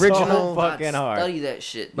moves. most It's so original- fucking I'd hard. study that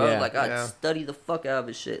shit, bro. Yeah. Like I'd Yeah. study the fuck out of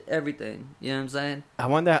his shit, everything. You know what I'm saying? I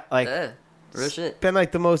wonder, like, Yeah, real shit. been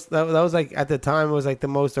like the most. That was like at the time it was like the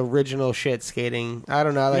most original shit skating. I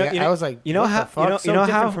don't know. Like You know- I was like, you know what how- the fuck? you know- so you know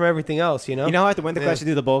different how- from everything else. You know. you know how at the Winter Yeah. Clash you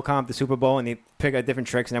do the bowl comp, the Super Bowl, and they pick out different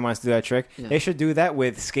tricks, and everyone wants to do that trick. Yeah. They should do that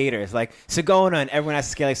with skaters, like Sagona, and everyone has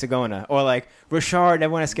to skate like Sagona, or like Richard, and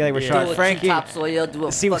everyone has to skate like Yeah. Richard. Do a Frankie, topsoil, do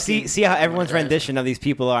a see fucking, how everyone's Yeah. rendition of these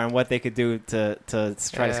people are and what they could do to try to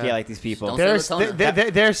Yeah. skate like these people. Don't There's say Latona.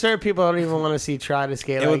 there are certain people I don't even want to see try to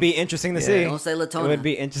skate. It like, would be interesting to Yeah. see. Don't say Latona. It would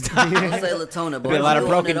be interesting. Don't say Latona, There'd boy. be a lot of You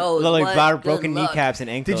one broken, those, lot what? of broken Good luck. kneecaps and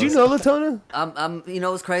ankles. Did you know Latona? I'm, you know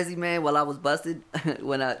what's crazy, man? While I was busted,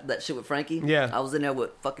 when that shit with Frankie, Yeah. I was in there with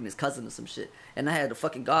fucking his cousin or some shit, and I had the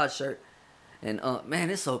fucking God shirt, and man,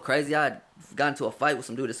 it's so crazy. I had got into a fight with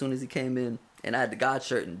some dude as soon as he came in, and I had the God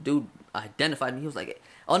shirt, and dude identified me. He was like,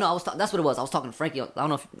 "Oh no, that's what it was. I was talking to Frankie. I don't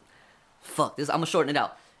know if, fuck this. I'm gonna shorten it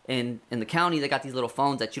out." And in the county, they got these little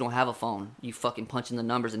phones that you don't have a phone. You fucking punch in the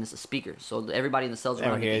numbers, and it's a speaker, so everybody in the cells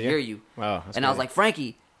around hear can you? hear you. Wow, that's And I was crazy. like,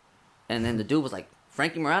 Frankie. And then the dude was like,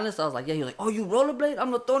 Frankie Morales? I was like, yeah. He was like, oh, you rollerblade?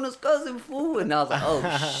 I'm Latona's cousin, fool. And I was like,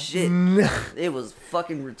 oh, shit. It was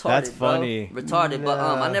fucking retarded, That's funny. bro. Retarded. But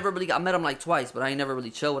Nah. I met him like twice, but I ain't never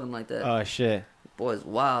really chilled with him like that. Oh shit! Boy's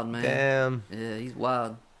wild, man. Damn. Yeah, he's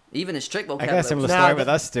wild. Even his trick I vocabulary. got a similar was- Nah, story that- with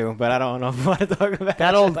us too, but I don't know if I want to talk about That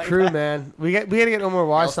shit old like crew, that. man. We gotta get Omar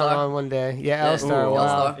Warsong L-Star? on one day. Yeah, Yeah. L-Star. Ooh, Wow.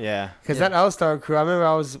 L-Star. Yeah. Because Yeah. that L-Star crew, I remember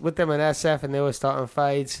I was with them in SF and they were starting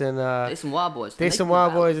fights and They some wild boys. They And some from the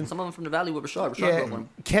wild Valley. boys and- Some of them from the valley with Rashard. Rashard grew yeah, up with him.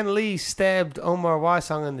 Ken Lee stabbed Omar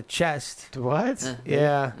Warsong in the chest. What?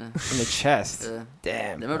 Yeah. Yeah. In the chest. Yeah.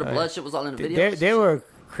 Damn. Remember the blood shit was all in the video? They were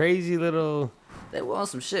crazy little They were on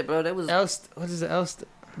some shit, bro. They was what is it?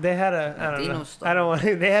 They had a I don't Latino know. stuff. I don't want.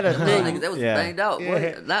 They had a Them thing. niggas, they was Yeah. banged out. Yeah.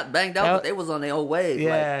 Boy. Not banged out, L- but they was on their own wave.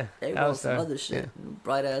 Yeah. Like, they were on some L-Star. other shit.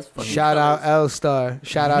 Bright ass fucking Shout out colors. L-Star.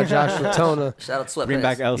 Shout out Josh Latona. Shout out Sweatpants. Bring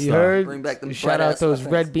back You L-Star. heard? Bring back them Shout bright-ass out those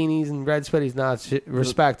sweatpants. red beanies and red sweaties. Nah,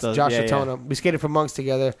 respect. those- Josh yeah, Latona. We skated for Monks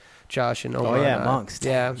together. Josh and Omar. yeah, and I. Monks.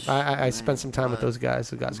 Yeah, Damn. I spent some time with those guys.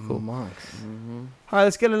 Those guys are cool. Monks. Mhm. All right,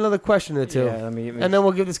 let's get another question or two. Yeah, let me And then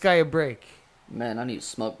we'll give this guy a break. Man, I need a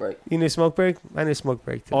smoke break. You need a smoke break? I need a smoke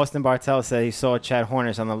break too. Austin Bartel said he saw Chad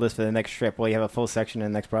Hornish on the list for the next trip. Will you have a full section in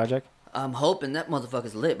the next project? I'm hoping that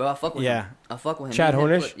motherfucker's lit, bro. I fuck with Yeah. him. I fuck with him. Chad Me and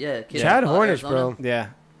him Hornish? put- Yeah. kid Chad from, Hornish, Arizona. bro. Yeah.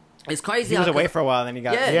 It's crazy. He was how- away for a while, then he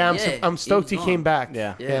got. Yeah. Yeah, I'm stoked he he's came gone. back.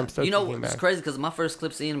 Yeah. Yeah, I'm stoked you know he came it's back. crazy because my first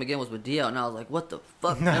clip seeing him again was with DL, and I was like, "What the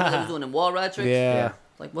fuck?" Remember they was doing them wall ride tricks. Yeah.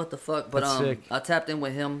 Like what the fuck? But That's sick. I tapped in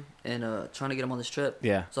with him and trying to get him on this trip.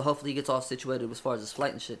 Yeah. So hopefully he gets all situated as far as his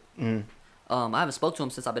flight and shit. Mm. I haven't spoke to him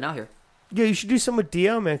since I've been out here. Yeah, you should do some with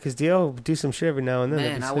DL, man, because DL do some shit every now and then. Man,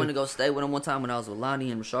 That'd be I sick. went to go stay with him one time when I was with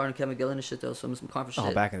Lonnie and Rashard and Kevin Gillen and shit. They was filming some conference Oh,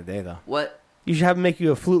 shit. back in the day though. What? You should have him make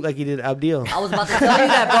you a flute like he did Abdil. I was about to tell you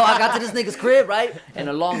that, bro. I got to this nigga's crib, right? And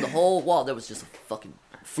along the whole wall, there was just fucking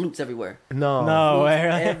flutes everywhere. No. No Flutes way.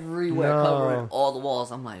 Really? everywhere, No. covering all the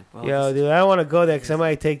walls. I'm like, bro. Yo, this- dude, I don't want to go there because I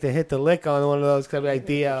might take the hit the lick on one of those. Cause I'd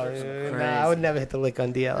be like DL. Nah, I would never hit the lick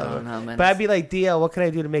on DL. I ever. don't know, man. But I'd be like DL. What can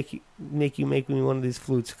I do to make you make me one of these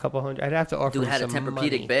flutes? A couple hundred. I'd have to offer Dude him had a some Tempur-Pedic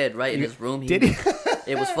money. bed right in his room. Did he?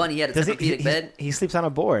 It was funny. He had a Does Tempur-Pedic bed. he sleeps on a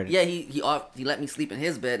board. Yeah, he let me sleep in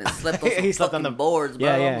his bed and slept on some He slept on fucking the- boards, bro.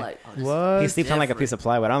 Yeah, yeah. I'm like, oh, this, What? He sleeps on like a different. piece of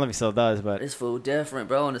plywood. I don't know if he still does, but this food different,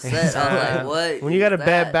 bro. On the set, I was like, what? When you got a is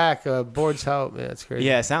bad that? back, boards help. Yeah, it's crazy.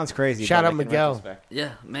 yeah, it sounds crazy. Shout but, out like, in Miguel. retrospect-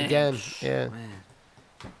 Yeah, man. Again, yeah. Man.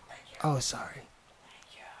 Oh, sorry.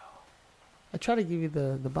 I try to give you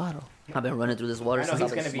the bottle. I've been running through this water I know since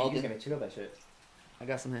he's I've been gonna be. smoking. He's gonna chill that shit. I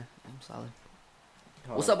got some here. I'm solid.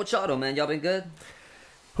 What's up with y'all though, man? Y'all been good?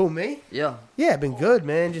 Who, me? Yeah. Yeah, been good,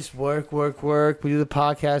 man. Just work. We do the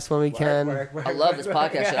podcast when we can. I love this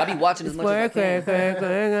podcast shit. I be watching as much as I can.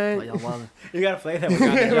 Oh, y'all wildin'. You gotta play that. We're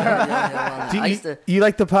gonna do it. Yeah, Do I used to. you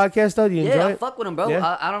like the podcast though? Do you enjoy Yeah, I it? fuck with them, bro.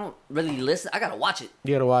 Yeah? I don't really listen. I gotta watch it.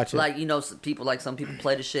 You gotta watch it. Like, you know, some people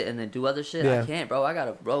play the shit and then do other shit. Yeah. I can't, bro. I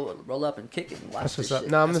gotta roll up and kick it and watch That's this what's up.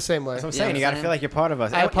 shit. No, I'm the same way. That's what I'm Yeah, saying. I'm You gotta saying. feel like you're part of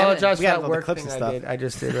us. I apologize we for got that all the work clips thing and I stuff. did. I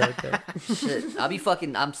just did right there. Shit. I be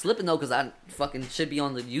fucking. I'm slipping though because I fucking should be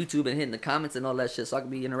on the YouTube and hitting the comments and all that shit so I can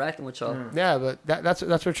be interacting with y'all. Yeah, but that's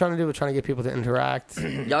what we're trying to do. We're trying to get people to interact.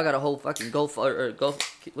 Y'all got a whole fucking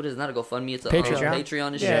what is it? Not a GoFundMe. It's a Patreon. Patreon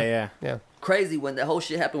and shit. Yeah. Crazy when that whole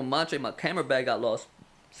shit happened with Montre. My camera bag got lost.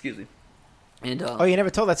 Excuse me. And Oh, you never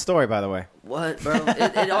told that story, by the way. what, bro?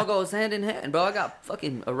 it all goes hand in hand, bro. I got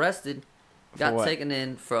fucking arrested. Got what? taken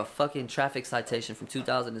in for a fucking traffic citation from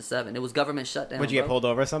 2007. It was government shutdown. Would you get bro. pulled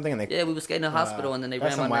over or something? And they Yeah, we was skating in the hospital and then they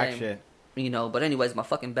that's ran some my whack name. shit. You know, but anyways, my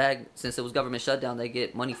fucking bag, since it was government shutdown, they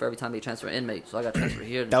get money for every time they transfer an inmate. So I got transferred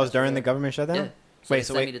here. That was during the government shutdown. Yeah. So Wait, they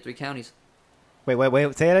so sent me wait, to 3 counties.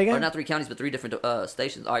 wait. Say that Or again. not 3 counties, but 3 different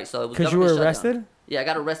stations. All right, so it was Because you were government shutdown. arrested? Yeah, I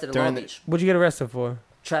got arrested in During Long the- Beach. What'd you get arrested for?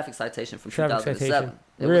 Traffic citation from Traffic 2007. citation.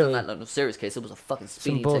 It Really? wasn't no serious case. It was a fucking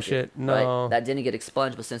speeding bullshit. ticket. No. Right? That didn't get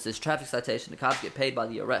expunged, but since it's traffic citation, the cops get paid by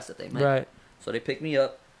the arrest that they make. Right. So they picked me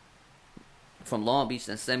up from Long Beach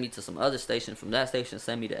and sent me to some other station. From that station,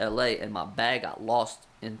 sent me to LA, and my bag got lost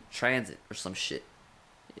in transit or some shit.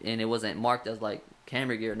 And it wasn't marked as like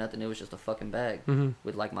camera gear or nothing. It was just a fucking bag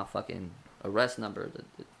with like my fucking arrest number.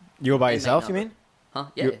 You were by inmate yourself, you number. mean? Huh?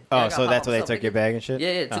 Yeah. You- yeah, I oh, got so by that's why they myself, took your nigga. bag and shit?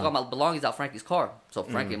 Yeah, took Oh. all my belongings out Frankie's car. So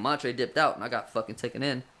Frankie and Montre dipped out, and I got fucking taken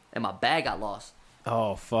in, and my bag got lost.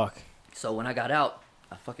 Oh, fuck. So when I got out,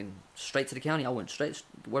 I fucking straight to the county. I went straight.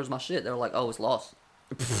 Where's my shit? They were like, "Oh, it's lost."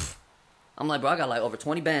 I'm like, bro, I got like over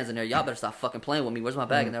 20 bands in there. Y'all better stop fucking playing with me. Where's my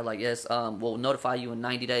bag? And they're like, yes, we'll notify you in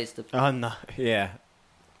 90 days to. Oh, no. Yeah.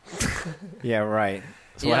 Yeah, right.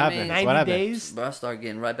 So Yeah, what I happened? mean- 90 What happened? days? Bro, I started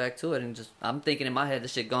getting right back to it, and just I'm thinking in my head,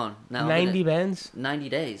 this shit gone now. 90 bands? 90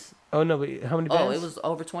 days. Oh, no, but how many bands? Oh, it was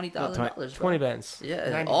over $20,000. 20 bands. Yeah,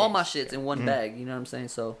 90 all bands. my shit's in one bag. You know what I'm saying?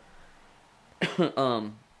 So,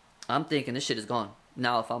 I'm thinking this shit is gone.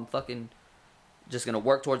 Now, if I'm fucking just gonna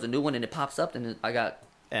work towards a new one and it pops up, then I got,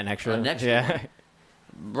 An extra. An extra Yeah.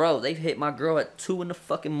 bro. They hit my girl at 2 in the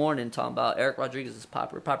fucking morning talking about Eric Rodriguez's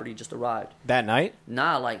property just arrived. That night?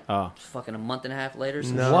 Nah, like Oh. fucking a month and a half later.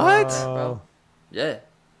 some No. shit What? like that, bro? Yeah.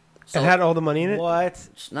 So, It had all the money in it, What?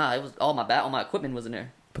 nah, it was all my equipment was in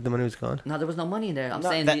there. but the money was gone. No, there was no money in there. I'm No,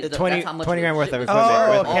 saying that- the, 20 that's how much 20 the grand worth shit of was. equipment.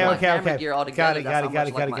 Oh, With- all my okay, camera okay. gear all Got together. it, That's got how it, got much,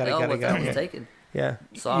 it, like, got it, my got it, L got it, was got that it, was got it. taken. Yeah.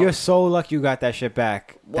 So You're so lucky you got that shit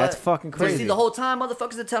back. What? That's fucking But crazy. see, the whole time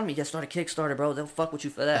motherfuckers are telling me, yeah, start a Kickstarter, bro. They'll fuck with you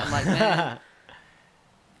for that. I'm like, man,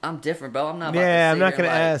 I'm different, bro. I'm not. About Yeah, to I'm sit not here gonna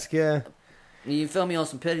and, like, ask. Yeah, You feel me on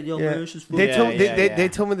some petty? Yo, yeah. man, it's just They Yeah, told yeah, they yeah.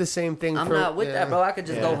 told me the same thing. I'm for, not with yeah. that, bro. I could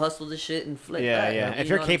just go Yeah. hustle this shit and flip yeah, back. yeah. You If know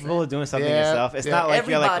you're what I'm capable saying? of doing something Yeah, yourself, it's yeah. not like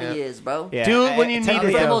Everybody you're like. is, bro. Yeah, Do it when you need it, For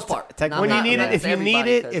the though. most part. Take- Now, When I'm you not- need I'm it, not if you saying need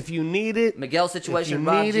everybody, it, 'cause if you need it, Miguel's situation, you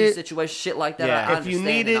Rob need G's it- situation, shit like that. Yeah. I If you understand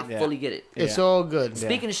need and it- I fully get it. it's Yeah. all good.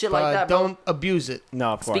 Speaking of shit But like that, bro. don't abuse it.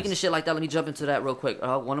 No, of course. Speaking of shit like that, let me jump into that real quick.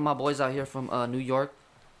 One of my boys out here from New York,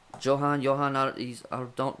 Johan, I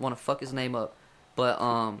don't want to fuck his name up, but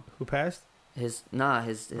Who passed? his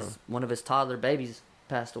one of his toddler babies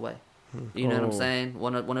passed away. You know what I'm Oh. saying?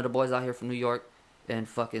 One of the boys out here from New York, and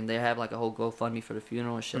fucking they have like a whole GoFundMe for the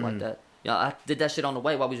funeral and shit like that. Yeah, I did that shit on the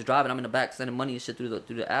way while we was driving. I'm in the back sending money and shit through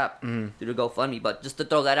the app, through the GoFundMe. But just to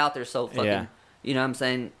throw that out there, so fucking, Yeah. you know what I'm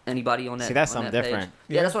saying? Anybody on that? See, that's on something that page. different.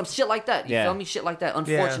 Yeah, that's what I'm shit like that. You Yeah. feel me? Shit like that.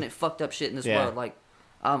 Unfortunate, fucked up shit in this Yeah. world. Like,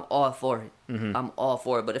 I'm all for it. I'm all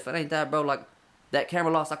for it. But if it ain't that, bro, like that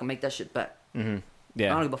camera loss, I can make that shit back. Mm-hmm. I Yeah.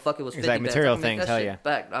 don't give a fuck. It was 50 Exactly, bands. material I can make things, that hell shit yeah.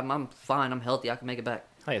 Back. I'm fine. I'm healthy. I can make it back.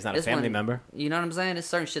 Hey, it's not a This family one- member. You know what I'm saying? It's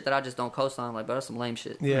certain shit that I just don't co-sign. Like, bro, that's some lame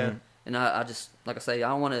shit. Yeah. And I just, like I say, I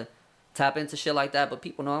don't want to tap into shit like that, but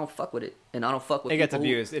people know I don't fuck with it. And I don't fuck with It gets people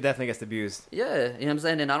who- abused. It definitely gets abused. Yeah, you know what I'm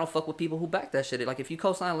saying? And I don't fuck with people who back that shit. Like, if you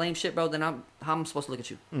co-sign lame shit, bro, then how am I supposed to look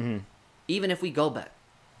at you? Mm-hmm. Even if we go back.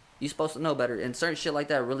 You're supposed to know better. And certain shit like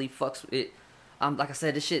that really fucks with it. Like I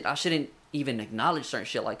said, this shit, I shouldn't even acknowledge certain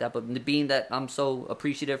shit like that. But being that I'm so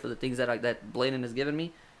appreciative for the things that Bladen has given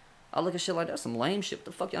me, I look at shit like that, some lame shit. What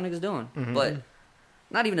the fuck y'all niggas doing? Mm-hmm. But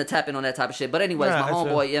not even to tap in on that type of shit. But anyways, Nah, my that's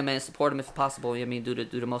homeboy, real. yeah, man, support him if possible. Yeah, I mean, do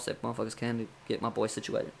the most that motherfuckers can to get my boy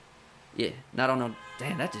situated. Yeah, not on no.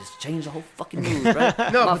 Damn, that just changed the whole fucking mood, right?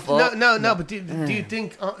 No, My but, fault. no. But do you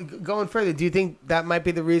think going further? Do you think that might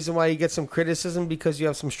be the reason why you get some criticism because you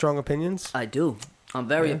have some strong opinions? I do. I'm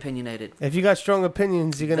very opinionated. If you got strong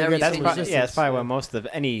opinions, you're gonna Very get That's some probably, resistance. yeah, that's probably where most of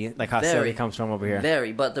any like hostility Very. comes from over here.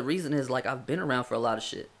 Very, but the reason is like I've been around for a lot of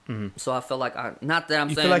shit, so I feel like not that I'm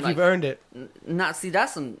You saying feel like you've earned it. not see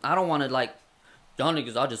that's some. I don't want to like y'all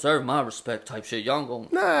niggas. I deserve my respect type shit. Y'all going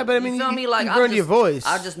Nah, but I mean, you feel me? Like you've earned your voice.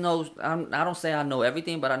 I just know. I don't say I know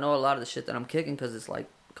everything, but I know a lot of the shit that I'm kicking because it's like,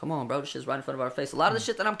 come on, bro, this shit's right in front of our face. A lot of the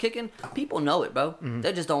shit that I'm kicking, people know it, bro.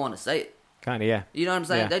 They just don't want to say it. Kind of, yeah. You know what I'm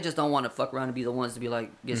saying? Yeah. They just don't want to fuck around and be the ones to be like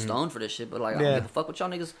get stoned for this shit. But like, I Yeah. don't give a fuck with y'all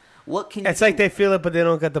niggas. What can you It's like do? they feel it, but they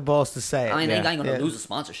don't get the balls to say it. I mean, Yeah. they ain't gonna Yeah. lose a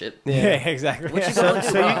sponsorship. Yeah, exactly. What you So- gonna do?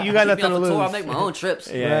 so bro? you got Keep me nothing off to the tour, lose. I make my own trips.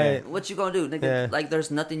 Yeah. Right. What you gonna do, nigga? Yeah. Like, there's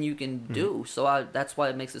nothing you can do. So that's why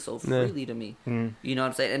it makes it so freely to me. You know what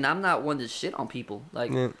I'm saying? And I'm not one to shit on people.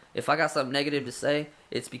 Like, Yeah. if I got something negative to say,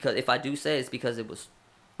 it's because if I do say it, it's because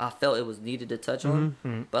I felt it was needed to touch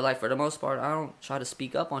on. But like for the most part, I don't try to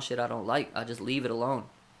speak up on shit I don't like. I just leave it alone.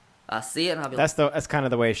 I see it and I'll be like, That's kind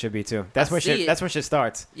of the way it should be too. That's I where see shit. it. That's where shit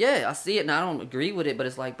starts. yeah, I see it and I don't agree with it, but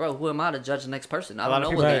it's like, bro, who am I to judge the next person? I A lot don't of know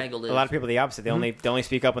people. what the angle is. A lot of people the opposite. They only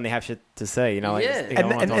speak up when they have shit to say. You know, like Yeah. they don't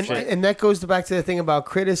want to talk shit. And that goes back to the thing about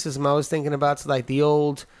criticism. I was thinking about like the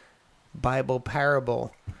old Bible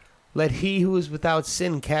parable. Let he who is without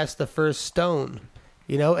sin cast the first stone.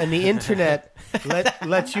 You know, and the internet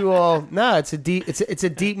let you all. Nah, it's a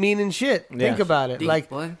deep meaning shit. Yeah. Think about it. Deep, like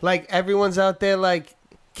boy. like everyone's out there like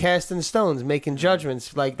casting stones, making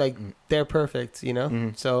judgments. Like they're perfect. You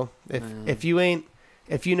know. So if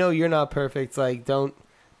you know you're not perfect, like don't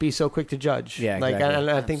be so quick to judge. Yeah, like exactly. and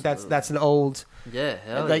I think that's Absolutely. an old. Yeah,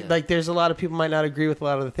 hell Like, yeah. like there's a lot of people might not agree with a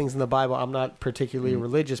lot of the things in the Bible. I'm not particularly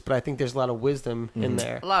religious, but I think there's a lot of wisdom in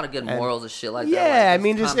there. a lot of good and- morals and shit like Yeah, that. I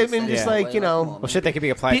mean, just like, you know, Well, shit that could be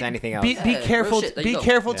applied to anything else. Be Yeah, real careful. shit. There you Be go.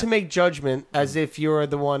 careful to Yeah. make judgment as if you're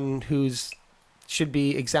the one who's should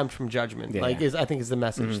be exempt from judgment. Yeah. Like, I think is the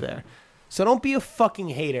message there. So don't be a fucking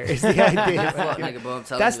hater. Is the idea? Fuck, nigga, bro, I'm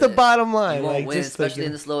telling That's you the that. bottom line. You won't Like, win, just like, especially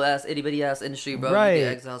in this little ass itty bitty ass industry, bro. Right. You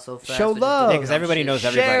get exiled so fast. Show for just love. doing Yeah, 'cause dumb everybody shit. knows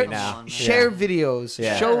share, everybody now. share Yeah. videos.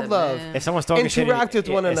 Yeah. Show Yeah, love. man. If someone's talking shit, Interact with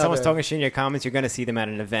one if someone's another. talking shit in your comments, you're gonna see them at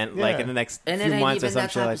an event like Yeah. in the next And it few ain't months or even some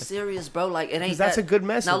that shit type like of that. serious, bro. Like, it ain't 'Cause that's that. a good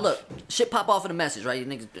message. Now, look, shit pop off in the message, right? You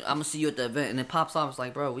niggas, I'm going to see you at the event, and it pops off. It's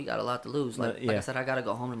like, bro, we got a lot to lose. Like Yeah. I said, I got to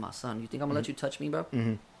go home to my son. You think I'm going to let you touch me, bro?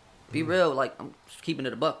 Be real. Like, I'm just keeping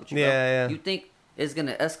it a buck with you, bro. Yeah, yeah. You think it's going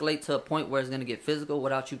to escalate to a point where it's going to get physical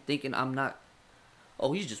without you thinking I'm not,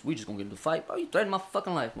 we just going to get into a fight, bro? You threatened my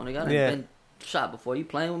fucking life, my nigga. I done Yeah. been shot before. You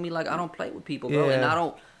playing with me like I don't play with people, bro. Yeah. And I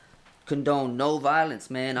don't condone no violence,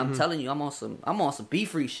 man. I'm telling you, I'm on some be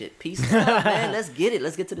free shit. Peace out, man. Let's get it.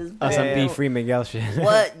 Let's get to this. Some Yeah. B Free Miguel shit.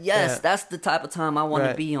 What? Yes, Yeah. that's the type of time I want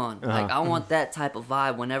Right. to be on. Uh-huh. Like I want that type of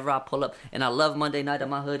vibe whenever I pull up. And I love Monday night at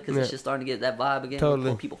my hood because Yeah. it's just starting to get that vibe again. Totally.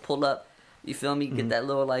 When people pull up, you feel me? Get that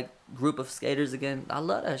little like group of skaters again. I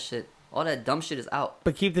love that shit. All that dumb shit is out.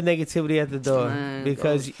 But keep the negativity at the door Man,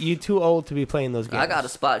 because you're too old to be playing those games. I got a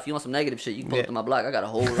spot. If you want some negative shit, you can pull Yeah. up to my block. I got a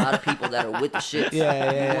whole lot of people that are with the shit. Yeah,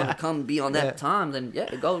 If yeah, you want yeah. to come be on that Yeah. time, then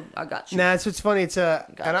yeah, go. I got you. Nah, it's what's funny. It's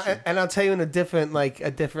Gotcha. and I'll tell you in a different kind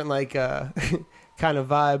of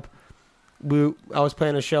vibe. I was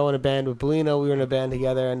playing a show in a band with Bellino. We were in a band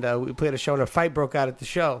together, and we played a show, and a fight broke out at the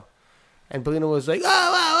show. And Bellino was like,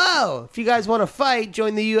 "Oh, if you guys want to fight,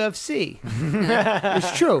 join the UFC."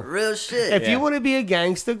 It's true. Real shit. If Yeah. you want to be a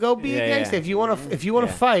gangster, go be Yeah, a gangster. yeah. If you want to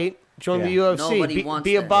Yeah. fight, join the Yeah. UFC. Nobody wants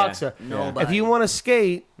Be a that. boxer. Yeah. Nobody. If you want to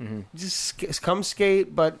skate, Mm-hmm. just come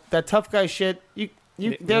skate. But that tough guy shit,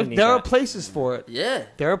 You there need are that. places for it. Yeah.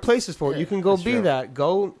 There are places for it. Yeah, You can go that's be true. that.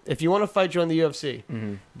 Go if you want to fight, join the UFC.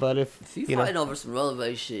 Mm-hmm. But If you you know, fighting over some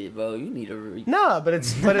relevant shit, bro, you need to. no, but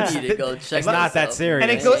it's You need to go check It's not that yourself. serious. and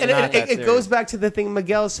it It's goes and not it, that it goes serious. back to the thing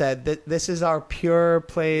Miguel said that this is our pure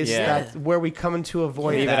place Yeah. that where we come in to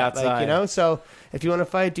avoid Leave it that. Like, outside. you know, so if you want to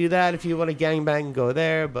fight, do that. If you want to gangbang, go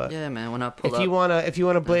there. But Yeah, man. When I pull if up, you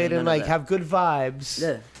wanna blade none and of like that. have good vibes,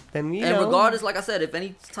 yeah. then you And know. regardless, like I said, if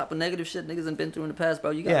any type of negative shit niggas have been through in the past,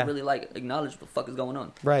 bro, you gotta Yeah. really like acknowledge what the fuck is going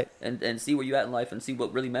on, Right. and see where you at in life and see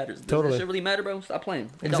what really matters. Does Totally. that shit really matter, bro? Stop playing.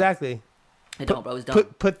 It Exactly. Don't. It don't, bro. It's dumb.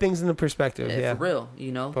 Put things into perspective. Yeah, Yeah. for real,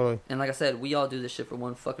 you know. Totally. And like I said, we all do this shit for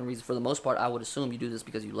one fucking reason. For the most part, I would assume you do this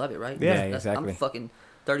because you love it, right? Yeah, That's- exactly. I'm fucking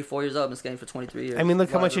 34 years old. I've been skating for 23 years. I mean, look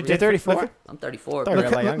how much you You're did. 34? I'm 34. Thirty. Bro. You're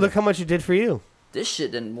a lot younger. Look how much you did for you. This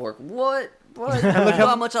shit didn't work. What? look You know how-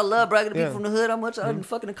 how much I love bragging to people Yeah. from the hood? How much I done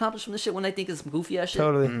fucking accomplished from this shit when they think it's some goofy ass shit?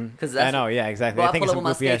 Totally. Because I know, yeah, exactly. Bro, I think I it's pull up some on my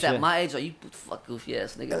goofy ass skates at shit. my age. Are you fuck goofy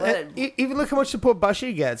ass nigga? What? Even look how much support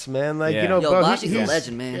Bashi gets, man. Like Yeah. you know, Yo, bro, Bashi's a he's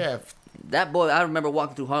legend, man. Yeah, That boy, I remember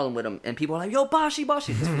walking through Harlem with him, and people were like, "Yo, Bashi,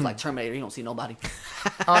 Bashi." This was like Terminator. You don't see nobody.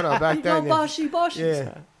 oh no, back Yo, then. Yeah. Bashi, Bashi.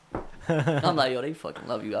 Yeah. I'm like, yo, they fucking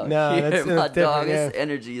love you out No, here. that's My different, dog, yeah. his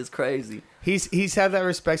energy is crazy. He's had that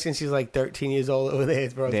respect since he's like 13 years old over there,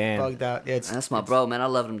 bro. It's Damn. bugged out. Yeah, That's my bro, man. I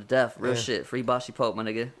love him to death. Real Yeah. shit. Free Bashi Pope, my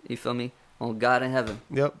nigga. You feel me? On God in heaven.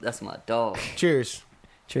 Yep. That's my dog. Cheers.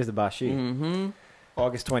 Cheers to Bashi. Mm-hmm.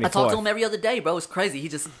 August 24th. I talk to him every other day, bro. It's crazy. He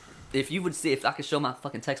just, if you would see, if I could show my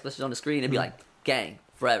fucking text message on the screen, it'd be like, gang,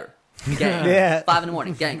 forever. Gang. Yeah. 5 in the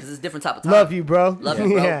morning, gang, because it's a different type of time. Love you, bro. Love you,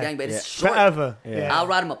 bro. Yeah. Gang, but Yeah. it's short. Forever. Yeah. Yeah. I'll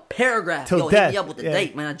write him a paragraph. Till Yo, hit death. me up with the Yeah.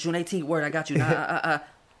 date, man. June 18th, word, I got you.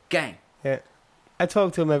 Gang. Yeah. I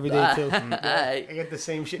talk to him every day too. I I get the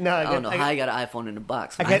same shit. No, I don't know how you got an iPhone in the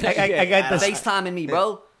box. I man. got the FaceTiming me,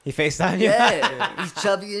 bro. He FaceTime you? Yeah, he's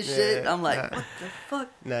chubby as shit. Yeah. I'm like, what the fuck?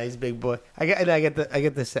 Nah, he's a big boy. I get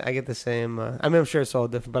the same. I mean, I'm sure it's all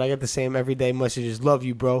different, but I get the same everyday messages. Love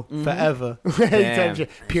you, bro, forever. Damn.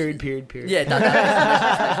 Period. Yeah,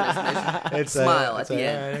 that It's Smile at it's the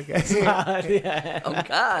end. alright, okay. Yeah. Oh God,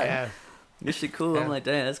 Yeah. this shit cool. Yeah. I'm like,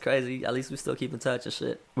 damn, that's crazy. At least we still keep in touch and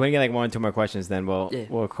shit. When we get like 1 or 2 more questions, then we'll Yeah.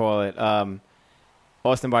 we'll call it.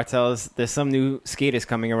 Austin Bartels, there's some new skaters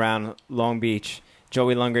coming around Long Beach.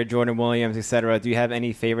 Joey Lunger, Jordan Williams, etc. Do you have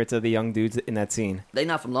any favorites of the young dudes in that scene? They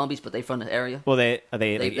not from Long Beach, but they from the area. Well, are they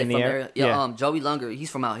They like, in from the area? Yeah, Joey Lunger, he's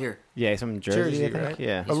from out here. Yeah, he's from Jersey, I Jersey, think. right?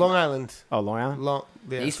 Yeah. Long Island. Oh, Long Island?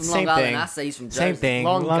 Yeah. He's from Same Long Island. thing. I say he's from Jersey. Same thing.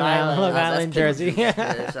 Long Long Island. Long That's Island, Pickle Jersey. Juice.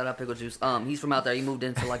 Yeah, shout out Pickle Juice. He's from out there. He moved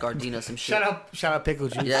into like Gardena, some shit. Shout out Pickle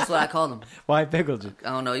Juice. Yeah, that's what I called him. Why pickled you?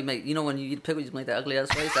 I don't know. You know when you eat pickle, you make that ugly ass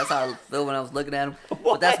face. That's how I feel when I was looking at him.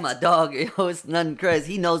 But that's my dog. Yo, it's nothing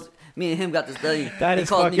crazy. He knows. Me and him got this thing. That He is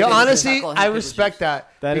called fucking- me Yo, Pickle Juice. honestly, call him I Pickle respect Juice.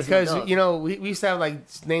 that That is because my dog. you know we used to have like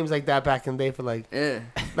names like that back in the day for Yeah,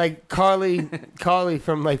 like Carly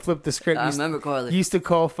from like Flip the Script. I used, remember Carly. used to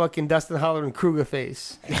call fucking Dustin Holler and Kruger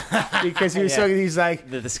face because he was Yeah. he's like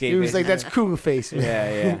The skate he was face. like that's Kruger face.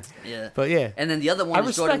 Man. Yeah. Yeah. But yeah, And then the other one I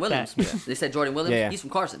is Jordan respect Williams. that. They said Jordan Williams. Yeah. He's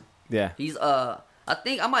from Carson. Yeah. He's I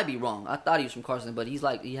think I might be wrong. I thought he was from Carson, but he's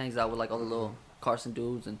like he hangs out with like all the little Carson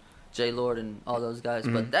dudes and J Lord and all those guys.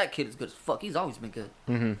 But that kid is good as fuck. He's always been good.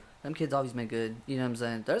 Mm-hmm. Them kids always been good. You know what I'm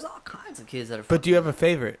saying? There's all kinds of kids that are. but do you have a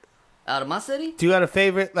favorite? Out of my city? Do you have a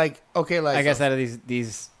favorite? Like okay, like I guess out of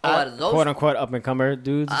these Out of those, quote unquote up and comer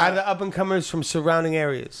dudes. out of the up and comers from surrounding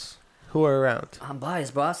areas who are around. I'm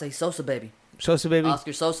biased, bro. I say Sosa, baby. Sosa baby.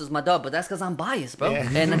 Oscar Sosa's my dog, but that's because I'm biased, bro. Yeah.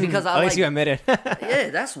 And because I At least like, you admit it. yeah,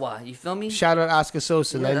 that's why. You feel me? Shout out Oscar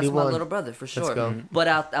Sosa, Yeah, that's my 91. little brother for sure. go. But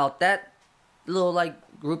out that little like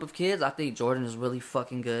group of kids, I think Jordan is really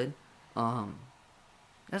fucking good.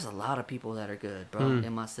 There's a lot of people that are good, bro,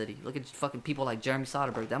 in my city. Look at fucking people like Jeremy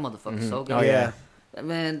Soderbergh. That motherfucker's so good. Oh, yeah.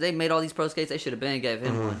 Man, they made all these pro skates. They should have been gave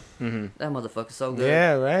him one. Mm-hmm. That motherfucker's so good.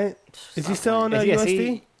 Yeah, right. Is he still on Is he- is USD?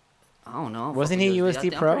 he- I don't know. Wasn't Fucking he USD?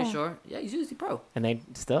 USD I'm Pro? pretty sure. Yeah, he's USD Pro. And they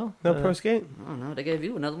still? No pro skate. I don't know. They gave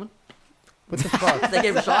you another one. What the fuck? They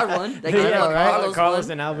gave Richard one. They gave Yeah, right. Carlos, Carlos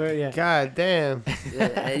one. and Albert, yeah. God damn. Yeah,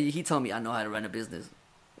 and he told me I know how to run a business.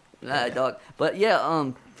 Alright, dog. But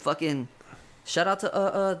yeah, fucking shout out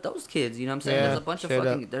to those kids. You know what I'm saying? Yeah, There's a bunch of straight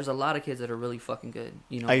fucking. up. There's a lot of kids that are really fucking good.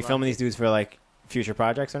 You know. Are you a lot filming of- these dudes for like future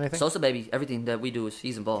projects or anything? Sosa baby, everything that we do is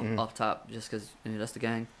he's involved off top, just because that's the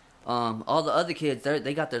gang. All the other kids,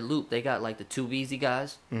 they got their loop. They got like the Too Easy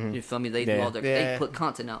guys. You feel me? They do Yeah. all their. Yeah. They put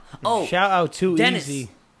content out. Oh, Shout out to Dennis. Easy.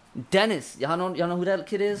 Dennis, y'all know who that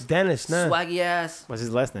kid is? Dennis, nah. Swaggy ass What's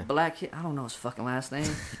his last name? black kid. I don't know his fucking last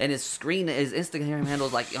name. And his Instagram handle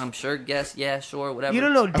is like I'm sure, guess, yeah, sure, whatever. You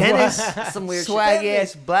don't know Dennis? Some weird Swag shit.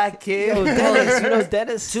 ass black kid. Dennis, you know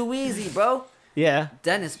Dennis? Too easy, bro. Yeah.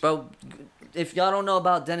 Dennis, bro. If y'all don't know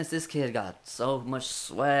about Dennis, this kid got so much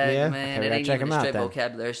swag, Yeah? man. Okay, we It gotta ain't check even him a out straight then.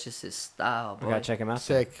 vocabulary. It's just his style, We bro. gotta check him out.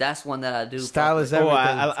 Sick. That's one that I do. Style fuck is with. Oh,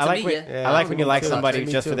 everything. I like me, when, yeah. I like when you like Me too. somebody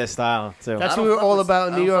Me just too. for their style too. That's I what don't we were fuck all with- about I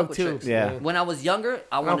in don't New fuck York with too. tricks. Yeah. When I was younger,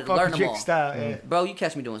 I I wanted don't to fuck learn with them trick all. style. Yeah. Bro, you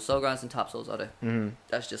catch me doing soul grinds and top soles all day.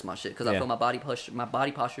 That's just my shit because I Yeah. feel my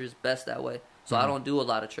body posture is best that way. So I don't do a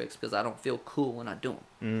lot of tricks because I don't feel cool when I do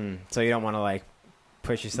them. So you don't want to like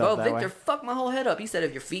push yourself Bro, that Victor way. fucked my whole head up. He said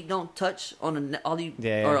if your feet don't touch on all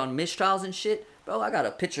Yeah, or yeah. on mistrials and shit, bro, I got a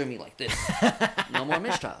picture of me like this. No more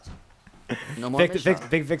mistrials. No more mistrial.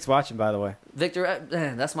 Big Vic's watching, by the way. Victor,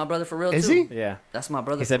 man, that's my brother for real, Is too. he? Yeah. That's my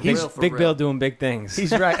brother He said for real, for Big real. Bill doing big things.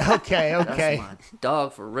 He's right. Okay, okay. That's my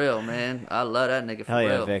dog for real, man. I love that nigga for Hell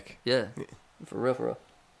real. yeah, Vic. Yeah, for real, for real.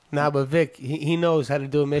 Nah, but Vic, he knows how to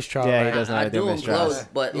do a mistrial. Yeah, he right? does know how I to do do him mistrials. close,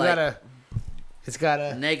 but You like gotta. It's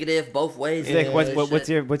gotta. negative both ways. Vic,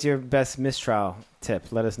 Yeah, what's your best mistrial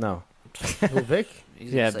tip? Let us know. Who, Vic?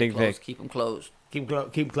 He's Yeah, gonna say Big close, Vic. Keep them closed. Keep close.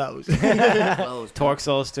 Keep 'em closed. Torque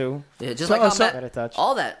souls too. Yeah, just So- like how so- Better touch.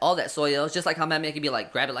 all that soy yells, just like how Matt Mickey be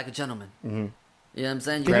like, grab it like a gentleman. Mm-hmm. You know what I'm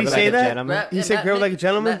saying? You Did Grab he it say like a that? gentleman. He said grab it like a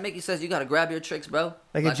gentleman? Matt Mickey says you gotta grab your tricks, bro.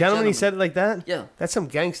 Like a gentleman? He said it like that? Yeah. That's some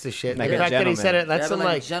gangster shit. Like the a fact that he said gentleman. it, that's grab some it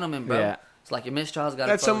like like. a gentleman, bro. Yeah. It's like your mistrial's got.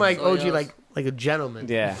 That's some like OG, like a gentleman.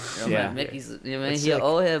 Yeah. You know, Yeah. Matt Mickey's, you know, man, That's he an sick.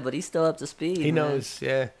 old head, but he's still up to speed. He man. knows,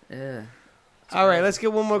 yeah. Yeah. All right, let's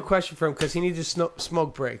get one more question from him because he needs a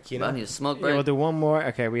smoke break, you I know? need a smoke Yeah, break. we'll do one more.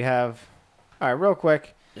 Okay, we have. All right, real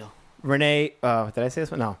quick. Yeah. Renee, did I say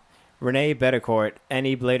this one? No. Renee Bettercourt.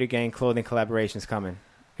 Any Blader Gang clothing collaborations coming?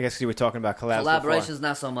 I guess you were talking about collabs. Collaborations,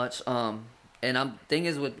 not so much. And thing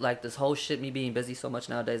is with like this whole shit, me being busy so much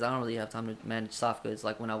nowadays, I don't really have time to manage soft goods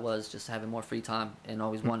like when I was just having more free time and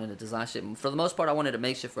always wanting to design shit. For the most part, I wanted to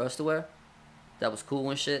make shit for us to wear. That was cool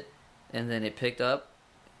and shit, and then it picked up.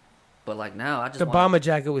 But like now, I just The bomber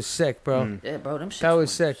jacket was sick, bro. Mm. yeah, bro, them shit. That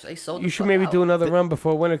was sick. They sold. You the should fuck maybe out. do another run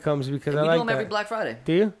before winter comes because And I we like do them that. every Black Friday.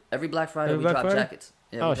 Do you? Every Black Friday Every we Black drop Friday? jackets.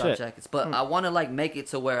 Yeah, Oh, we drop shit. jackets. But I want to like make it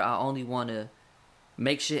to where I only want to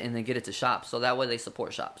make shit and then get it to shops, so that way they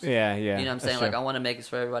support shops. Yeah, yeah. You know what I'm saying? Like I want to make it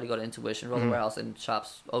for everybody to go to Intuition, Roller Warehouse, and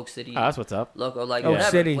shops, Oak City, Oh, that's what's up. Loco, like Oak whatever,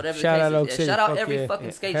 City. whatever the Shout case out is. Oak Yeah, City. shout out Fuck every yeah.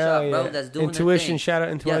 fucking skate Hell shop, bro, yeah. that's doing Intuition, their thing. shout out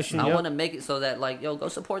Yes, Intuition. I yep. want to make it so that like, yo, go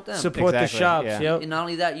support them. Support Exactly, the shops, yeah. yep. And not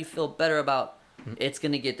only that, you feel better about it's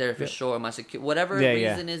gonna get there for sure. My whatever Yeah, yeah.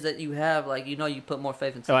 reason is that you have, like you know, you put more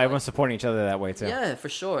faith into. Oh, like, everyone's supporting each other that way too. yeah, for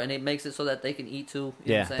sure, and it makes it so that they can eat too. You know what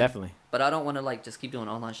Yeah, I'm saying? definitely. But I don't want to like just keep doing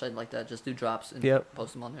online shit like that. Just do drops and Yep.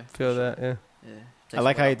 post them on there. Feel that, yeah. Yeah. I Takes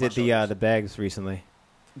like how weight you off my did shoulders. the bags recently.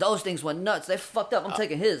 Those things went nuts. They fucked up. I'm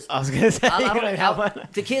taking his. I was gonna say. I don't, like, how much-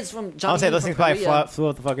 the kids from I Johnny was say Yoon those from things probably Korea, flew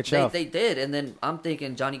off the fucking shelf. they did, and then I'm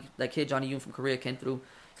thinking that kid Johnny Yoon from Korea came through.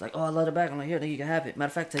 He's like, oh, I love the bag. I'm like, here, then you can have it. Matter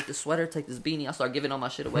of fact, take this sweater, take this beanie. I start giving all my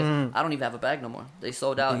shit away. I don't even have a bag no more. They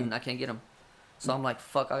sold out, and I can't get them. So I'm like,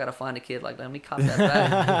 fuck, I gotta find a kid like that. Let me cop that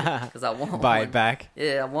bag because I want Buy one. it back.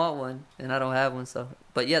 Yeah, I want one, and I don't have one. So,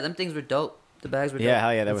 but yeah, them things were dope. The bags were dope. Yeah,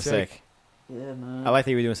 hell yeah, that was That's sick. sick. Yeah, man. I like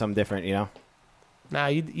that you were doing something different. You know. Nah,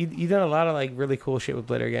 you done a lot of like really cool shit with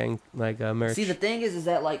Blitter Gang, like merch. See, the thing is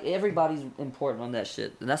that like everybody's important on that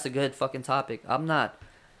shit, and that's a good fucking topic. I'm not.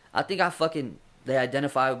 I think they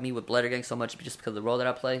identify with me with Blitter Gang so much just because of the role that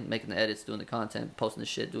I play, making the edits, doing the content, posting the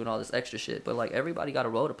shit, doing all this extra shit. But like everybody got a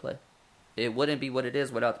role to play. It wouldn't be what it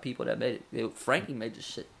is without the people that made it. Frankie made this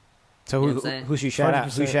shit. So You know what I'm saying? who's you shout out?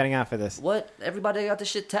 100%. Who's shouting out for this? What? Everybody got this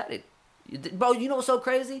shit tatted. Bro, you know what's so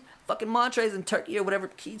crazy? Fucking Montrez in Turkey or whatever.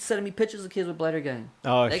 He's sending me pictures of kids with Blitter Gang.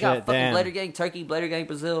 Oh They shit! got fucking Damn. Blitter Gang Turkey, Blitter Gang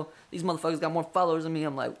Brazil. These motherfuckers got more followers than me.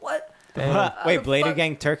 I'm like, what? Damn. How Wait, the Blader fuck?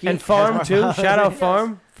 Gang Turkey And Farm too. Shout out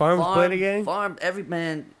Farm. Farm's Blitter Gang. Farm, every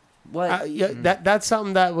man. What? Yeah, that's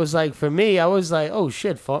something that was like for me. I was like, oh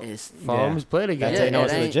shit, It's- Farm's Blitter Gang. That's how you know it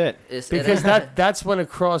it's ain't- legit. it Because ain't- that's when it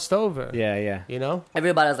crossed over. Yeah, yeah. You know,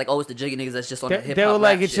 everybody's like, oh, it's the jiggy niggas that's just on the they, hip they hop. were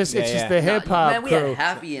like, rap it's just Yeah, it's just yeah. the hip hop Man, we crew. had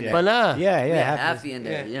Happy in there. But nah, Yeah, We yeah. had happens. Happy in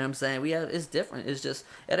there. Yeah. You know what I'm saying? It's different. It's just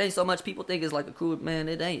it ain't so much people think it's like a crew. Man,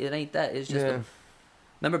 it ain't that. It's just Yeah.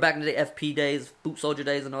 remember back in the day, FP days, Boot Soldier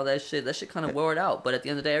days, and all that shit. That shit kind of wore it out. But at the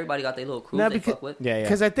end of the day, everybody got their little crew Nah, they because- fuck with. Yeah, yeah.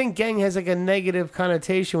 because I think gang has like a negative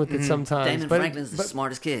connotation with it sometimes. Damon but Franklin's the but,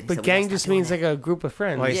 smartest kid. He but said, "We gang gotta just stop doing means that." like a group of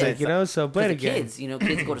friends. Well, he Yeah. like, you know, so 'Cause Blitter the Gang. kids,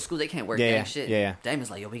 kids go to school, they can't wear Yeah, gang yeah, shit. yeah.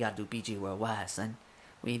 Damon's like, yo, we gotta do BG Worldwide, son.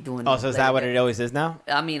 We ain't doing. Oh, no so is Blader that what Gang. it always is now?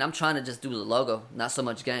 I mean, I'm trying to just do the logo, not so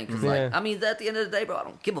much gang. Cause Yeah. like, I mean, at the end of the day, bro, I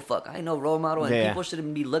don't give a fuck. I ain't no role model, and Yeah. people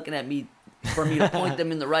shouldn't be looking at me for me to point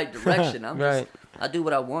them in the right direction. I'm Right. I do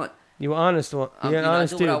what I want. You honest one. I You're mean, an I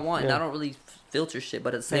honest do what I dude. want, and Yeah. I don't really filter shit.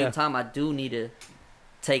 But at the same Yeah. time, I do need to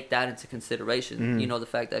take that into consideration. You know, the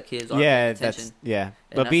fact that kids are Yeah, paying attention. that's yeah. And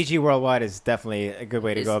But that's- BG Worldwide is definitely a good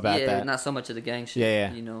way to go about yeah, that. not so much of the gang shit. Yeah,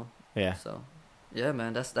 yeah. You know. Yeah. So, yeah,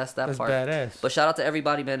 man, that's that That's part. badass. But shout out to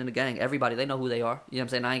everybody, man, in the gang. Everybody, they know who they are. You know what I'm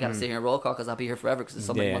saying? I ain't got to sit here and roll call because I'll be here forever because there's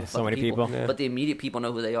so many Yeah, motherfucking so many people. Yeah. But the immediate people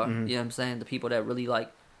know who they are. You know what I'm saying? The people that really,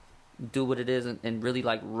 like, do what it is and really,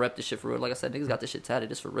 like, rep the shit for real. Like I said, niggas got this shit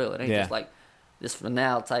tatted. It's for real. It ain't Yeah. just, like, this for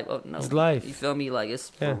now type. Oh, no. It's life. You feel me? Like,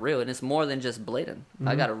 it's Yeah. for real. And it's more than just blatant.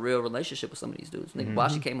 I got a real relationship with some of these dudes. Nigga,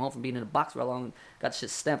 Washi came home from being in the box for a long, got shit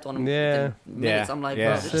stamped on him Yeah. within minutes. Yeah. I'm like, Yeah.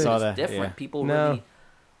 bro, I this shit saw is that. different. Yeah. People No. really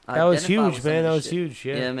That was identify with huge, some of man. That this was shit. huge.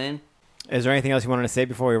 Yeah. Yeah, man. Is there anything else you wanted to say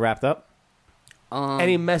before we wrapped up?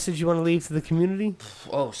 Any message you want to leave to the community?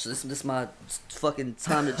 Oh, so this is my fucking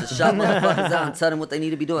time to just shout motherfuckers out and tell them what they need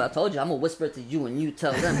to be doing. I told you, I'm gonna whisper it to you and you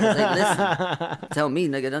tell them. 'Cause they listen. Tell me,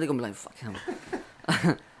 nigga. Then they gonna be like, fuck him.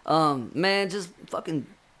 Man, just fucking,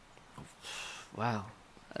 wow.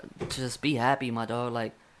 Just be happy, my dog.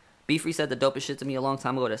 Like, Be Free said the dopest shit to me a long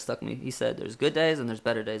time ago that stuck me. He said, there's good days and there's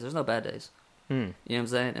better days. There's no bad days. You know what I'm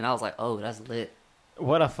saying? And I was like, oh, that's lit.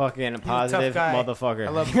 What a fucking positive motherfucker.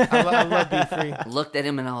 I love Be Free. Looked at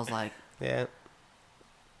him and I was like, yeah.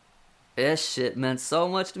 That shit meant so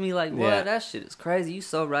much to me. Like, what? Yeah. That shit is crazy. You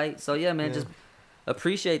so right. So, yeah, man, just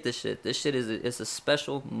appreciate this shit. This shit it's a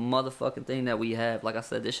special motherfucking thing that we have. Like I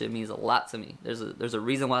said, this shit means a lot to me. There's a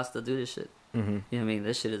reason why I still do this shit. Mm-hmm. You know what I mean?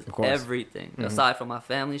 This shit is everything. Mm-hmm. Aside from my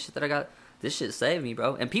family shit that I got, this shit saved me,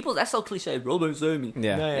 bro. And people, that's so cliche. Bro, they saved me.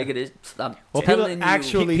 Yeah. Nigga, this, I'm well, telling people you.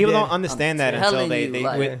 actually people did. don't understand that until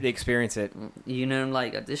they experience it. You know,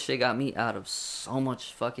 like, this shit got me out of so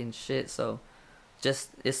much fucking shit. So, just,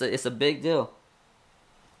 it's a big deal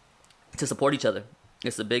to support each other.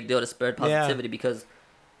 It's a big deal to spread positivity because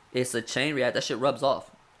it's a chain react. That shit rubs off.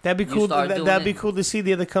 That'd be cool. That'd be cool to see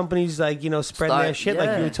the other companies like spreading their shit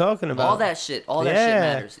like you were talking about. All that shit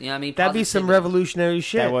matters. You know what I mean? That'd be some revolutionary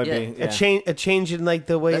shit. That would be a change in like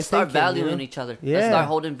the way. Let's start valuing each other. Yeah. Let's start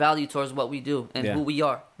holding value towards what we do and who we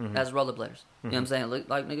are as rollerblazers. You know what I'm saying? Look,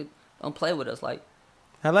 like, nigga, don't play with us. Like,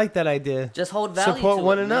 I like that idea. Just hold value. Support to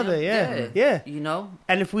one it, another. Man. Yeah. You know.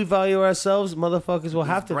 And if we value ourselves, motherfuckers will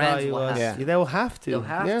have to value us. Yeah. They will have to. They'll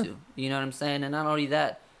have to. You know what I'm saying? And not only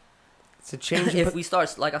that. It's a change. If we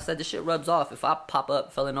start, like I said, this shit rubs off. If I pop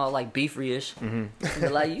up feeling all like Be Free-ish,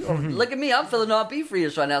 like, you look at me, I'm feeling all Be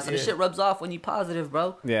Free-ish right now. So this shit rubs off when you positive,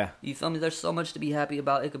 bro. Yeah. You feel me? There's so much to be happy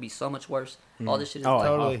about. It could be so much worse. All this shit is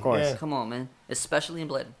totally. Of course. Yeah. Come on, man. Especially in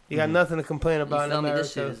Bladen. You got nothing to complain about in feel me? America,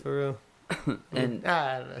 This shit is- for real. And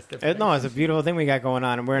that's different. No, it's a beautiful thing we got going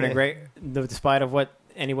on, and we're in a great, despite of what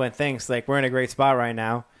anyone thinks, like, we're in a great spot right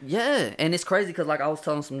now. yeah, and it's crazy because, like, I was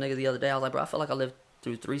telling some nigga the other day, I was like, bro, I feel like I lived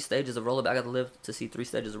through 3 stages of rollerblading. I got to live to see 3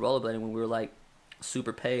 stages of rollerblading when we were, like,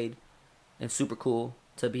 super paid and super cool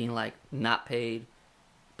to being, like, not paid,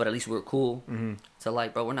 but at least we were cool. To,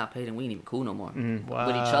 like, bro, we're not paid and we ain't even cool no more Wow.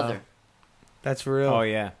 with each other. That's real. Oh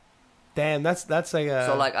yeah. Damn, that's like a.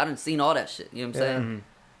 So, like, I done seen all that shit. You know what I'm saying?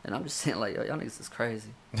 And I'm just saying, like, yo, y'all niggas is crazy.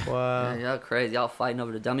 Wow. Yeah, y'all crazy. Y'all fighting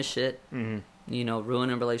over the dumbest shit. You know,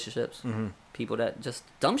 ruining relationships. People that just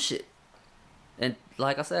dumb shit. And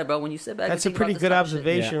like I said, bro, when you sit back, That's and a think pretty about this good type of shit,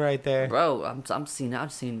 observation right there. bro. I've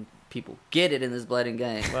seen people get it in this Bladen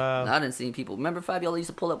game. Wow. I didn't see people. Remember Fabiola used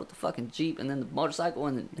to pull up with the fucking Jeep and then the motorcycle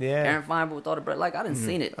and then Yeah. Aaron Feinberg with all the bread. Like, I didn't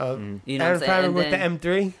seen it. You know Aaron what I'm saying? Feinberg And with then, the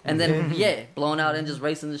M3. and then blowing out and just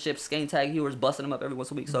racing the ship, skating tag hewers, busting them up every once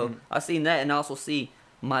a week. So I seen that, and I also see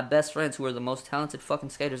my best friends who are the most talented fucking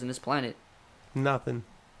skaters in this planet Nothing.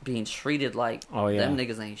 being treated like them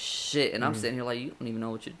niggas ain't shit. And I'm sitting here like, you don't even know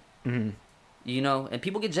what you you know, and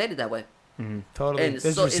people get jaded that way. Totally. And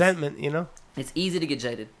There's resentment, you know? It's easy to get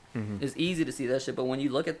jaded. It's easy to see that shit, but when you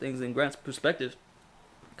look at things in Grant's perspective,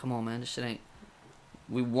 come on, man, this shit ain't.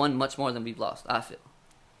 We won much more than we've lost, I feel.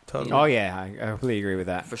 Totally. Oh yeah, I completely agree with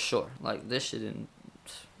that. For sure. Like, this shit didn't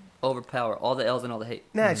overpower all the L's and all the hate.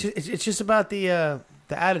 Nah, it's just about the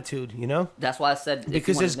attitude, you know? That's why I said...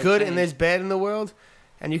 Because there's good and there's bad in the world,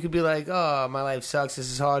 and you could be like, oh, my life sucks,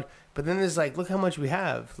 this is hard. But then there's like, look how much we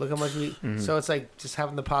have. Look how much we... So it's like just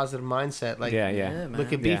having the positive mindset. Like, man.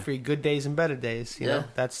 look at Be Free, good days and better days. You know?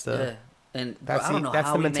 That's the... Yeah. And That's I don't know that's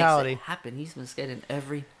how the he mentality. makes it happen. He's been skating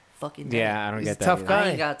every fucking day. Yeah, I don't He's get a that. tough either. guy. I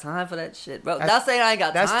ain't got time for that shit, bro. That's- Not saying I ain't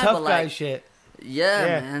got That's time, tough but guy like... shit.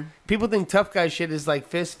 Yeah, man. People think tough guy shit is like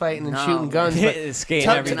fist fighting and No, shooting guns. But Skating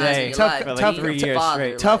tough- every Tough- day tough- for like tough- 3 to years father,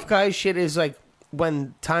 straight. like- tough guy shit is like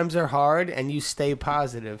when times are hard and you stay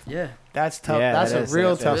positive. Yeah. That's tough. Yeah, that's that a is-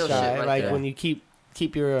 real that's tough real guy. shit right Like there. when you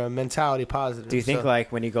keep your mentality positive. Do you think So-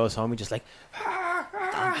 like when he goes home, he just like,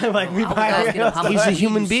 like we I was buy asking him how much he's a weed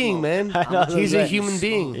human you being, smoke. man. How much He's weed a you human smoke.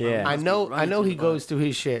 being. Yeah. I know he goes through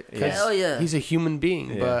his shit. 'cause Hell yeah. He's a human being,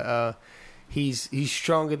 Yeah. but he's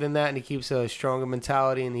stronger than that, and he keeps a stronger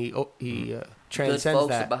mentality, and he Good transcends folks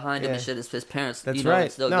that. are behind him Yeah. and shit. It's his parents. That's you know,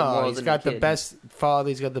 right. Still good No, morals he's in got the kid. best father.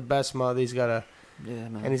 He's got the best mother. He's got Yeah,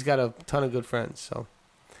 man. and he's got a ton of good friends. So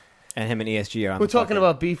and him and ESG are on we're the talking fucking-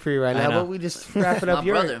 about Be Free right I now, know. but we just wrap it My up.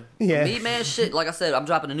 brother. Yeah. Me, man, shit. Like I said, I'm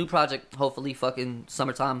dropping a new project, hopefully fucking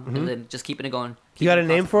summertime, and then just keeping it going. You got a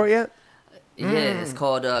name for it yet? Yeah, it's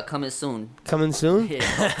called Coming Soon. Coming soon. Yeah,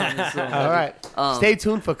 it's called Coming Soon. All right. Stay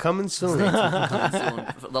tuned for coming soon. Coming soon.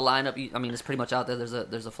 The lineup, I mean, it's pretty much out there.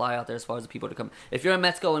 There's a fly out there as far as the people to come. If you're in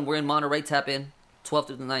Mexico and we're in Monterey, tap in 12th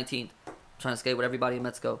through the 19th. I'm trying to skate with everybody in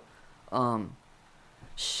Mexico.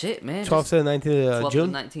 Shit, man. 12th to the 19th of 12th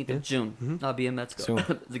June. to 19th of June. Mhm. I'll be in Mexico.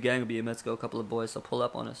 Soon. The gang will be in Mexico. A couple of boys, so pull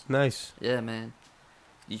up on us. Nice. Yeah, man.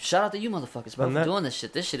 Shout out to you motherfuckers, bro, On for that- doing this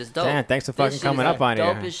shit. This shit is dope. Damn, thanks for This fucking shit coming is up on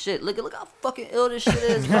dope here. as shit. Look how fucking ill this shit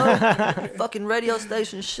is, bro. Fucking radio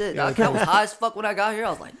station shit. Yeah, I was high as fuck when I got here. I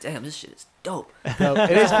was like, damn, this shit is dope. No,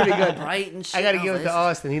 it is pretty good. Bright and shit. I gotta was give it like, to this is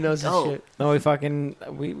Austin. He knows this dope. shit.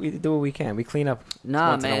 No, we do what we can. We clean up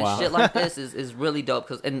Nah, once in a man, while. shit like this is really dope.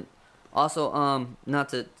 And also, not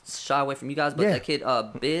to shy away from you guys, but Yeah. that kid,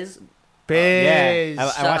 Biz. Biz. Yeah, I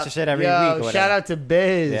Shout watch out- the shit every Yo, week. Or shout whatever. out to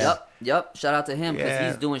Biz. Yeah. Yep. Shout out to him because Yeah.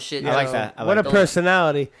 he's doing shit. I like yo. that. I What like a that.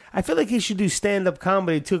 personality! I feel like he should do stand-up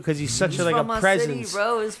comedy too, because he's such He's a, like from a my presence. City,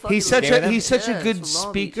 bro. It's fucking He's such Yeah, a he's such a yeah, good it's from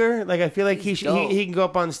Long Beach. speaker. Like I feel like He's he dope. can go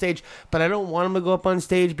up on stage, but I don't want him to go up on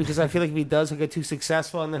stage because I feel like if he does, he'll get too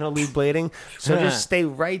successful and then he'll leave blading. So just stay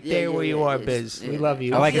right Yeah, there yeah, where you yeah, are, yeah, Biz. just- We yeah. love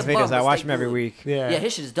you. I like He's his a videos. bum, I watch stay him every cool. week. Yeah. Yeah,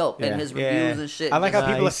 his shit is dope, Yeah. and his Yeah. reviews and shit. I like how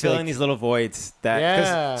people are Nice, filling like- these little voids that Yeah.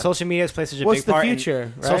 because social media has played such a What's big the part. future,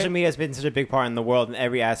 In, right? Social media has been such a big part in the world in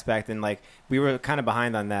every aspect, and like we were kind of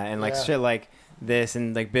behind on that, and like Yeah. shit like this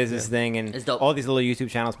and like business thing and It's dope. all these little YouTube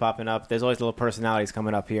channels popping up. There's always little personalities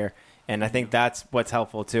coming up here, and I think that's what's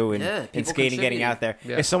helpful too in, Yeah, in people skating, getting contributing. out there.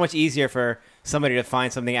 Yeah. It's so much easier for somebody to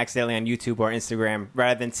find something accidentally on YouTube or Instagram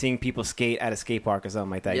rather than seeing people skate at a skate park or something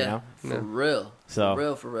like that. yeah, You know, for Yeah. real.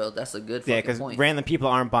 So- for real. That's a good yeah, fucking because point. random people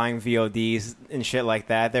aren't buying VODs and shit like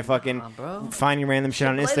that. They're fucking Nah, bro. finding random shit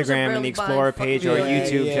on Bladers are Instagram and barely the Explorer buying page fucking or VODs.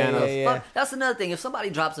 YouTube Yeah, channels. yeah, yeah. Fuck, that's another thing. If somebody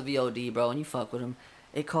drops a VOD, bro, and you fuck with them,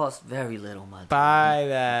 it costs very little money. Buy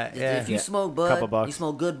that. If Yeah. you Yeah. smoke Couple bud, bucks. you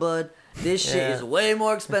smoke good bud. This shit Yeah. is way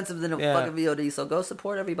more expensive than a Yeah. fucking VOD. So go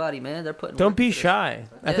support everybody, man. They're putting. Don't work be into this. shy.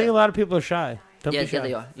 I Yeah. think a lot of people are shy. Don't Yeah, be shy. yeah,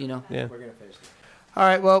 they are. You know. Yeah. All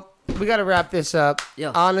right. Well, we got to wrap this up.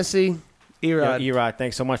 Yeah. Honestly, Yo, Erod, Erod,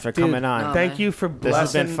 thanks so much for Dude, coming on. no, thank man. you for This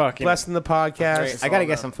has blessing, been fucking blessing the podcast. I gotta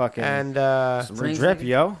get some fucking And some rings, drip, nigga.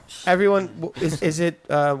 yo. everyone, is it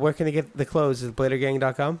where can they get the clothes? Is it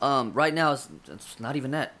bladergang.com? Right now it's not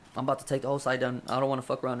even that. I'm about to take the whole site down. I don't want to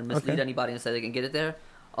fuck around and mislead Okay. anybody and say they can get it there.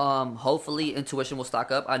 Hopefully Intuition will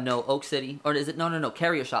stock up. I know Oak City, or is it no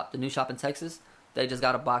Carrier Shop, the new shop in Texas. They just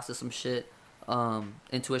got a box of some shit.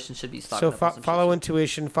 Intuition should be stocking So up on some follow shit.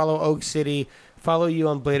 Intuition, follow Oak City, follow you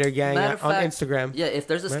on Blader Gang Matter of on fact, Instagram. Yeah, if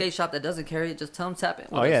there's a Right. skate shop that doesn't carry it, just tell them tap it.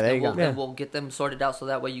 Oh, yeah, there you we'll, go. Yeah. And we'll get them sorted out so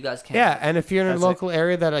that way you guys can. Yeah, and if you're in a That's it. local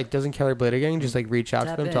area that like doesn't carry Blader Gang, just like reach out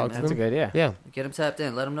Tap to them, in, talk man. to That's a them. good idea. Yeah. Get them tapped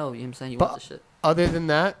in. Let them know. You know what I'm saying? You But- want the shit. Other than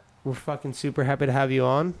that, we're fucking super happy to have you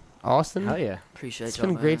on, Austin. Hell yeah. Appreciate It's y'all,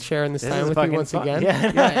 been man. great sharing this This time is with you fucking once fun. again.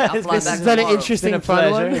 Yeah. Yeah, I'll fly This back has been an tomorrow. interesting, It's been fun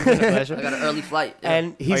a one. pleasure. It's been a pleasure. I got an early flight. Yeah.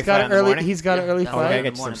 And you he's fly got in an the early. morning? He's got an early Yeah, Okay, flight. in the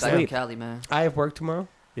get morning, some back in sleep. Cali, man. I have work tomorrow.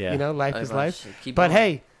 Yeah. You know, life Hey, is bro, life. shit, keep But on.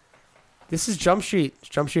 hey, this is Jump Street. It's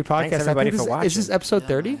Jump Street podcast. Thanks, everybody, I think for this, is this watching. episode Yeah,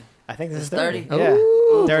 30? man. I think this It's is 30. 30. Yeah.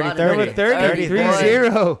 Ooh, 30, Number 30. Number 30, 30,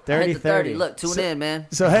 3-0. 30, 30. Look, tune in, man.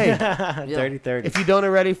 So hey, 30, 30. if you don't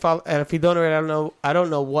already follow, and if you don't already, I don't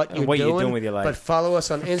know what you're What doing. you're doing with your life. But follow us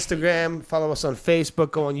on Instagram, follow us on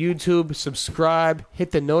Facebook, go on YouTube, subscribe,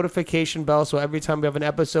 hit the notification bell so every time we have an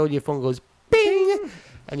episode, your phone goes bing,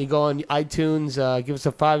 and you go on iTunes, give us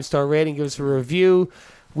a 5-star rating, give us a review.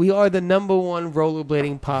 We are the #1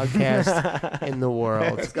 rollerblading podcast in the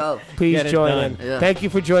world. Let's go. Please Get it join done. in. Yeah. Thank you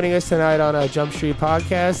for joining us tonight on Jump Street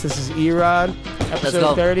Podcast. This is Erod, go.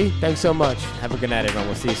 episode 30. Thanks so much. Have a good night, everyone.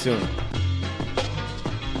 We'll see you soon.